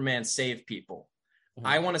see Superman save people.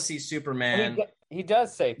 I want to see Superman. He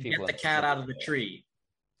does save people. Get the cat out of the tree.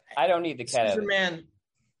 I don't need the cat.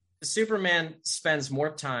 Superman spends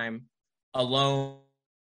more time alone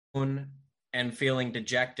and feeling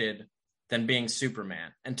dejected than being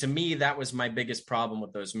Superman. And to me, that was my biggest problem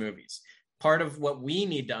with those movies. Part of what we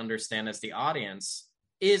need to understand as the audience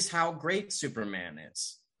is how great Superman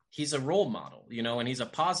is. He's a role model, and he's a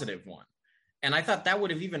positive one. And I thought that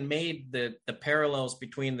would have even made the parallels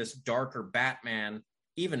between this darker Batman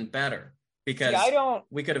even better. Because I don't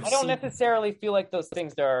seen... necessarily feel like those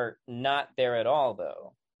things are not there at all,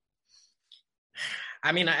 though.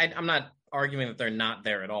 I mean, I'm not arguing that they're not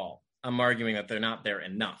there at all. I'm arguing that they're not there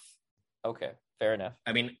enough. Okay, fair enough.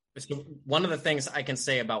 I mean, so one of the things I can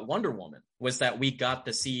say about Wonder Woman was that we got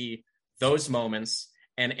to see those moments,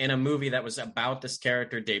 and in a movie that was about this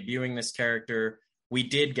character, debuting this character, we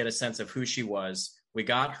did get a sense of who she was. We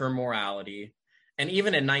got her morality. And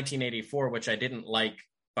even in 1984, which I didn't like,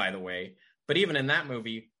 by the way, but even in that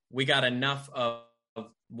movie, we got enough of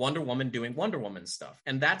Wonder Woman doing Wonder Woman stuff.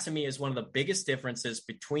 And that to me is one of the biggest differences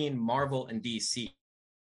between Marvel and DC.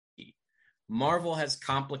 Marvel has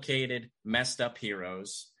complicated, messed up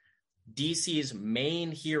heroes. DC's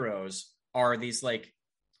main heroes are these like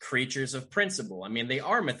creatures of principle. I mean, they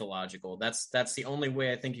are mythological. That's the only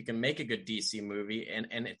way I think you can make a good DC movie.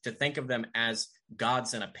 And to think of them as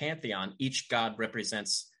gods in a pantheon, each god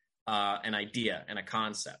represents an idea and a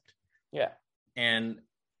concept. Yeah. And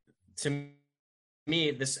to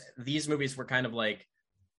me, these movies were kind of like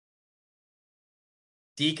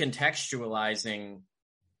decontextualizing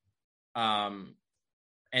and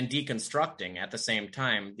deconstructing at the same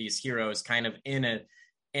time these heroes kind of in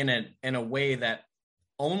a way that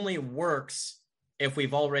only works if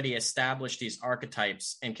we've already established these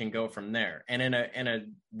archetypes and can go from there. And in a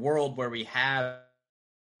world where we have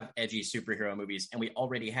edgy superhero movies and we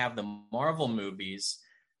already have the Marvel movies,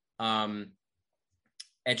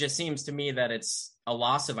 it just seems to me that it's a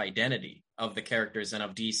loss of identity of the characters and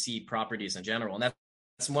of DC properties in general. And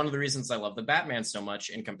that's one of the reasons I love the Batman so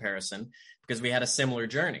much in comparison, because we had a similar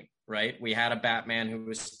journey, right? We had a Batman who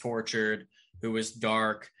was tortured, who was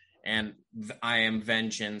dark, and I am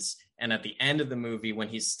vengeance. And at the end of the movie, when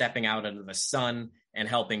he's stepping out into the sun and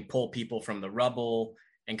helping pull people from the rubble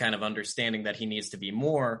and kind of understanding that he needs to be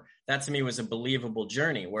more, that to me was a believable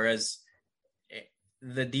journey. Whereas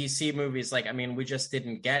the DC movies, like, I mean, we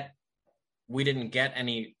didn't get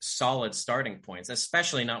any solid starting points,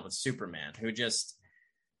 especially not with Superman, who just,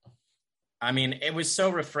 I mean, it was so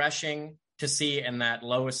refreshing to see in that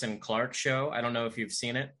Lois and Clark show. I don't know if you've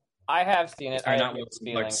seen it. I have seen it. Or not Lois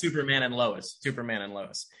and Clark, Superman and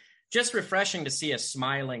Lois. Just refreshing to see a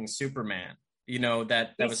smiling Superman,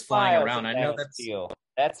 that was flying around. I know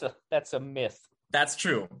that's a myth. That's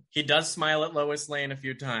true. He does smile at Lois Lane a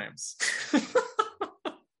few times.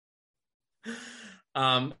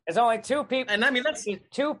 There's only two people, and I mean that's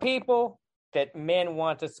two people that men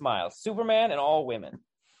want to smile: Superman and all women.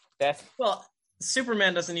 Well,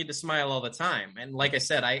 Superman doesn't need to smile all the time, and like I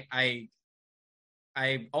said, I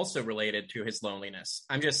also related to his loneliness.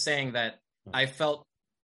 I'm just saying that I felt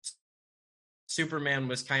Superman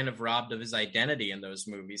was kind of robbed of his identity in those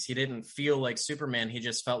movies. He didn't feel like Superman. He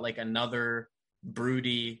just felt like another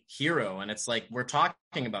broody hero. And it's like, we're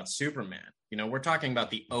talking about Superman, we're talking about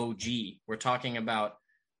the OG. We're talking about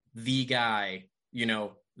the guy,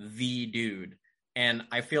 the dude. And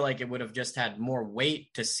I feel like it would have just had more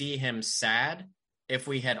weight to see him sad if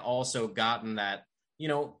we had also gotten that,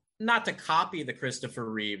 not to copy the Christopher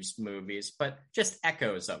Reeves movies, but just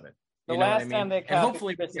echoes of it. The last time they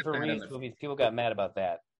copied Christopher Reeves movies, people got mad about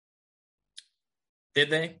that. Did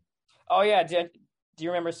they? Oh, yeah. Do you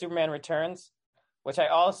remember Superman Returns? Which I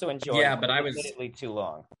also enjoyed. Yeah, but I was admittedly too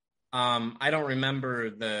long. I don't remember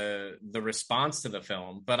the response to the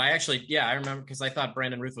film, but I remember because I thought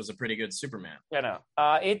Brandon Routh was a pretty good Superman. Yeah, no.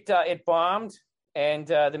 It bombed, and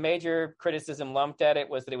the major criticism lumped at it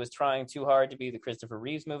was that it was trying too hard to be the Christopher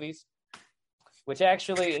Reeves movies, which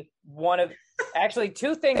actually is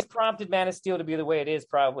two things prompted Man of Steel to be the way it is,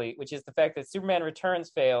 probably, which is the fact that Superman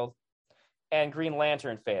Returns failed and Green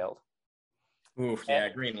Lantern failed. Oof, yeah,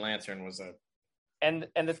 Green Lantern was and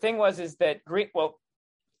the thing was is that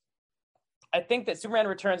I think that Superman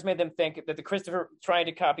Returns made them think that trying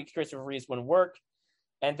to copy Christopher Reeves wouldn't work.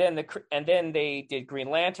 And then they did Green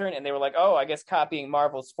Lantern, and they were like, oh, I guess copying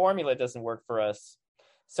Marvel's formula doesn't work for us.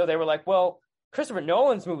 So they were like, well, Christopher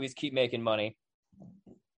Nolan's movies keep making money.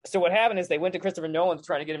 So what happened is they went to Christopher Nolan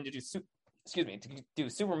trying to get him to do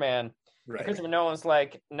Superman. Right. Christopher Nolan's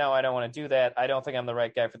like, no, I don't want to do that. I don't think I'm the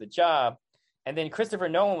right guy for the job. And then Christopher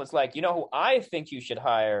Nolan was like, you know who I think you should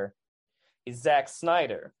hire is Zack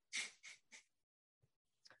Snyder.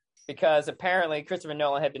 Because apparently Christopher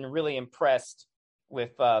Nolan had been really impressed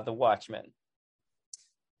with The Watchmen.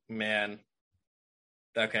 Man.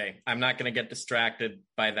 Okay, I'm not going to get distracted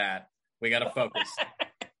by that. We got to focus.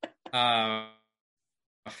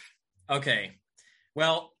 Okay.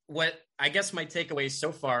 Well, what I guess my takeaway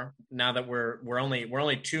so far, now that we're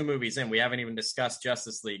only 2 movies in, we haven't even discussed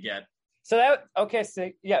Justice League yet. So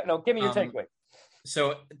give me your takeaway.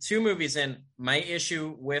 So 2 movies in, my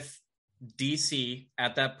issue with DC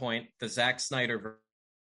at that point, the Zack Snyder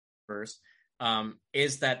verse,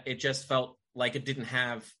 is that it just felt like it didn't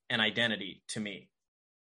have an identity to me.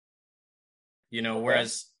 You know,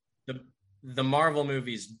 whereas the Marvel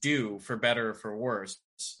movies do, for better or for worse.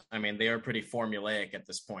 I mean, they are pretty formulaic at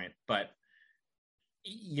this point, but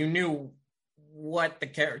you knew what the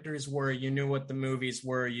characters were, you knew what the movies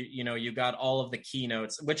were, you know, you got all of the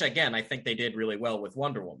keynotes, which again, I think they did really well with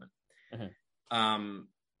Wonder Woman. Mm-hmm.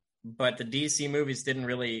 But the DC movies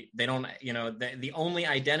the only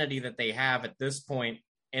identity that they have at this point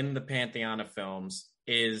in the pantheon of films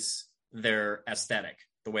is their aesthetic,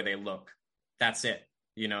 the way they look. That's it.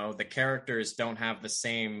 You know, the characters don't have the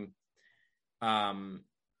same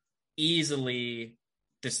easily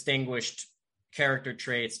distinguished character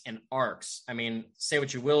traits and arcs. I mean, say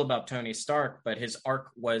what you will about Tony Stark, but his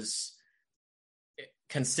arc was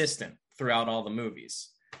consistent throughout all the movies.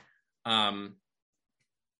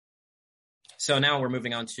 So now we're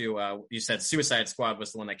moving on to, you said Suicide Squad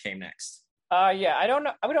was the one that came next. Yeah, I don't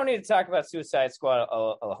know. We don't need to talk about Suicide Squad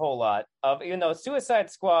a whole lot. Even though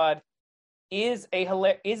Suicide Squad is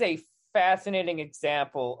a fascinating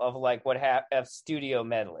example of like of studio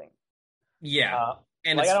meddling. Yeah,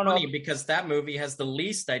 and it's funny because that movie has the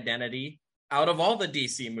least identity out of all the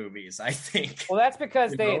DC movies, I think. Well, that's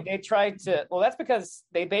because they tried to. Well, that's because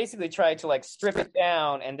they basically tried to like strip it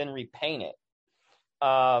down and then repaint it.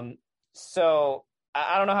 So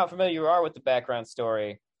I don't know how familiar you are with the background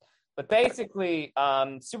story, but basically,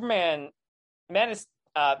 Batman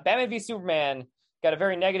v Superman got a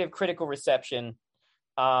very negative critical reception,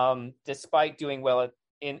 despite doing well at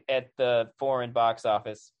the foreign box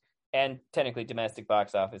office and technically domestic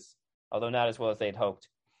box office, although not as well as they'd hoped.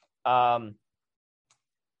 But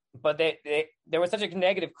there was such a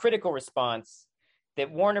negative critical response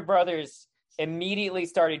that Warner Brothers immediately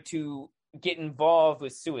started to get involved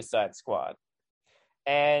with Suicide Squad.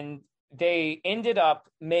 And they ended up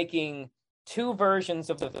making 2 versions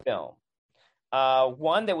of the film.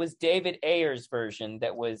 One that was David Ayer's version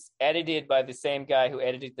that was edited by the same guy who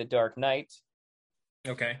edited The Dark Knight.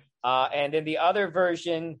 Okay. And then the other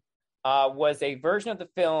version was a version of the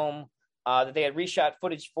film that they had reshot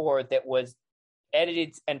footage for that was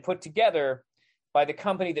edited and put together by the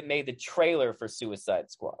company that made the trailer for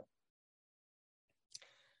Suicide Squad.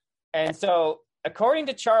 And so, according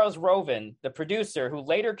to Charles Roven, the producer, who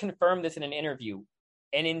later confirmed this in an interview,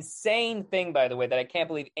 an insane thing, by the way, that I can't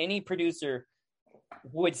believe any producer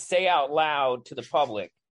would say out loud to the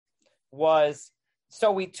public, was,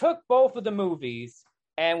 so we took both of the movies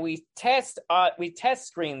and we test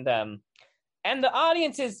screened them, and the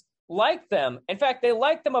audiences liked them. In fact, they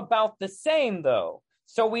liked them about the same, though.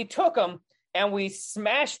 So we took them and we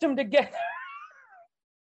smashed them together.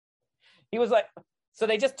 He was like, so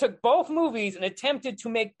they just took both movies and attempted to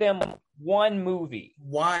make them one movie.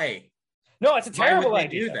 Why? No, it's a terrible idea. Why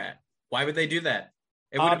would they do that? Why would they do that?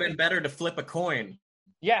 It would have been better to flip a coin.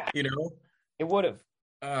 Yeah. You know? It would have.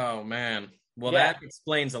 Oh, man. Well, that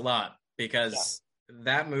explains a lot, because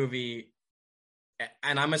that movie,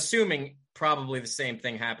 and I'm assuming probably the same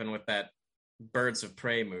thing happened with that Birds of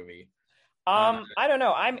Prey movie. I don't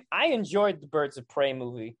know. I enjoyed the Birds of Prey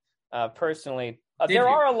movie, personally. There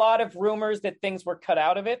are a lot of rumors that things were cut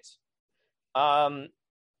out of it. There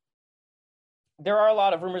are a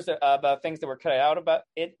lot of rumors about things that were cut out about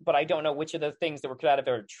it, but I don't know which of the things that were cut out of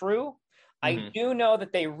it are true. Mm-hmm. I do know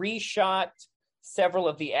that they reshot several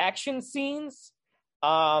of the action scenes,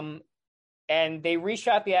 and they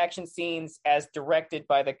reshot the action scenes as directed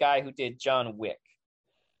by the guy who did John Wick.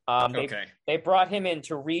 They brought him in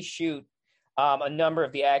to reshoot a number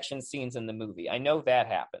of the action scenes in the movie. I know that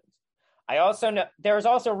happened. I also know there was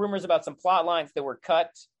also rumors about some plot lines that were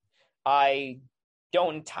cut. I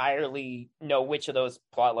don't entirely know which of those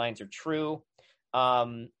plot lines are true.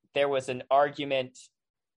 There was an argument.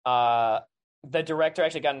 The director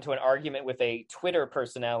actually got into an argument with a Twitter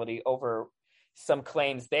personality over some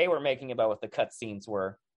claims they were making about what the cut scenes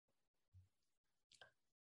were.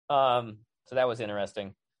 So that was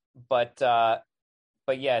interesting. But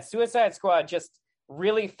yeah, Suicide Squad, just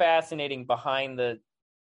really fascinating behind the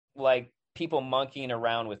like people monkeying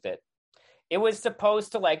around with it. It was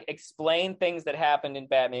supposed to like explain things that happened in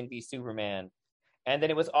Batman v Superman, and then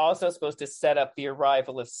it was also supposed to set up the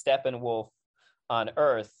arrival of Steppenwolf on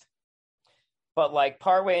Earth. But like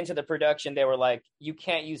partway into the production, they were like, "You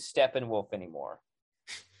can't use Steppenwolf anymore."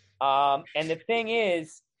 And the thing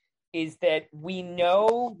is that we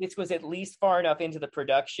know this was at least far enough into the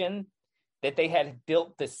production that they had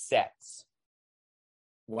built the sets.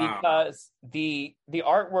 Wow. Because the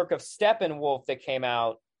artwork of Steppenwolf that came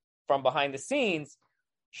out from behind the scenes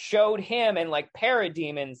showed him and like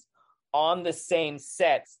parademons on the same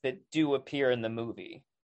sets that do appear in the movie.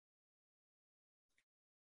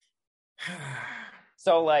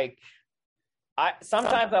 So like I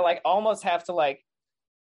sometimes I like almost have to like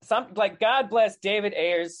God bless David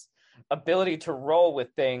Ayer's ability to roll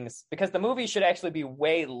with things, because the movie should actually be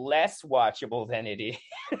way less watchable than it is.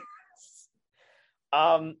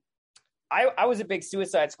 I was a big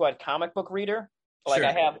Suicide Squad comic book reader. Like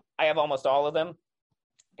sure. I have almost all of them,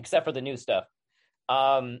 except for the new stuff.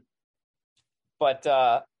 But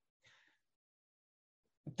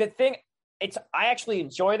the thing, I actually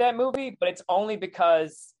enjoy that movie, but it's only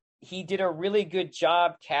because he did a really good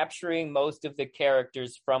job capturing most of the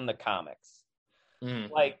characters from the comics.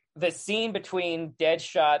 Like the scene between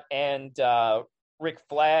Deadshot and Rick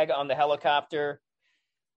Flag on the helicopter,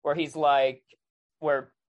 where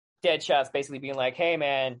Deadshot's basically being like, "Hey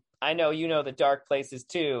man, I know you know the dark places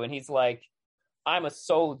too," and he's like, "I'm a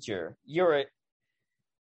soldier. You're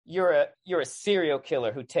a serial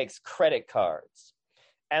killer who takes credit cards."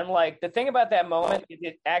 And like the thing about that moment is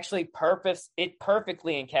it actually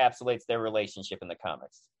perfectly encapsulates their relationship in the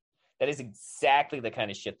comics. That is exactly the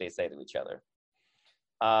kind of shit they say to each other.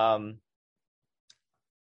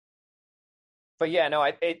 But yeah, no,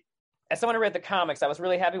 as someone who read the comics, I was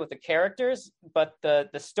really happy with the characters, but the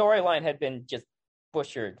storyline had been just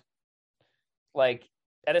butchered. Like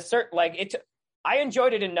at a certain, like I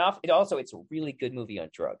enjoyed it enough. It's a really good movie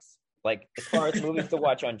on drugs. Like as far as movies to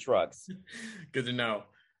watch on drugs. Good to know.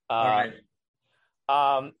 All right.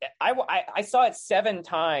 I saw it 7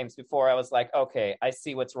 times before I was like, okay, I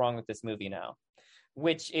see what's wrong with this movie now.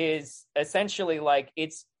 Which is essentially like,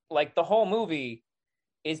 it's like the whole movie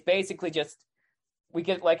is basically just, we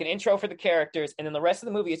get like an intro for the characters, and then the rest of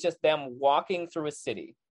the movie is just them walking through a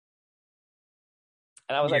city.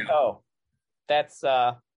 And I was like, oh, that's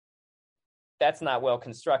not well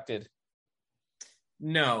constructed.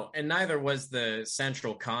 No, and neither was the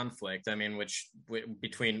central conflict. I mean,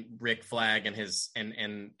 between Rick Flag and his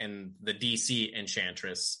and the DC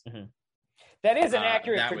Enchantress. Mm-hmm. That is an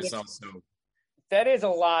accurate. That prediction. Was also. That is a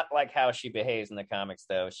lot like how she behaves in the comics,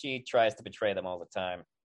 though. She tries to betray them all the time.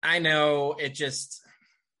 I know, it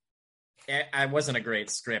wasn't a great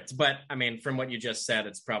script, but I mean, from what you just said,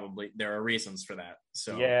 it's probably, there are reasons for that.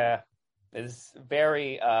 So yeah, it's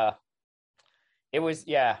very,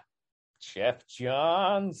 Jeff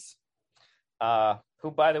Johns,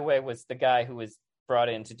 who, by the way, was the guy who was brought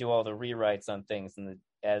in to do all the rewrites on things,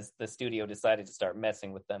 as the studio decided to start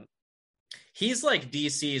messing with them. He's like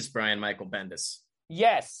DC's Brian Michael Bendis.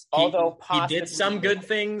 Yes, although he did some good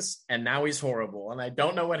things, and now he's horrible, and I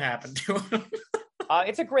don't know what happened to him.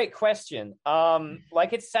 It's a great question.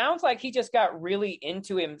 Like it sounds like he just got really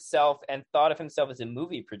into himself and thought of himself as a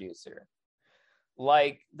movie producer.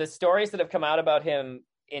 Like the stories that have come out about him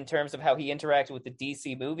in terms of how he interacted with the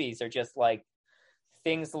DC movies are just like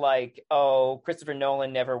things like, oh, Christopher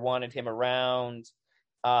Nolan never wanted him around.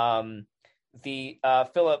 Todd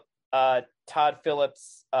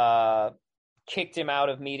Phillips kicked him out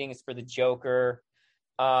of meetings for the Joker.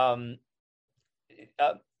 On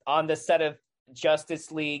the set of Justice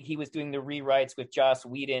League, he was doing the rewrites with Joss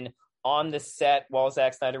Whedon on the set while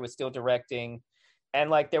Zack Snyder was still directing. And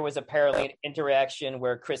like there was apparently an interaction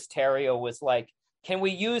where Chris Terrio was like, "Can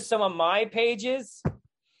we use some of my pages?"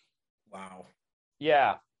 Wow.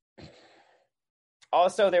 Yeah.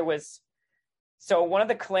 Also, so one of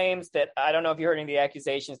the claims that, I don't know if you heard any of the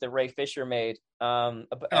accusations that Ray Fisher made.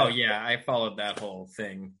 I followed that whole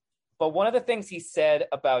thing. But one of the things he said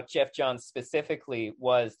about Jeff Johns specifically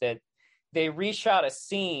was that they reshot a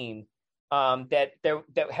scene that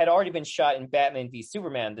had already been shot in Batman v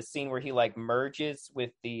Superman, the scene where he like merges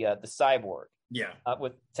with the cyborg,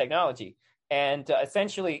 with technology. And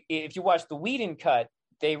essentially, if you watch the Whedon cut,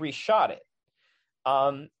 they reshot it,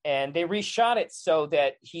 and they reshot it so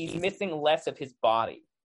that he's missing less of his body.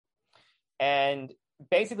 And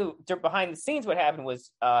basically, behind the scenes, what happened was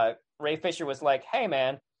Ray Fisher was like, "Hey,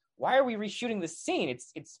 man, why are we reshooting this scene?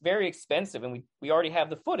 It's very expensive, and we already have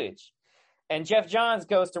the footage." And Jeff Johns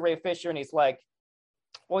goes to Ray Fisher and he's like,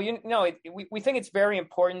 well, we think it's very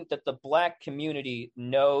important that the black community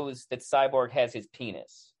knows that Cyborg has his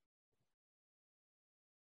penis.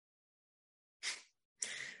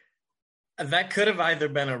 That could have either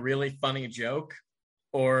been a really funny joke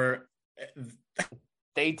or...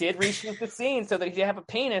 They did reshoot the scene so that he could have a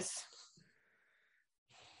penis.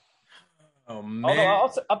 Oh, man. Although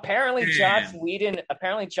also, apparently Joss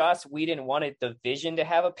Whedon wanted the Vision to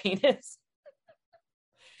have a penis.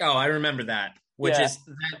 Oh, I remember that.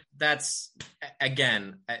 That's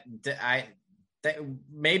again.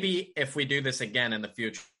 Maybe if we do this again in the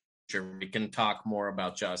future, we can talk more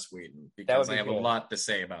about Joss Whedon because I have a lot to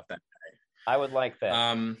say about that guy. I would like that.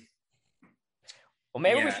 Well,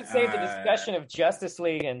 maybe we should save the discussion of Justice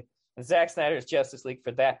League and Zack Snyder's Justice League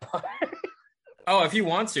for that part. Oh, if you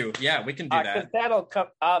want to, yeah, we can do that. That'll come.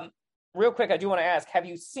 Real quick, I do want to ask: have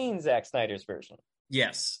you seen Zack Snyder's version?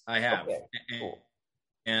 Yes, I have. Okay, cool.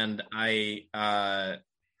 And I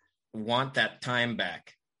want that time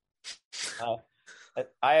back.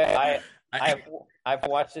 I've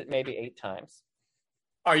watched it maybe 8 times.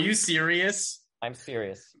 Are you serious? I'm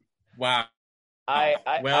serious. Wow. I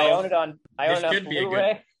own it on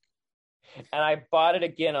Blu-ray, and I bought it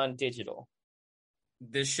again on digital.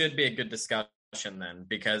 This should be a good discussion then,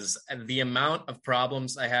 because the amount of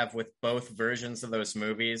problems I have with both versions of those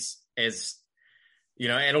movies is,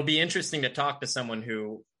 it'll be interesting to talk to someone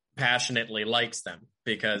who passionately likes them,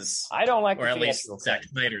 because I don't like, or at least Zack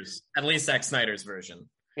Snyder's version.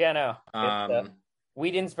 Yeah, no.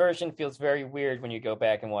 Whedon's version feels very weird when you go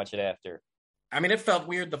back and watch it after. I mean, it felt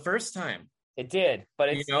weird the first time. It did, but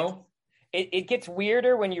it gets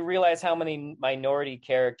weirder when you realize how many minority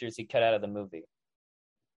characters he cut out of the movie.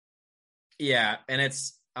 Yeah, and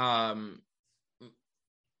it's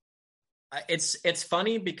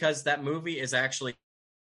funny because that movie is actually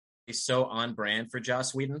so on brand for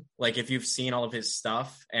Joss Whedon. Like, if you've seen all of his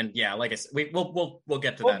stuff, and yeah, like I said, we'll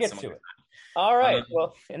get to that. Get to it. All right.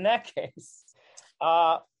 Well, in that case,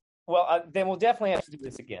 then we'll definitely have to do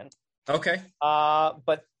this again. Okay.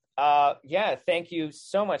 Yeah, thank you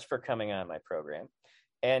so much for coming on my program.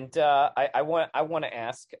 And I want to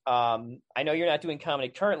ask, I know you're not doing comedy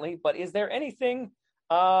currently, but is there anything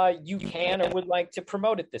you can or would like to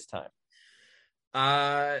promote at this time?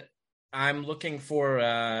 I'm looking for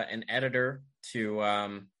an editor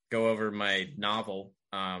to go over my novel.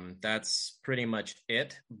 That's pretty much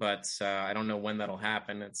it, but I don't know when that'll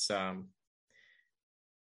happen. It's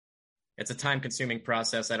a time-consuming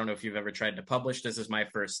process. I don't know if you've ever tried to publish. This is my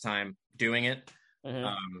first time doing it. Mm-hmm.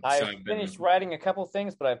 I've finished writing a couple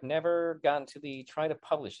things, but I've never gotten to the try to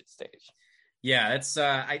publish it stage. Yeah, it's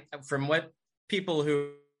from what people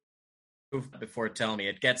who've before tell me,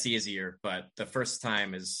 it gets easier, but the first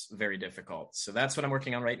time is very difficult. So that's what I'm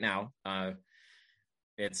working on right now.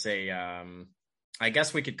 It's I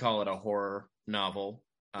guess we could call it a horror novel.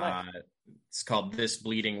 Nice. It's called This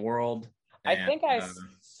Bleeding World. I think I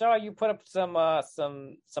saw you put up some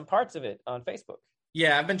parts of it on Facebook.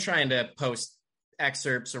 Yeah, I've been trying to post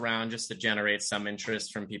excerpts around just to generate some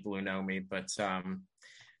interest from people who know me, but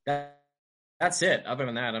that's it. Other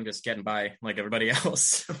than that, I'm just getting by like everybody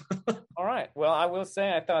else. All right. Well, I will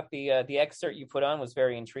say I thought the excerpt you put on was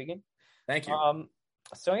very intriguing. Thank you.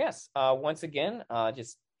 So yes, once again,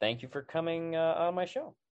 just thank you for coming on my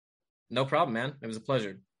show. No problem, man. It was a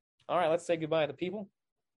pleasure. All right, let's say goodbye to the people.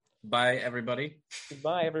 Bye, everybody.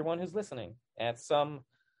 Goodbye, everyone who's listening at some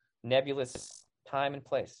nebulous time and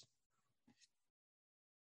place.